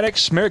Lewis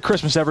Maddox. Merry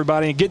Christmas,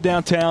 everybody, and get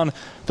downtown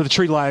for the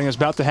tree lighting that's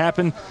about to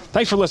happen.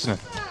 Thanks for listening.